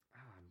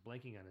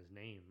blanking on his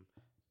name,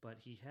 but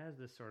he has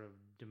this sort of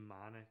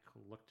demonic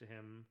look to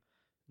him,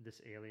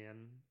 this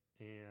alien,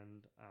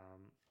 and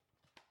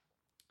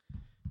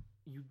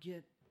you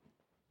get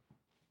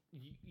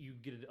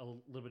a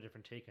little bit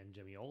different take on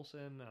Jimmy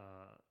Olsen,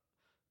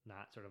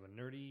 not sort of a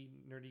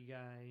nerdy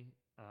guy.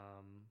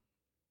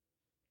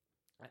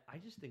 I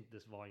just think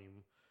this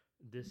volume,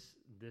 this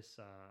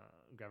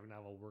graphic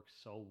novel works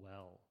so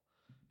well.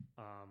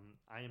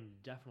 I am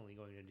definitely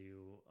going to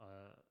do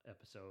an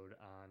episode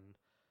on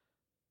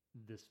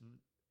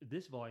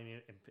this volume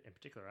in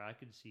particular. I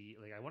could see,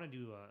 like, I want to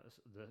do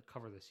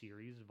cover the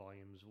series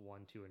volumes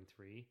 1, 2, and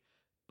 3,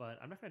 but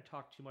I'm not going to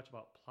talk too much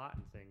about plot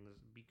and things,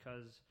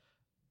 because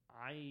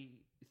I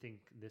think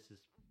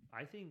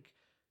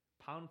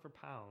pound for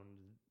pound,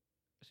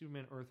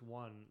 Superman Earth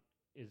 1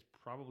 is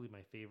probably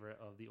my favorite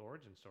of the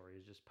origin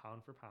stories. Just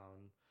pound for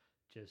pound,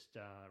 just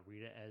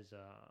read it as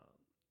a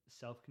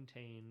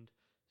self-contained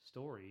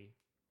story.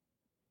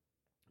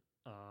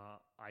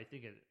 I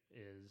think it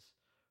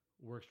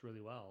works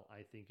really well.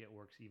 I think it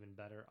works even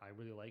better. I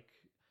really like,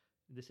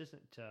 this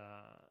isn't to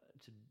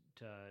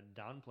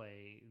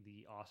downplay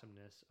the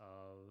awesomeness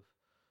of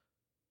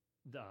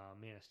the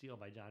Man of Steel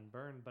by John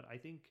Byrne, but I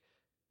think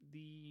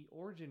the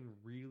origin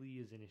really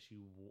is in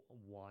issue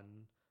 1,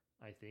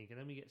 I think, and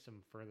then we get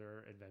some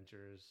further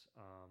adventures,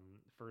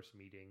 first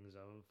meetings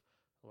of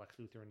Lex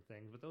Luthor and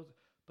things,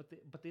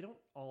 but they don't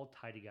all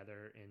tie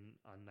together in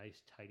a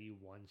nice tidy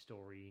one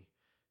story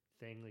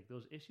thing. Like,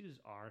 those issues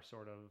are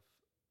sort of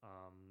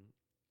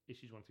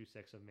issues 1 through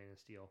 6 of Man of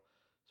Steel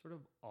sort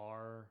of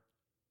are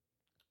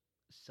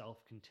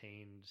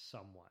self-contained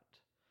somewhat.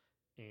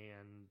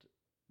 and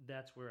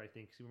that's where I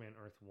think Superman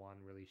Earth One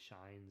really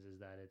shines, is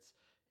that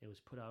it was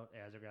put out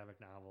as a graphic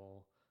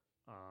novel,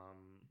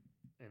 um,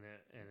 and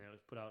it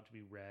was put out to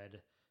be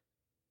read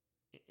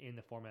in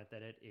the format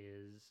that it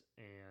is,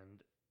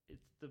 and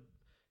it's the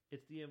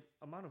it's the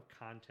amount of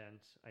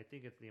content. I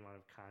think it's the amount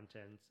of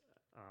content,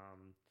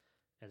 um,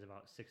 as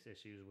about 6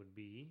 issues would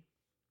be,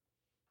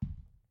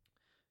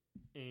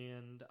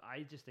 and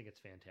I just think it's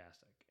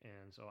fantastic.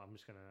 And so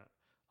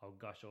I'll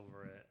gush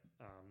over it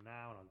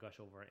now, and I'll gush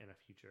over it in a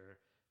future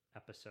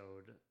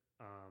episode.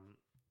 Um,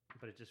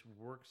 but it just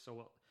works so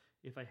well.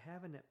 If I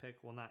have a nitpick,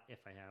 well, not if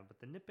I have, but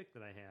the nitpick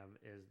that I have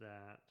is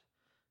that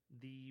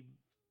the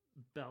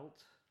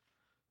belt,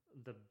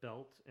 the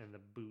belt and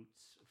the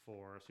boots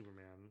for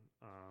Superman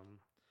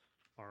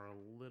are a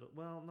little.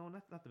 Well, no,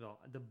 not the belt.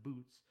 The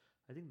boots.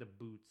 I think the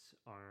boots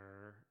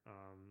are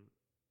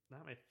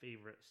not my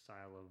favorite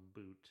style of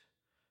boot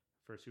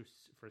for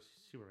for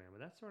Superman, but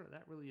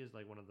that really is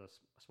like one of the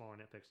smaller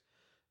nitpicks.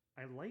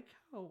 I like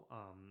how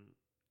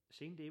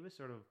Shane Davis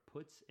sort of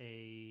puts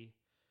a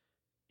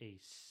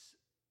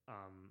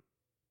um,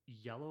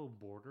 yellow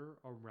border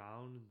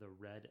around the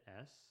red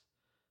S.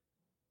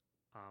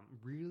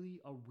 Really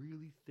a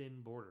really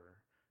thin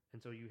border,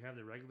 and so you have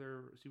the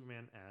regular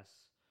Superman S,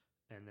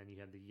 and then you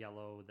have the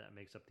yellow that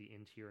makes up the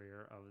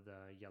interior of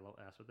the yellow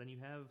S. But then you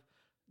have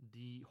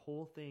the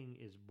whole thing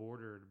is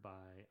bordered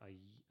by a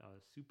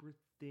super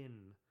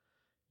thin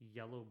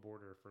yellow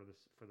border for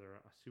this for their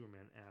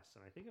Superman S,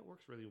 and I think it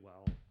works really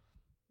well.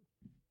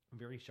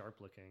 Very sharp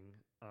looking.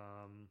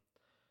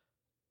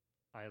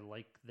 I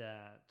like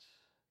that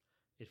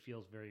it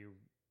feels very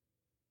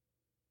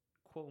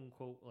quote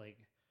unquote like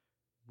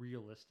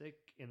realistic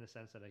in the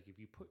sense that like if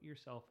you put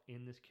yourself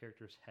in this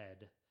character's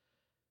head,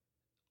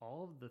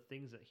 all of the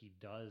things that he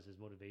does, his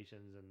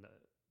motivations, and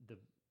the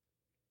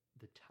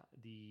the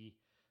the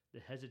the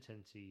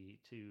hesitancy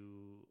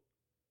to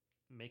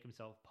make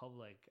himself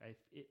public,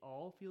 it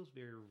all feels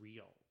very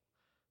real,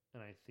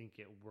 and I think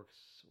it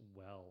works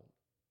well.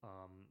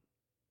 Um,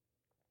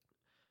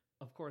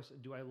 of course,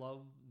 do I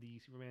love the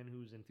Superman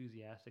who's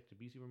enthusiastic to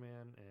be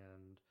Superman,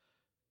 and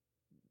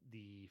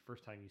the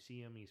first time you see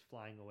him, he's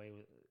flying away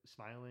with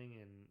smiling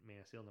in Man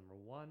of Steel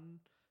 #1,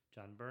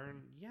 John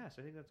Byrne. Yes,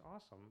 I think that's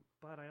awesome.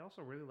 But I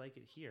also really like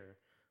it here,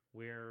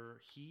 where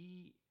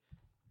he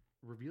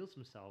reveals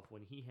himself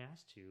when he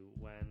has to,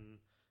 when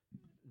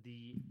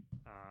the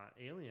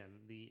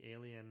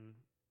alien.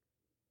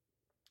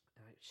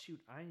 Shoot,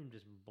 I am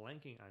just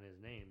blanking on his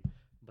name,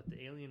 but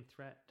the alien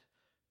threat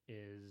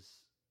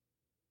is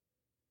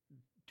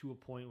to a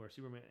point where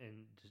Superman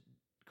and just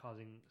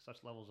causing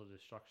such levels of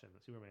destruction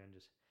that Superman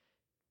just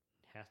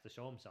has to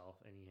show himself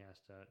and he has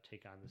to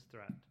take on this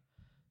threat.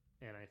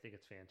 And I think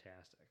it's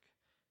fantastic.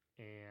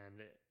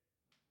 And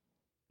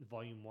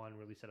Volume 1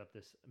 really set up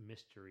this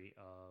mystery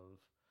of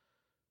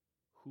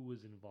who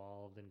was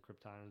involved in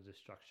Krypton's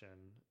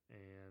destruction.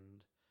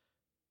 And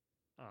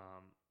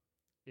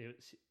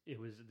it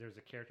was there's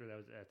a character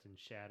that's in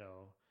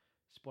shadow.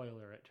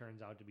 Spoiler: it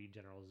turns out to be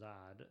General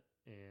Zod.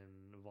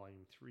 In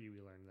Volume 3,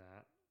 we learned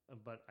that,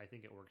 but I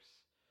think it works.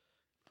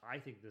 I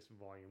think this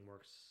volume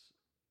works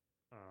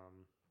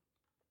um,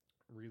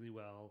 really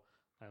well.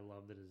 I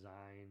love the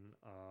design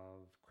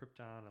of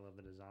Krypton. I love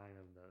the design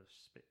of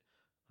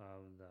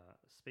the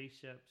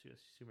spaceship.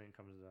 Superman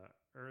comes to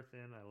Earth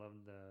in. I love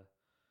the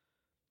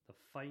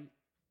fight,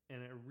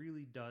 and it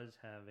really does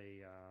have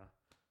a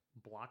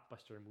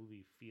blockbuster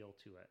movie feel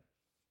to it.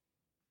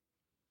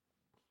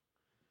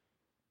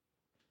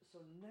 So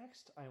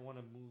next, I want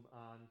to move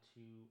on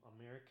to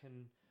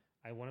American.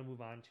 I want to move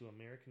on to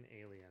American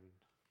Alien,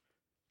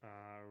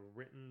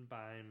 written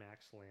by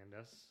Max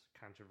Landis,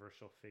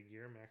 controversial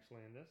figure Max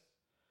Landis,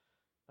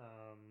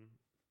 um,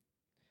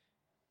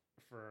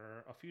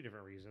 for a few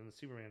different reasons.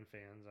 Superman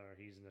fans are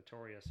he's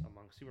notorious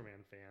among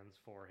Superman fans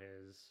for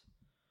his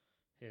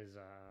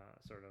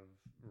sort of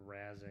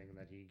razzing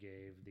that he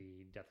gave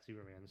the Death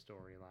Superman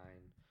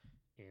storyline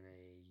in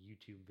a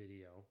YouTube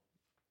video.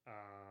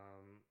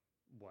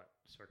 What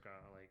circa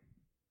like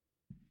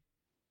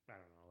I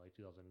don't know, like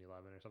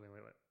 2011 or something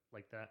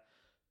like that.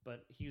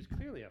 But he was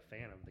clearly a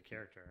fan of the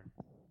character,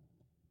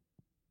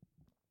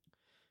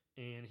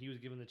 and he was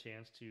given the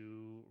chance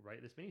to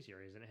write this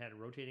miniseries, and it had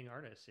rotating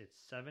artists. It's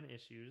 7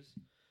 issues,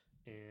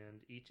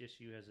 and each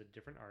issue has a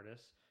different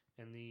artist.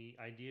 And the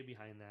idea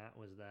behind that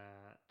was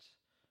that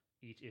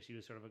each issue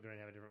is sort of going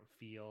to have a different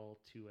feel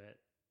to it,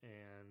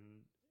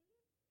 and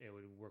it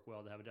would work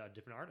well to have a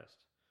different artist.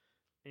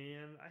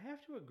 And I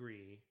have to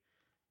agree,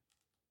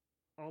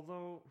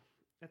 although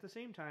at the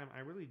same time, I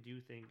really do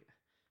think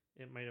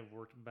it might have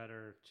worked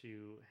better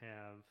to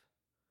have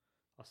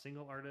a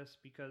single artist,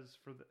 because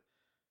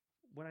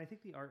when I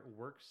think the art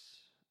works,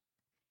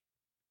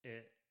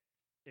 it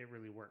it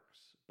really works.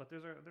 But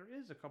there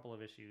is a couple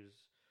of issues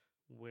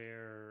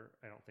where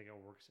I don't think it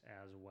works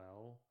as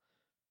well.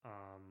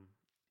 Um,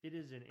 it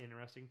is an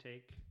interesting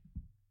take,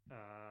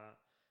 uh,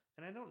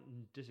 and I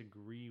don't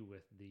disagree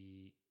with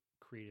the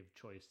creative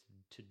choice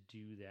to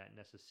do that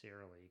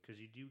necessarily, because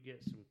you do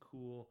get some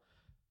cool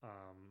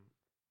um,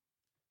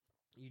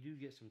 you do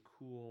get some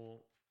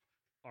cool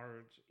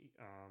art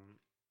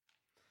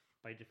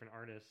by different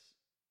artists.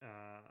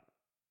 Uh,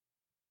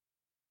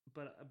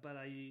 but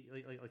I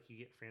like you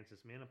get Francis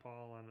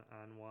Manipal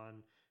on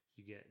one,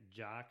 you get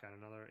Jock on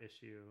another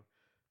issue,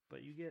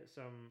 but you get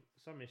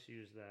some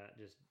issues that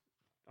just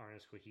aren't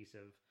as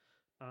cohesive.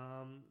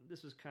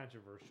 This was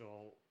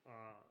controversial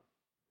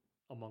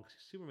amongst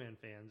Superman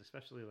fans,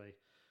 especially like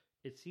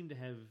it seemed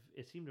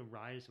to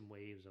rise some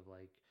waves of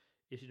like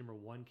issue number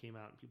one came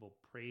out and people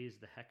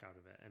praised the heck out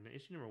of it, and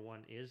issue number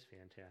one is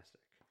fantastic,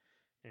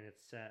 and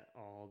it's set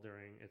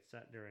during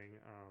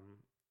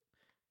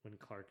when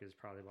Clark is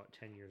probably about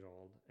 10 years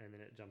old, and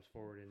then it jumps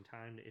forward in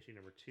time to issue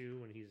number two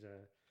when he's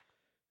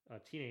a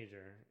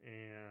teenager,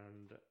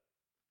 and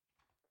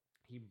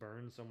he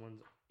burns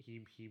someone's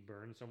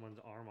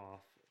arm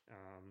off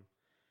um,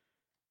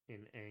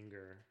 in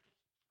anger,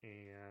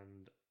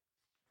 and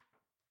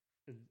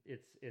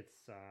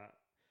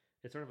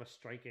it's sort of a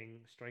striking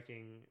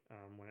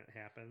when it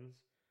happens,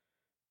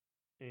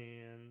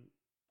 and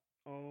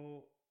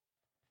oh,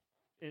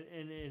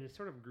 and it's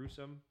sort of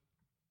gruesome,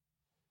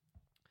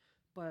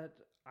 but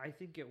I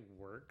think it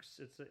works.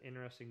 It's an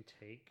interesting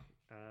take.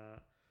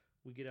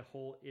 We get a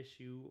whole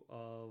issue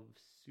of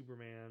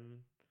Superman,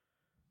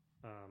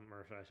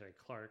 or should I say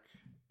Clark,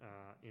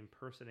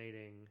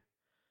 impersonating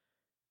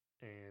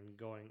and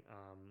going,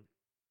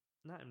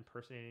 not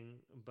impersonating,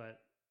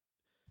 but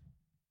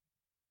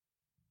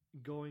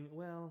going,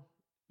 well,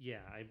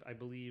 yeah, I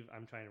believe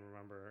I'm trying to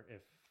remember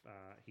if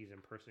he's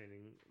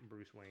impersonating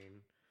Bruce Wayne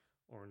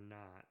or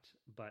not,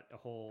 but a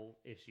whole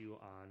issue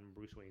on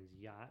Bruce Wayne's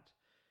yacht.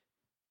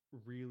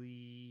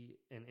 Really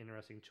an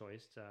interesting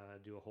choice to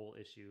do a whole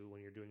issue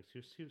when you're doing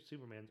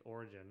Superman's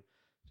origin,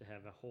 to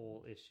have a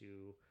whole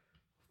issue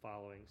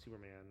following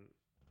Superman,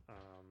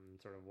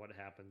 sort of what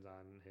happens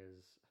on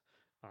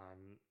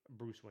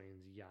Bruce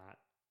Wayne's yacht.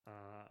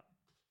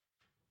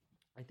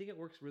 I think it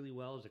works really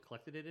well as a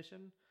collected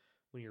edition.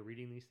 When you're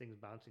reading these things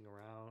bouncing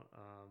around,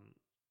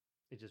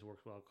 it just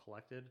works well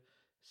collected.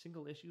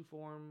 Single issue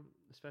form,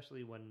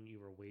 especially when you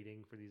were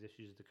waiting for these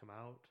issues to come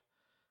out,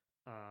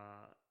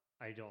 uh,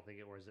 I don't think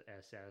it was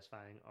as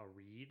satisfying a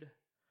read.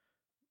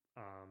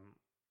 Um,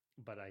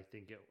 but I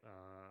think it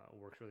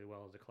works really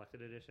well as a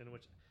collected edition,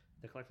 which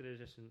the collected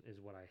edition is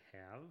what I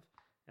have.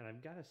 And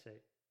I've got to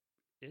say,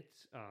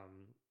 it's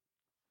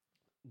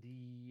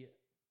the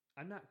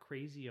I'm not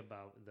crazy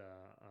about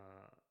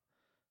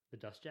the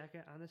dust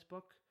jacket on this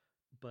book,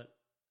 but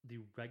the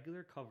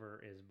regular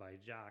cover is by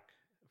Jock,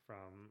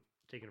 from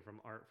taken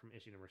from art from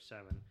issue number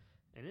 7,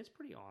 and it's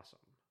pretty awesome.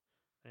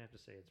 I have to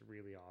say it's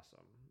really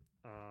awesome.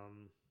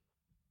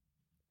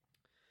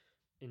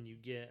 And you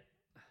get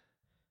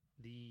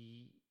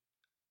the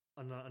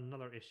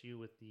another issue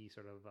with the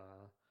sort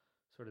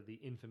of the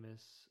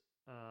infamous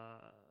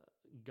uh,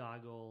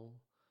 goggle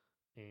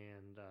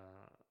and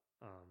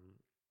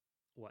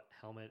what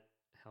helmet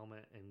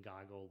and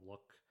goggle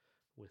look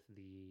with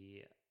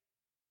the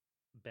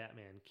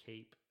Batman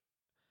cape.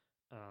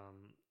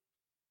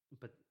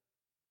 But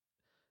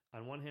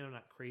on one hand, I'm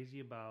not crazy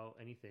about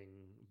anything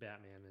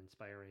Batman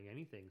inspiring,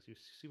 anything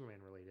Superman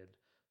related,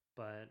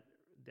 but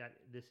that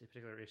this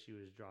particular issue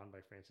is drawn by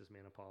Francis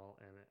Manipal,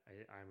 and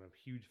I'm a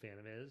huge fan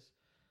of his,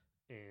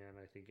 and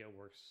I think it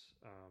works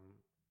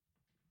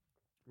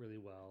really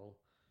well.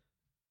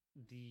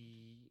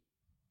 The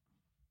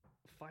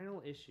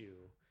final issue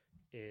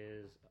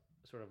is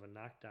sort of a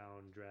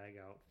knockdown, drag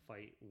out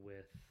fight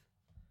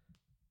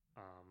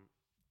um,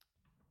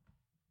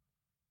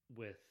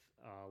 with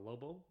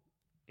Lobo,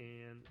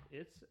 and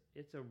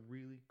it's a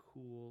really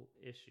cool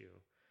issue.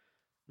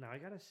 Now I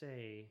gotta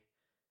say,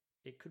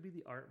 it could be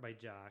the art by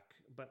Jock,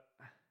 but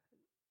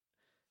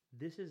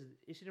this is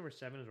issue number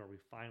 7 is where we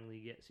finally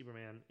get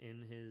Superman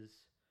in his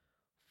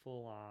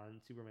full on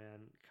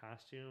Superman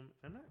costume.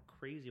 I'm not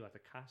crazy about the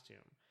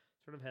costume.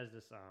 Sort of has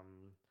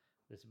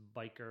this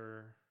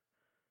biker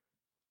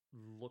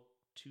look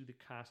to the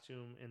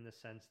costume, in the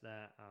sense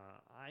that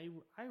I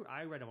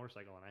ride a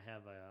motorcycle, and I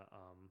have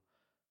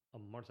a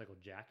motorcycle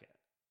jacket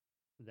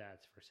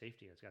that's for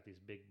safety. It's got these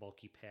big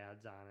bulky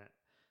pads on it,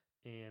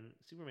 and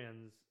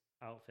Superman's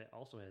outfit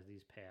also has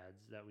these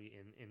pads that we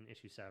in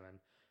issue 7,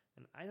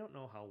 and I don't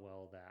know how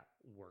well that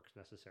works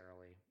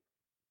necessarily.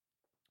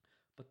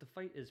 But the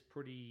fight is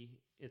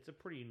it's a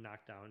pretty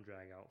knockdown,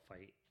 drag out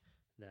fight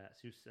that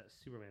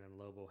Superman and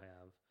Lobo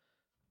have.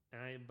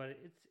 But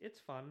it's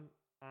fun.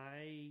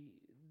 I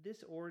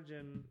this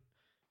origin,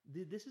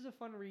 this is a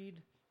fun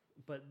read,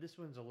 but this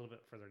one's a little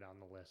bit further down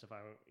the list.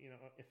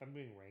 If I'm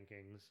doing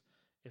rankings,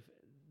 if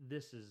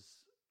this is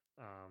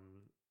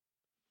um,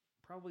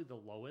 probably the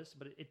lowest,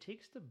 but I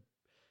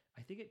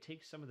think it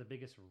takes some of the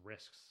biggest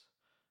risks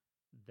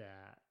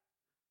that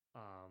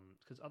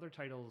because other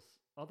titles,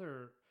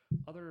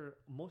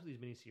 most of these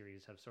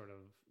miniseries have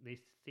they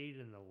stayed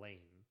in the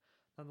lane.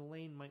 Now the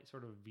lane might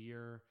sort of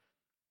veer.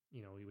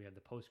 We had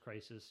the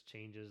post-crisis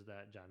changes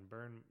that John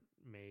Byrne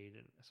made,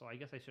 and so I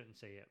guess I shouldn't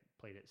say it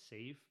played it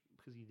safe,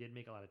 because he did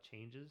make a lot of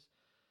changes.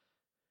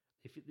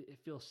 It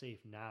feels safe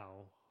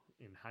now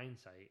in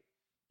hindsight,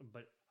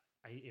 but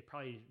it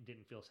probably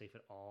didn't feel safe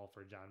at all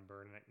for John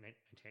Byrne in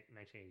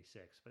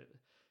 1986, but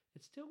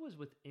it still was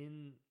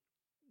within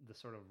the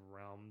sort of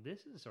realm.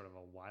 This is sort of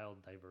a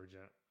wild,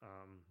 divergent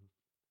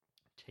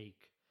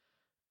take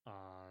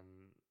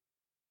on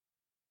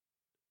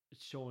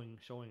showing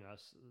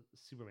us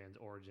Superman's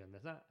origin.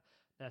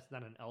 That's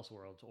not an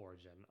Elseworlds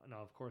origin.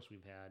 Now, of course,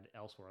 we've had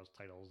Elseworlds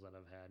titles that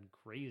have had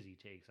crazy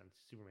takes on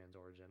Superman's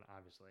origin.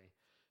 Obviously,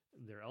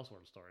 they're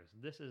Elseworld stories.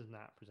 This is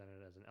not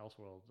presented as an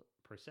Elseworld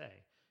per se.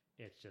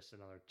 It's just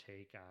another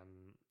take on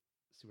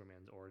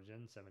Superman's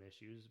origin, 7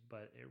 issues,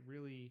 but it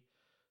really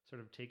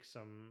sort of takes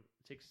some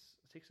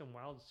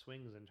wild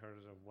swings in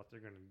terms of what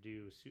they're going to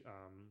do.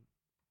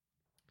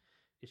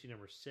 Issue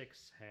number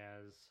 6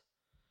 has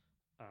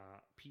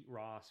Pete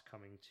Ross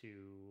coming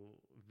to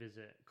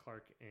visit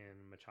Clark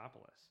in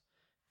Metropolis,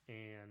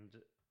 and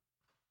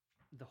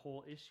the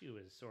whole issue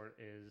is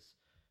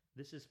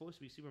this is supposed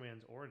to be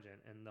Superman's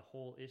origin, and the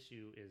whole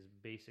issue is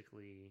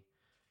basically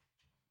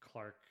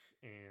Clark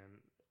and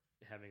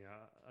having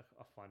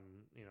a fun,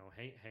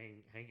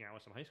 hanging out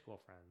with some high school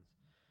friends,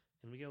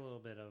 and we get a little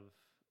bit of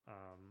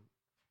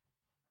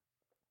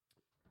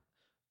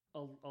a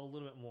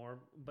little bit more,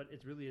 but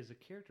it really is a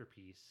character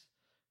piece,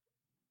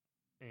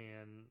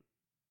 and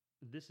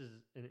this is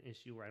an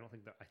issue where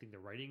I think the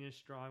writing is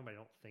strong, but I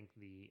don't think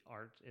the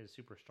art is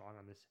super strong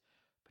on this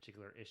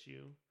particular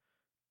issue.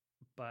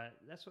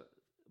 But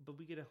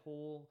we get a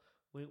whole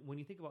when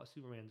you think about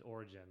Superman's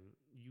origin,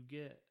 you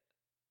get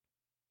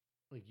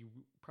like you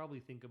probably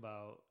think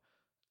about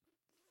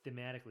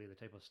thematically the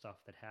type of stuff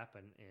that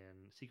happened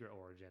in Secret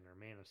Origin or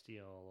Man of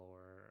Steel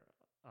or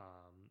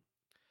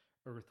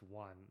Earth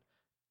One.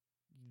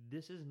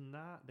 This is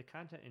not the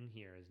content in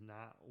here is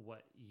not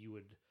what you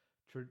would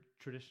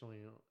traditionally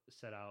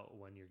set out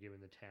when you're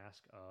given the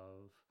task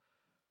of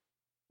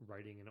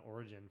writing an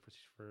origin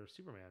for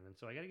Superman. And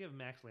so I got to give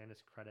Max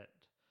Landis credit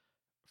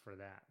for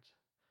that.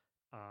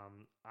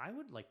 I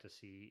would like to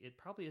see, it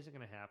probably isn't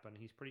going to happen.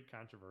 He's pretty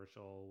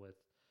controversial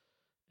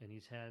and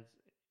he's had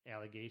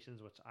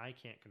allegations, which I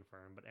can't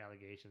confirm, but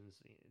allegations,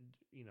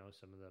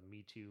 some of the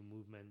Me Too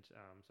movement,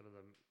 some of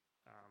the,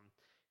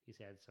 he's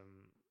had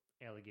some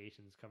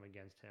allegations come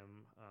against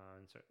him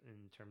in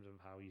terms of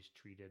how he's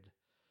treated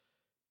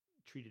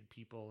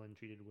people and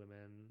treated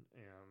women,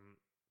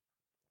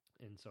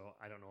 and so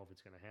I don't know if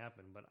it's going to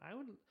happen, but I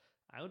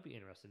would be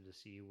interested to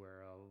see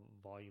where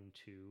volume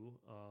 2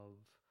 of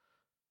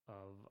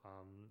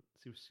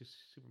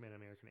Superman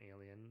American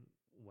Alien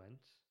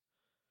went.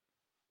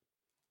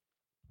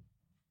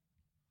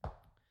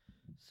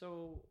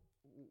 So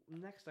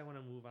next I want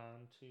to move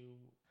on to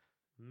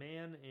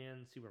Man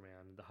and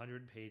Superman, the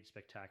 100-page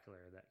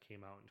spectacular that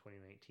came out in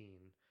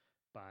 2019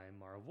 by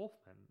Marv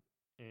Wolfman.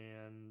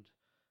 And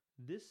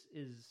this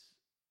is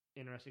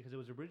interesting because it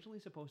was originally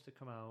supposed to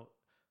come out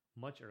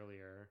much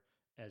earlier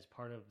as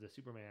part of the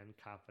Superman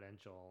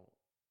Confidential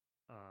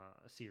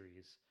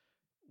series,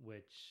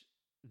 which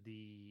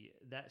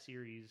that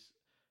series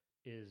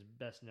is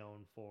best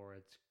known for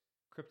its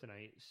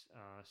Kryptonite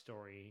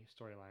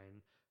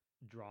storyline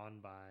drawn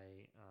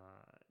by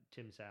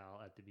Tim Sale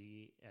at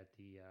the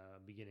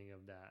beginning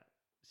of that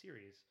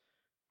series,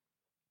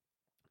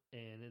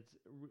 and it's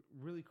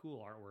really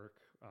cool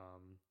artwork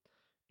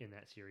in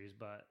that series.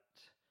 But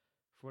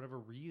for whatever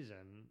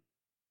reason,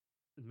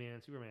 Man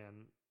and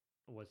Superman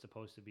was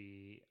supposed to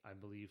be, I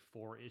believe,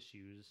 4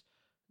 issues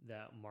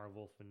that Marv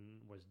Wolfman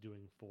was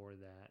doing for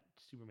that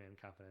Superman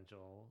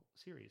Confidential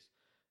series,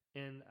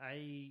 and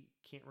I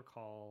can't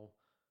recall.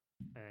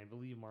 And I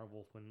believe Marv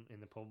Wolfman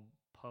in the pub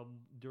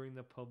during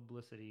the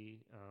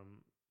publicity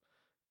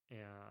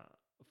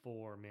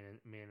for Man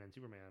and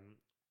Superman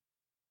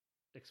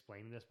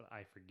explained this, but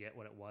I forget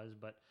what it was.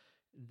 But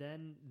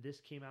then this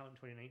came out in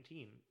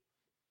 2019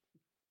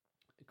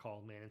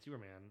 called Man and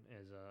Superman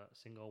as a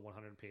single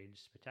 100-page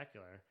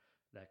spectacular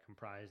that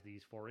comprised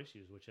these 4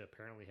 issues, which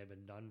apparently had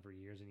been done for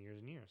years and years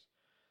and years.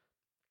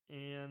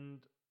 And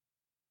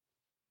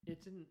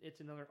it's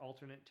another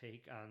alternate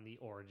take on the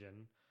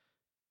origin,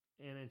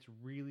 and it's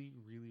really,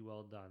 really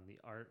well done. The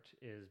art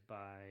is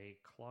by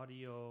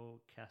Claudio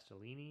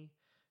Castellini,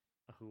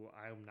 who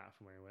I'm not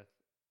familiar with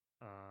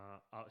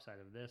outside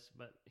of this,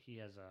 but he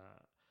has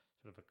a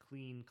sort of a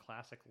clean,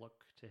 classic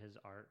look to his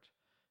art.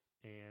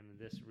 And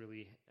this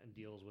really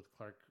deals with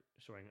Clark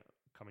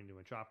coming to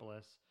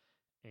Metropolis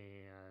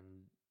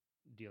and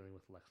dealing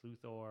with Lex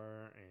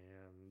Luthor.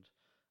 And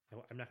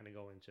I'm not going to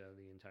go into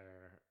the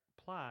entire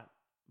plot,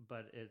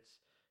 but it's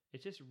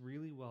just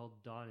really well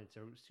done. It's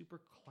a super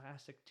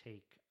classic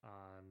take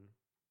on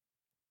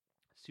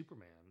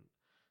Superman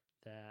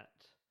that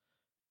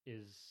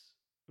is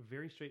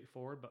very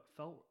straightforward, but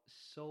felt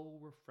so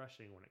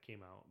refreshing when it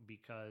came out,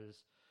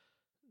 because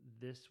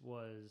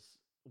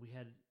we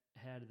had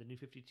the New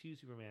 52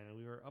 Superman, and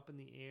we were up in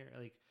the air,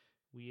 like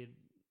we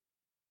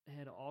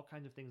had all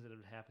kinds of things that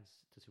had happened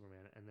to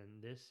Superman, and then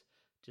this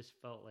just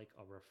felt like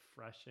a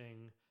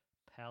refreshing,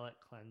 palate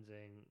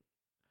cleansing,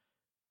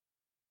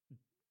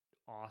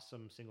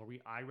 awesome single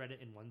read. I read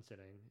it in one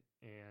sitting,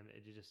 and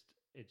it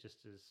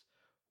just is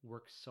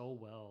works so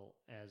well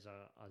as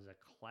a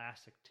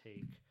classic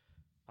take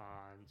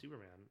on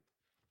Superman.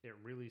 It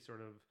really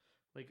sort of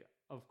like,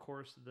 of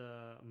course,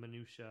 the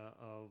minutia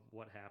of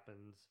what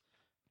happens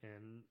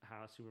and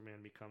how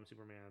Superman becomes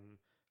Superman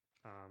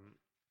um,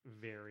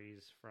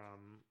 varies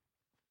from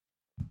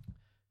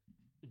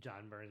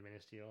John Byrne's Man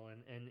of Steel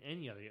and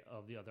any other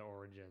of the other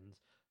origins.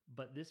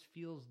 But this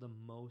feels the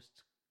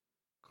most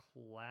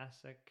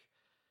classic,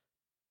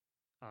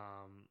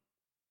 um,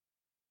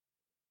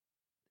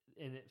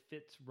 and it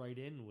fits right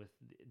in with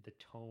the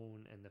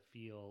tone and the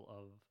feel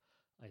of,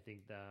 I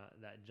think,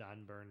 that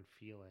John Byrne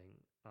feeling,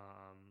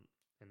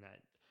 and that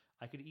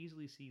I could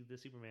easily see the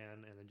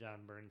Superman and the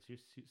John Byrne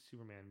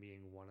Superman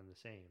being one and the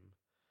same,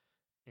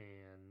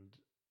 and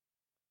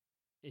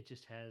it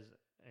just has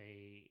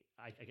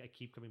I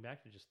keep coming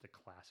back to just the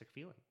classic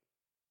feeling,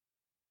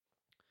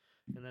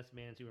 and that's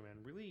Man and Superman.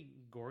 Really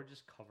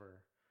gorgeous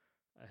cover,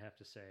 I have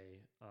to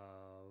say.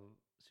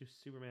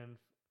 Superman,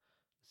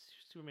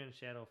 Superman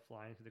shadow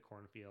flying through the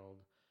cornfield.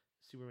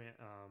 Superman,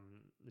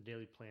 the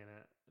Daily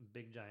Planet,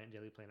 big giant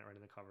Daily Planet right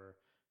in the cover,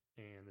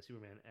 and the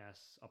Superman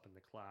S up in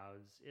the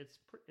clouds.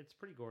 It's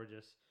pretty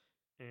gorgeous,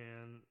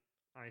 and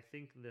I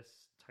think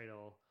this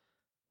title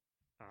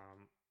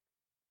um,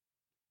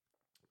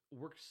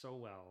 works so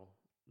well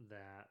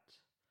that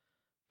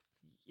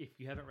if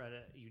you haven't read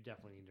it, you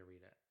definitely need to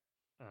read it.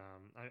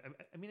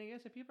 I mean, I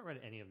guess if you haven't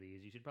read any of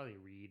these, you should probably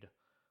read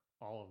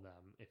all of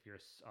them if you're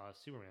a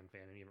Superman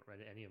fan and you haven't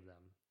read any of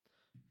them.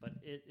 But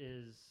it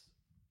is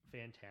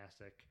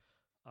fantastic.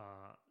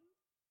 Uh,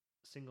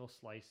 Single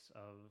slice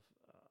of,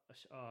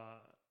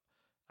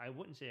 I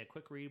wouldn't say a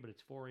quick read, but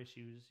it's 4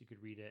 issues. You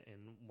could read it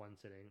in one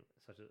sitting,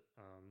 such as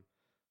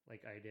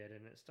like I did.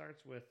 And it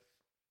starts with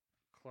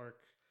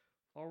Clark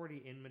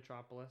already in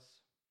Metropolis,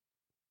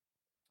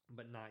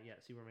 but not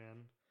yet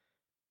Superman.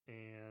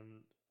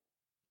 And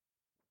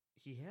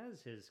he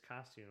has his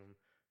costume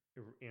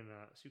in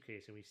a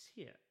suitcase, and we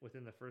see it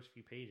within the first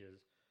few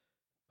pages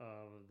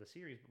of the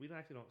series, but we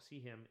actually don't see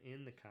him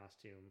in the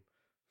costume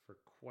for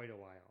quite a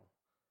while.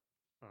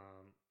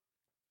 Um,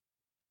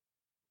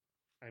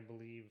 I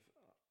believe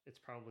it's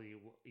probably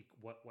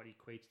what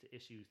equates to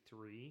issue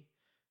 3.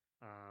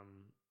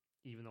 Um,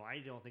 Even though I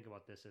don't think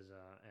about this as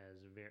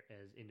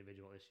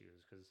individual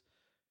issues, because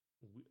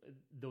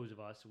those of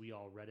us, we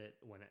all read it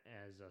when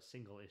as a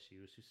single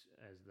issue,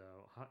 as the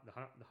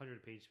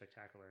 100-page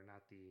spectacular,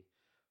 not the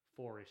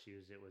 4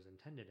 issues it was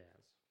intended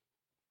as.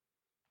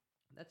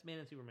 That's Man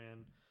and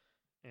Superman,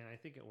 and I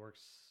think it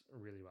works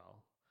really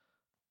well.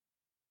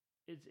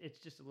 It's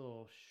just a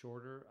little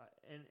shorter,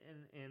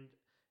 and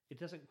it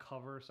doesn't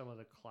cover some of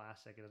the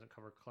classic. It doesn't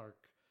cover Clark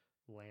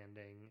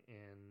landing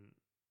in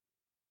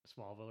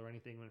Smallville or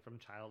anything from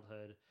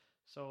childhood.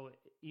 So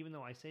even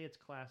though I say it's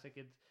classic,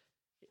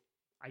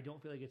 I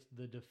don't feel like it's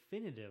the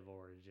definitive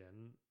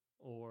origin,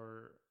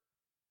 or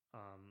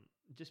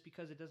just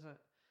because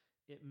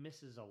it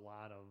misses a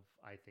lot of,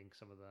 I think,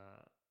 some of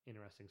the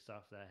interesting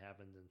stuff that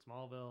happens in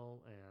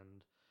Smallville,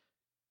 and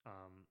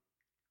um,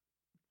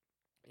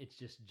 it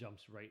just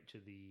jumps right to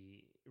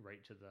the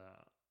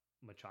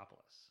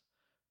Metropolis,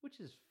 which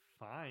is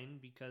fine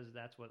because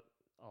that's what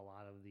a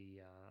lot of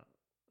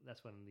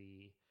that's when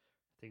the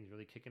things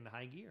really kick into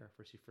high gear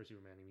for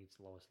Superman. He meets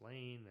Lois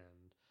Lane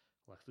and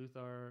Lex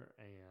Luthor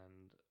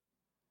and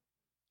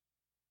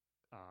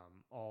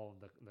all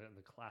the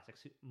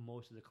classics,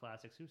 most of the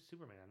classic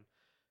Superman.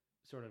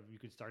 Sort of, you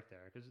could start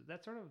there because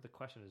that's sort of the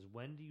question: is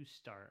when do you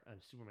start a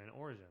Superman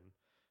origin?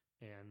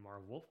 And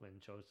Marv Wolfman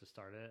chose to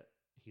start it.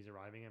 He's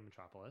arriving in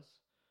Metropolis.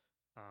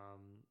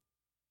 Um,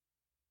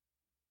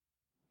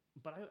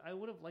 but I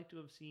would have liked to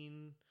have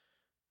seen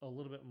a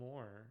little bit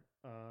more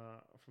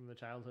from the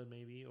childhood,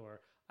 maybe.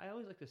 Or I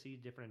always like to see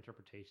different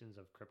interpretations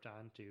of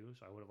Krypton too.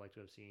 So I would have liked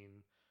to have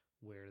seen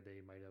where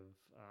they might have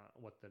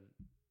what the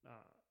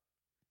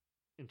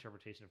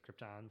interpretation of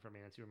Krypton for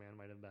Man and Superman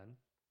might have been.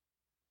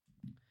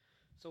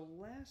 So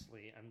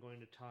lastly, I'm going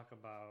to talk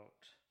about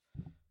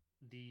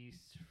the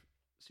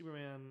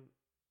Superman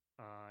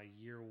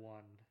Year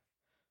One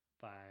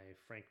by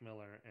Frank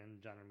Miller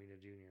and John Romita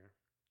Jr.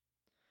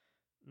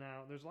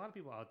 Now, there's a lot of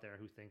people out there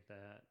who think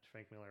that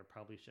Frank Miller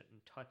probably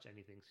shouldn't touch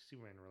anything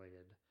Superman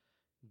related,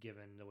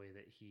 given the way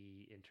that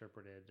he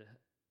interpreted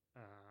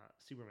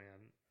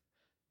Superman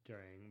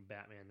during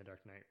Batman The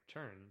Dark Knight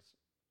Returns.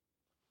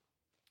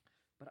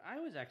 But I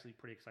was actually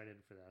pretty excited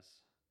for this,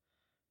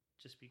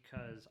 just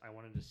because I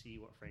wanted to see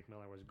what Frank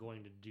Miller was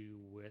going to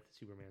do with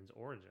Superman's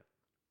origin.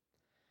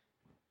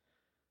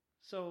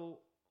 So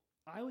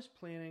I was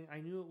planning, I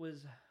knew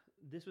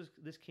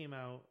this came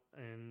out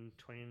in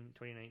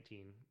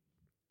 2019,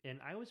 and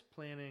I was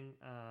planning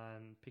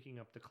on picking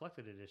up the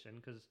collected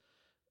edition because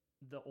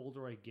the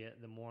older I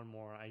get, the more and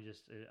more I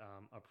just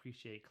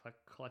appreciate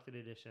collected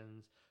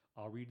editions.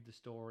 I'll read the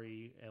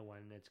story and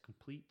when it's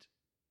complete,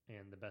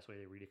 and the best way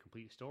to read a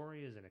complete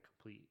story is in a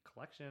complete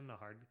collection, a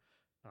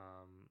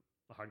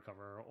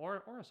hardcover or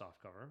a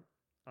softcover.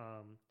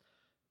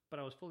 But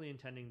I was fully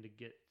intending to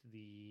get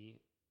the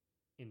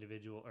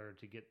individual or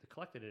to get the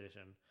collected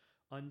edition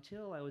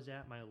until I was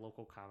at my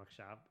local comic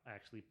shop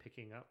actually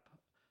picking up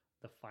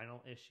the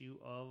final issue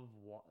of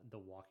The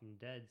Walking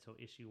Dead, so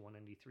issue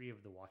 193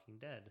 of The Walking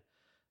Dead.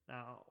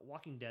 Now,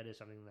 Walking Dead is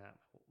something that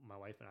my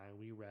wife and I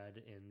we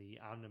read in the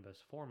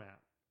omnibus format.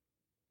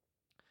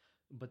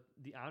 But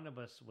the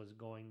omnibus was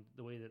going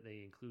the way that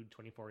they include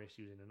 24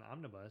 issues in an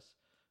omnibus,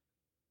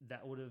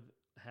 that would have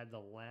had the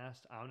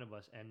last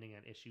omnibus ending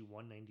at issue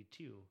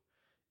 192.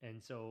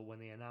 And so when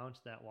they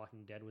announced that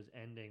Walking Dead was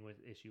ending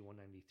with issue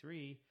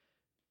 193,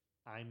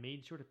 I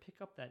made sure to pick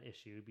up that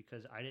issue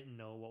because I didn't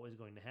know what was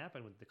going to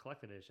happen with the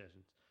collected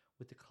editions.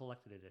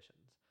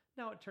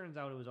 Now it turns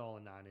out it was all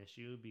a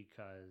non-issue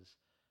because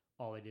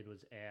all they did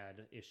was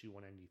add issue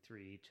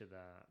 193 to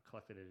the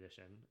collected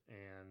edition,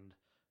 and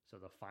so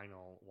the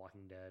final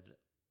Walking Dead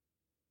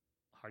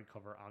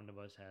hardcover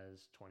omnibus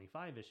has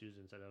 25 issues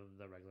instead of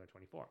the regular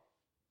 24.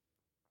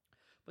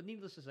 But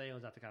needless to say, I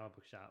was at the comic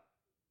book shop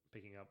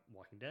picking up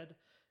Walking Dead,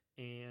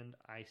 and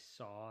I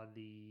saw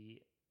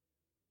the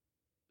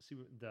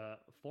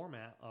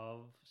format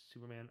of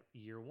Superman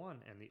Year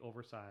One and the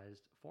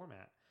oversized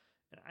format.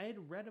 And I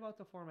had read about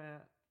the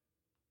format.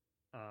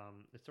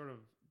 It's sort of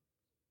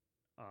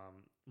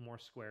more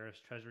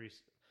squarish. Treasury.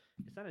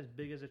 It's not as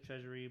big as a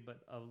Treasury, but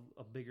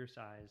a bigger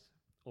size,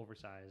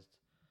 oversized,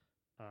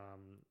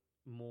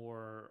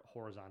 more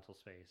horizontal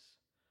space.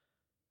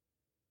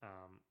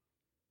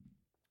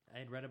 I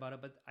had read about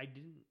it, but I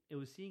didn't. It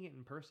was seeing it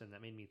in person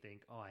that made me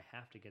think, oh, I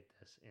have to get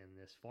this in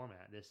this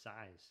format, this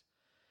size.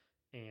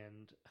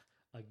 And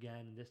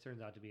again, this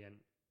turns out to be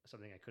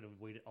something I could have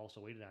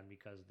also waited on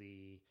because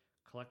the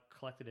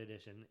collected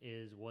edition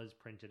was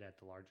printed at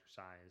the larger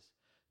size.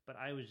 But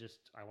I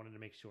wanted to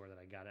make sure that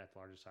I got it at the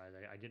larger size.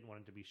 I didn't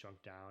want it to be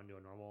shrunk down to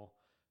a normal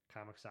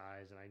comic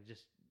size, and I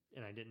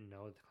didn't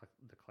know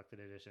the collected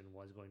edition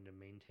was going to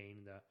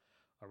maintain the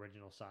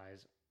original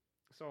size.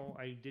 So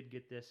I did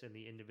get this in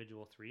the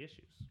individual 3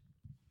 issues.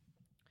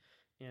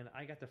 And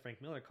I got the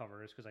Frank Miller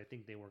covers because I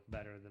think they work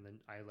better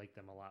I like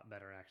them a lot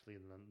better actually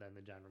than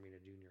the John Romita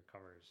Jr.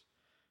 covers.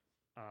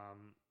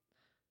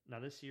 Now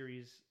this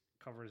series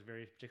covers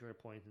very particular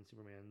points in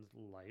Superman's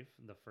life.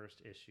 The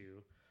first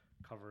issue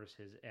covers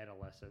his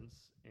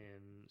adolescence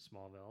in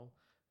Smallville.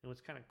 And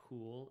what's kind of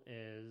cool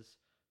is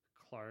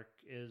Clark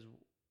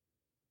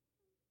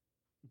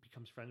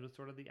becomes friends with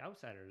sort of the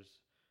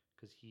outsiders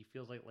because he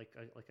feels like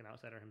an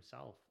outsider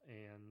himself.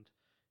 And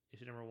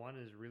issue number 1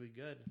 is really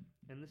good.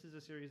 And this is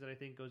a series that I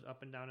think goes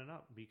up and down and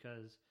up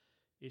because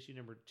issue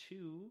number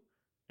 2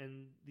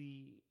 and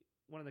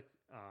one of the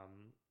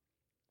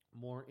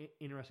more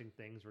interesting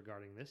things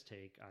regarding this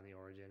take on the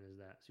origin is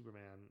that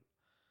Superman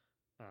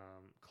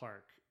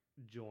Clark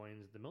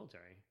joins the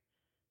military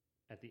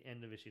at the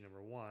end of issue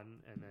number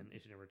 1, and then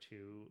issue number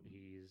 2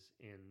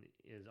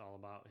 is all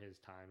about his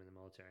time in the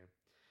military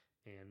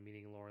and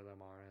meeting Lori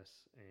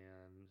Lemaris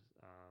and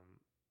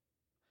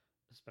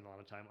spent a lot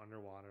of time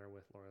underwater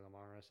with Lori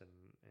Lemaris and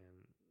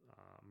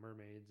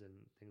mermaids and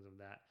things of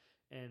that.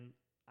 And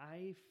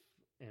I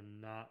am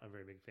not a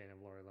very big fan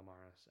of Lori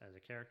Lemaris as a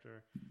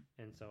character,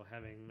 and so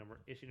having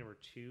issue number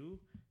 2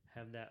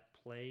 have that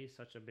play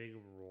such a big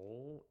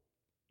role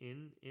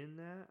in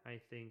that, I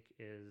think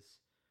it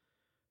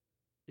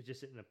just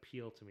didn't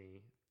appeal to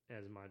me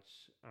as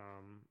much.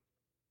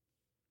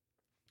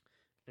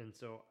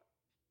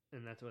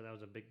 And that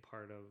was a big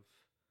part of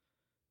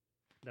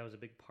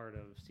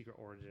Secret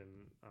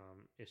Origin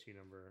issue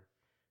number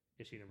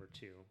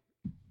 2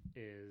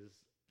 is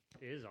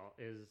his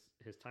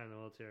time in the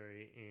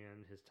military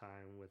and his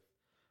time with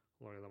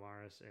Lori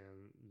Lemaris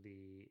and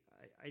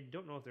I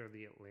don't know if they're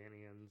the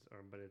Atlanteans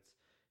but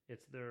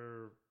it's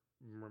their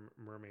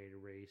mermaid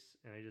race,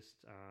 and I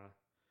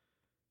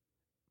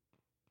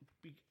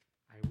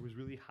was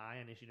really high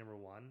on issue number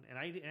 1, and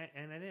I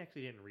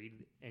actually didn't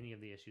read any of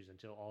the issues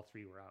until all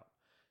 3 were out.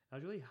 I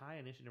was really high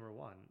on issue number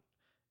 1,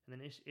 and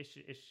then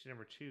issue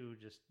number 2,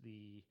 just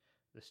the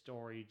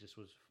story just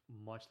was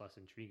much less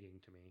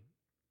intriguing to me.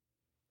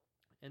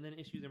 And then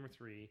issue number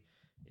 3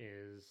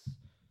 is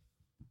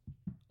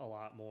a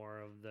lot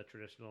more of the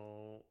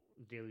traditional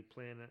Daily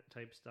Planet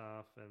type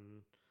stuff,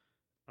 and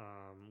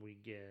we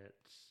get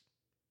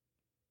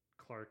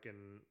Clark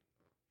and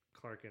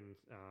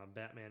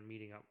Batman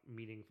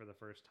meeting for the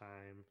first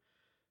time.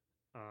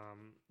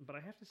 But I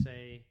have to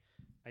say,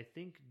 I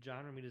think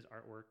John Romita's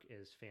artwork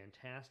is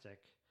fantastic,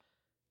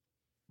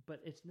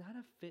 but it's not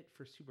a fit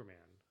for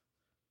Superman.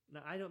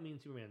 Now, I don't mean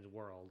Superman's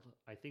world.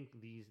 I think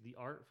the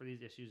art for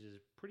these issues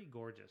is pretty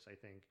gorgeous, I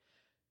think,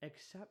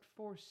 except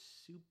for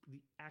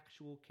the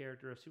actual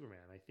character of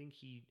Superman.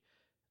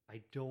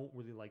 I don't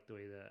really like the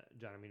way that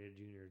John Romita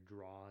Jr.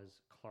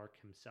 draws Clark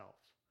himself.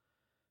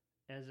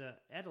 As an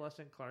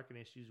adolescent Clark in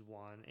issues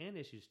 1 and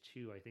issues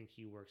 2, I think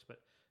he works,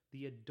 but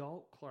the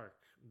adult Clark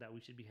that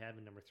we should be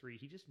having number 3,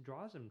 he just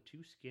draws him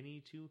too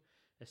skinny,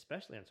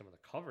 especially on some of the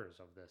covers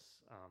of this.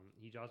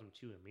 He draws him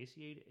too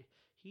emaciated.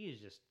 He is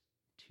just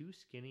too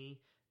skinny.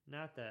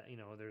 Not that,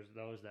 there's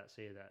those that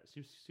say that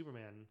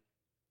Superman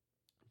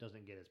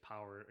doesn't get his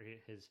power,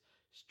 his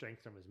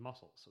strength from his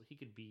muscles, so he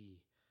could be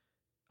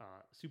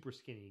super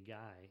skinny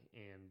guy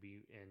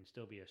and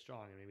still be as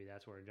strong, and maybe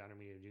that's where John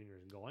Romita Jr.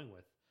 is going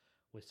with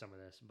some of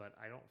this. But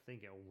I don't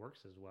think it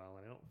works as well,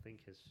 and I don't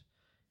think his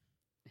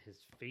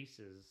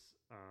faces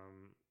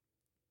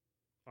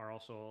are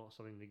also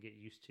something to get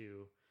used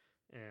to,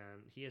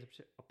 and he has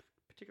a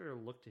particular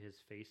look to his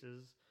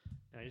faces,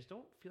 and I just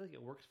don't feel like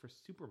it works for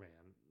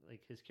Superman.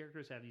 Like his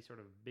characters have these sort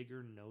of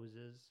bigger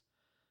noses,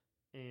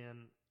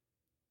 and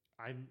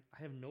I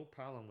have no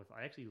problem with.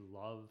 I actually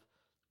love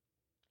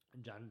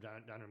John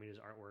Romita's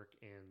artwork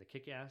and the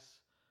Kick Ass,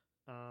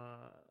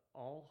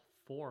 all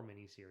four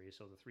miniseries.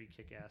 So the three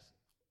Kick Ass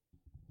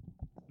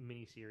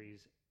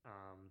miniseries,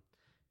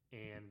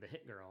 and the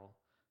Hit Girl,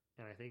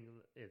 and I think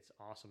it's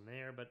awesome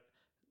there. But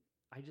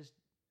I just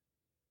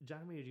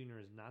John Romita Jr.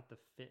 is not the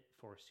fit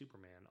for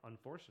Superman,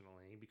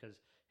 unfortunately, because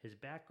his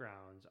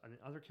backgrounds and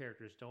other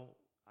characters don't.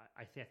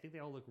 I think they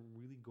all look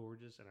really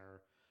gorgeous and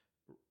are.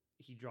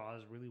 He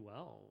draws really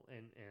well,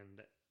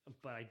 and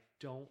but I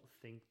don't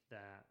think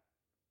that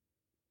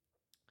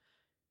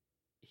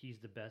he's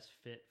the best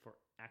fit for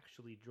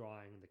actually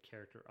drawing the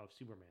character of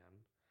Superman,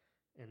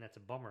 and that's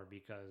a bummer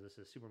because this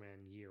is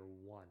Superman year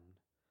one.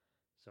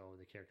 So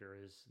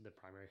the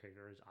primary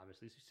character is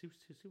obviously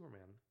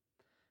Superman,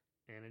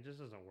 and it just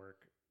doesn't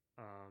work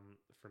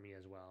for me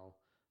as well.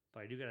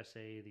 But I do gotta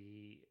say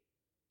the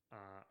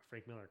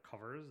Frank Miller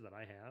covers that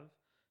I have,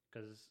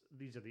 because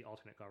these are the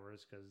alternate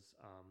covers, because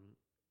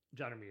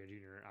John Romita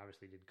Jr.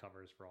 obviously did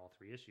covers for all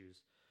three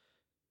issues.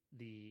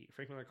 The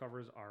Frank Miller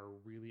covers are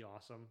really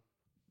awesome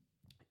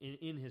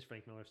in his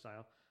Frank Miller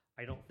style.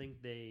 I don't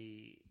think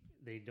they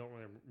don't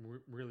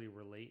really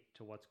relate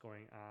to what's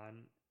going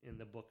on in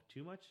the book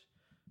too much,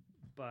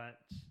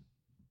 but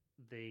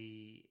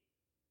they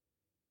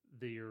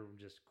they're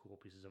just cool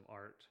pieces of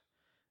art.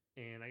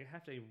 And I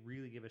have to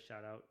really give a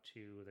shout out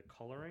to the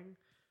coloring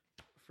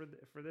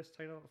for this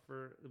title,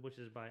 for which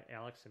is by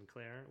Alex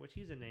Sinclair, which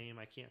he's a name.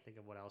 I can't think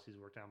of what else he's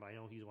worked on, but I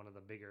know he's one of the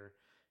bigger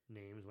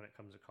names when it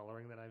comes to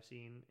coloring that I've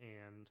seen.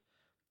 And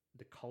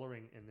the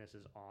coloring in this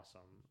is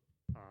awesome.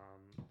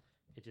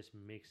 It just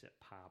makes it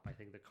pop. I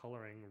think the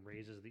coloring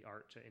raises the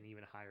art to an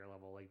even higher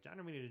level. Like John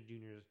Romita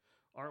Jr.'s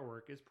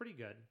artwork is pretty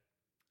good,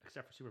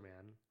 except for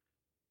Superman,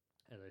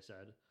 as I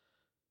said.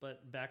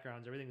 But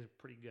backgrounds, everything's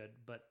pretty good.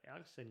 But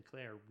Alex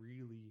Sinclair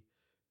really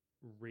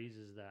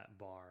raises that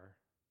bar.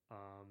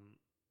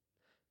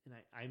 And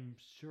I'm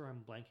sure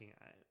I'm blanking,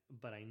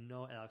 but I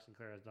know Alex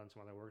Sinclair has done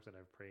some other works that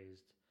I've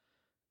praised.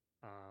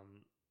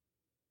 Um,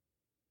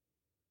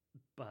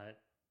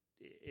 but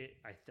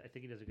I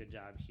think he does a good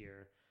job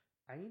here.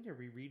 I need to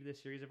reread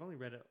this series. I've only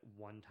read it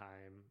one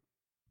time,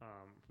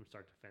 from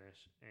start to finish,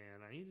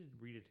 and I need to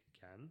read it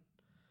again.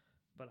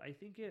 But I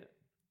think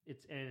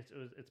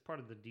it's part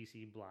of the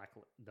DC Black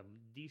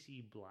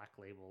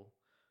label,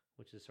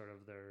 which is sort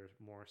of their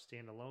more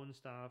standalone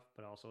stuff,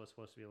 but also it's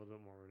supposed to be a little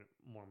bit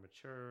more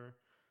mature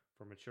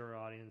for mature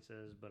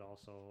audiences, but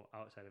also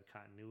outside of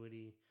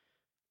continuity.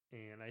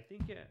 And I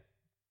think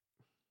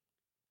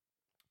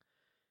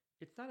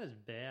it's not as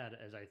bad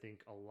as I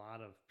think a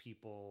lot of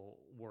people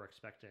were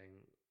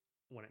expecting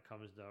when it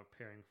comes to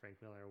pairing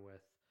Frank Miller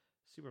with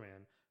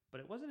Superman,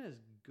 but it wasn't as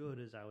good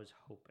as I was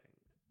hoping.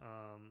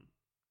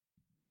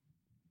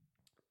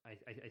 I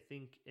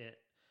think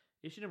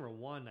issue number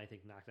one I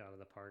think knocked it out of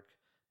the park,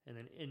 and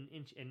then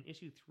in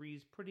issue three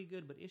is pretty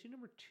good, but issue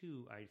number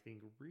two I think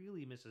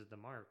really misses the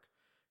mark,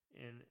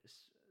 and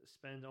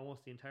spends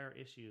almost the entire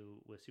issue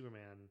with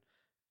Superman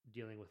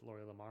dealing with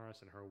Lori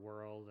Lamaris and her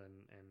world,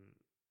 and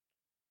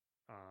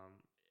um,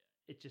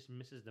 it just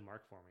misses the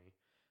mark for me.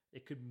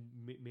 It could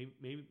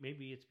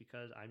maybe it's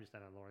because I'm just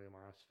not a Lori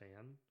Lamaris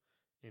fan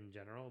in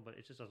general, but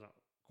it just doesn't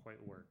quite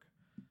work.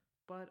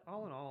 But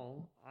all in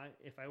all,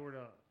 if I were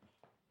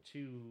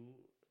to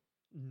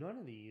none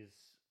of these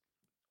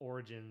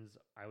origins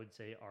I would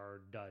say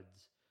are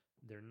duds.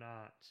 They're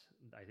not.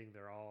 I think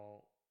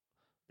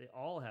they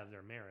all have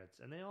their merits,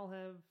 and they all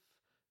have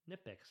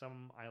nitpicks.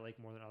 Some I like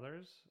more than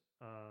others.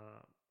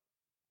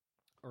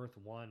 Earth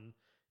One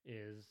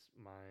is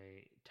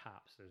my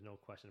tops. There's no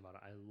question about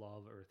it. I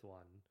love Earth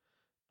One,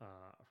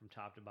 from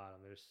top to bottom.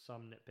 There's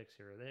some nitpicks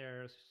here or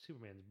there.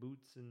 Superman's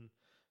boots,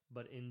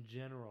 but in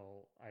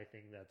general, I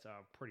think that's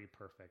a pretty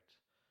perfect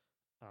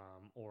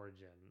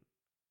origin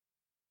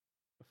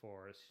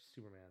for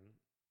Superman.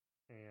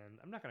 And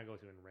I'm not going to go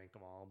through and rank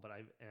them all, but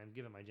I'm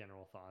giving my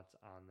general thoughts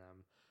on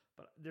them.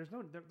 But there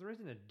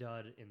isn't a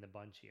dud in the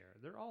bunch here.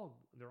 They're all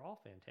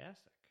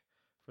fantastic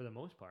for the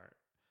most part.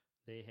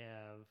 They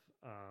have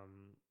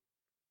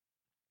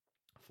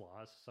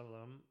flaws. Some of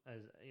them, as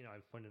you know,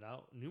 I've pointed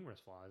out numerous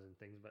flaws and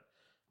things. But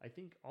I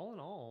think all in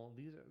all,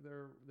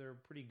 they're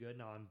pretty good.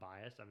 Now I'm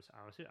biased.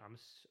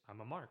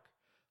 I'm a Mark.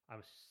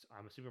 I'm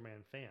a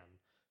Superman fan.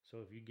 So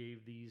if you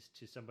gave these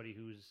to somebody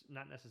who's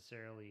not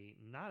necessarily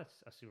not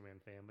a Superman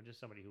fan, but just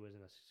somebody who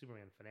isn't a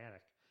Superman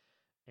fanatic,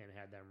 and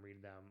had them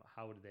read them,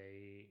 how would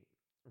they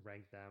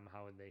rank them?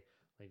 How would they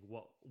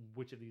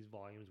which of these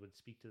volumes would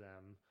speak to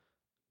them?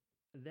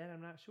 That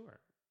I'm not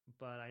sure,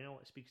 but I know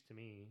it speaks to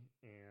me,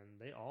 and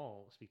they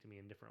all speak to me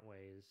in different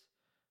ways.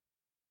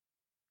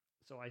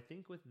 So I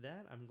think with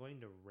that, I'm going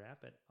to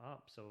wrap it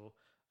up. So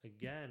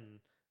again,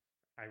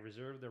 I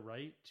reserve the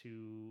right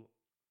to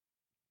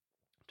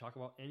talk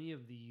about any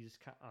of these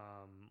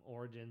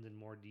origins in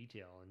more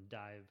detail and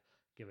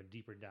give a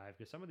deeper dive,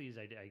 because some of these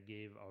I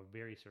gave a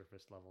very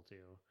surface level to.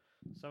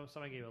 Some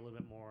I gave a little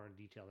bit more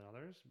detail than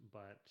others,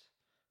 but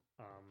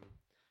um,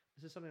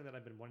 this is something that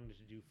I've been wanting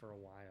to do for a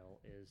while,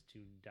 is to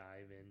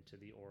dive into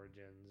the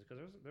origins, because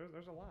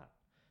there's a lot.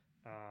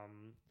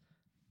 Um,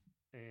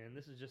 and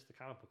this is just the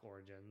comic book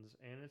origins,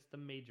 and it's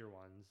the major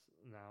ones.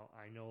 Now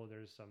I know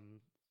there's some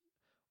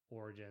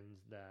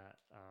origins that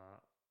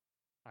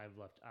I've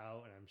left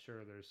out, and I'm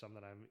sure there's some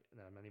that I'm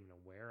not even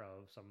aware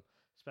of. Some,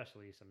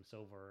 especially some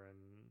silver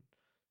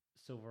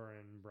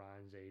and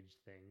Bronze Age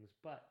things.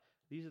 But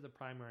these are the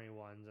primary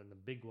ones and the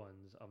big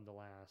ones of the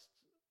last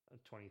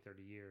 20,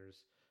 30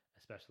 years,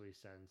 especially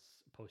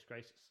since post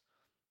crisis.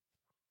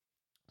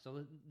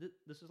 So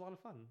this is a lot of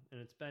fun, and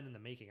it's been in the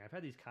making. I've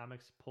had these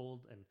comics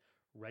pulled and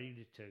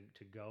ready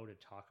to go to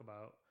talk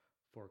about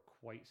for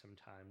quite some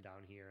time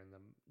down here in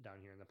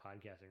the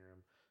podcasting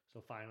room.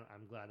 So finally,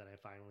 I'm glad that I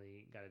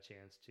finally got a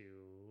chance to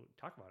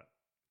talk about it.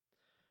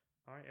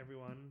 All right,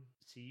 everyone.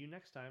 See you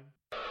next time.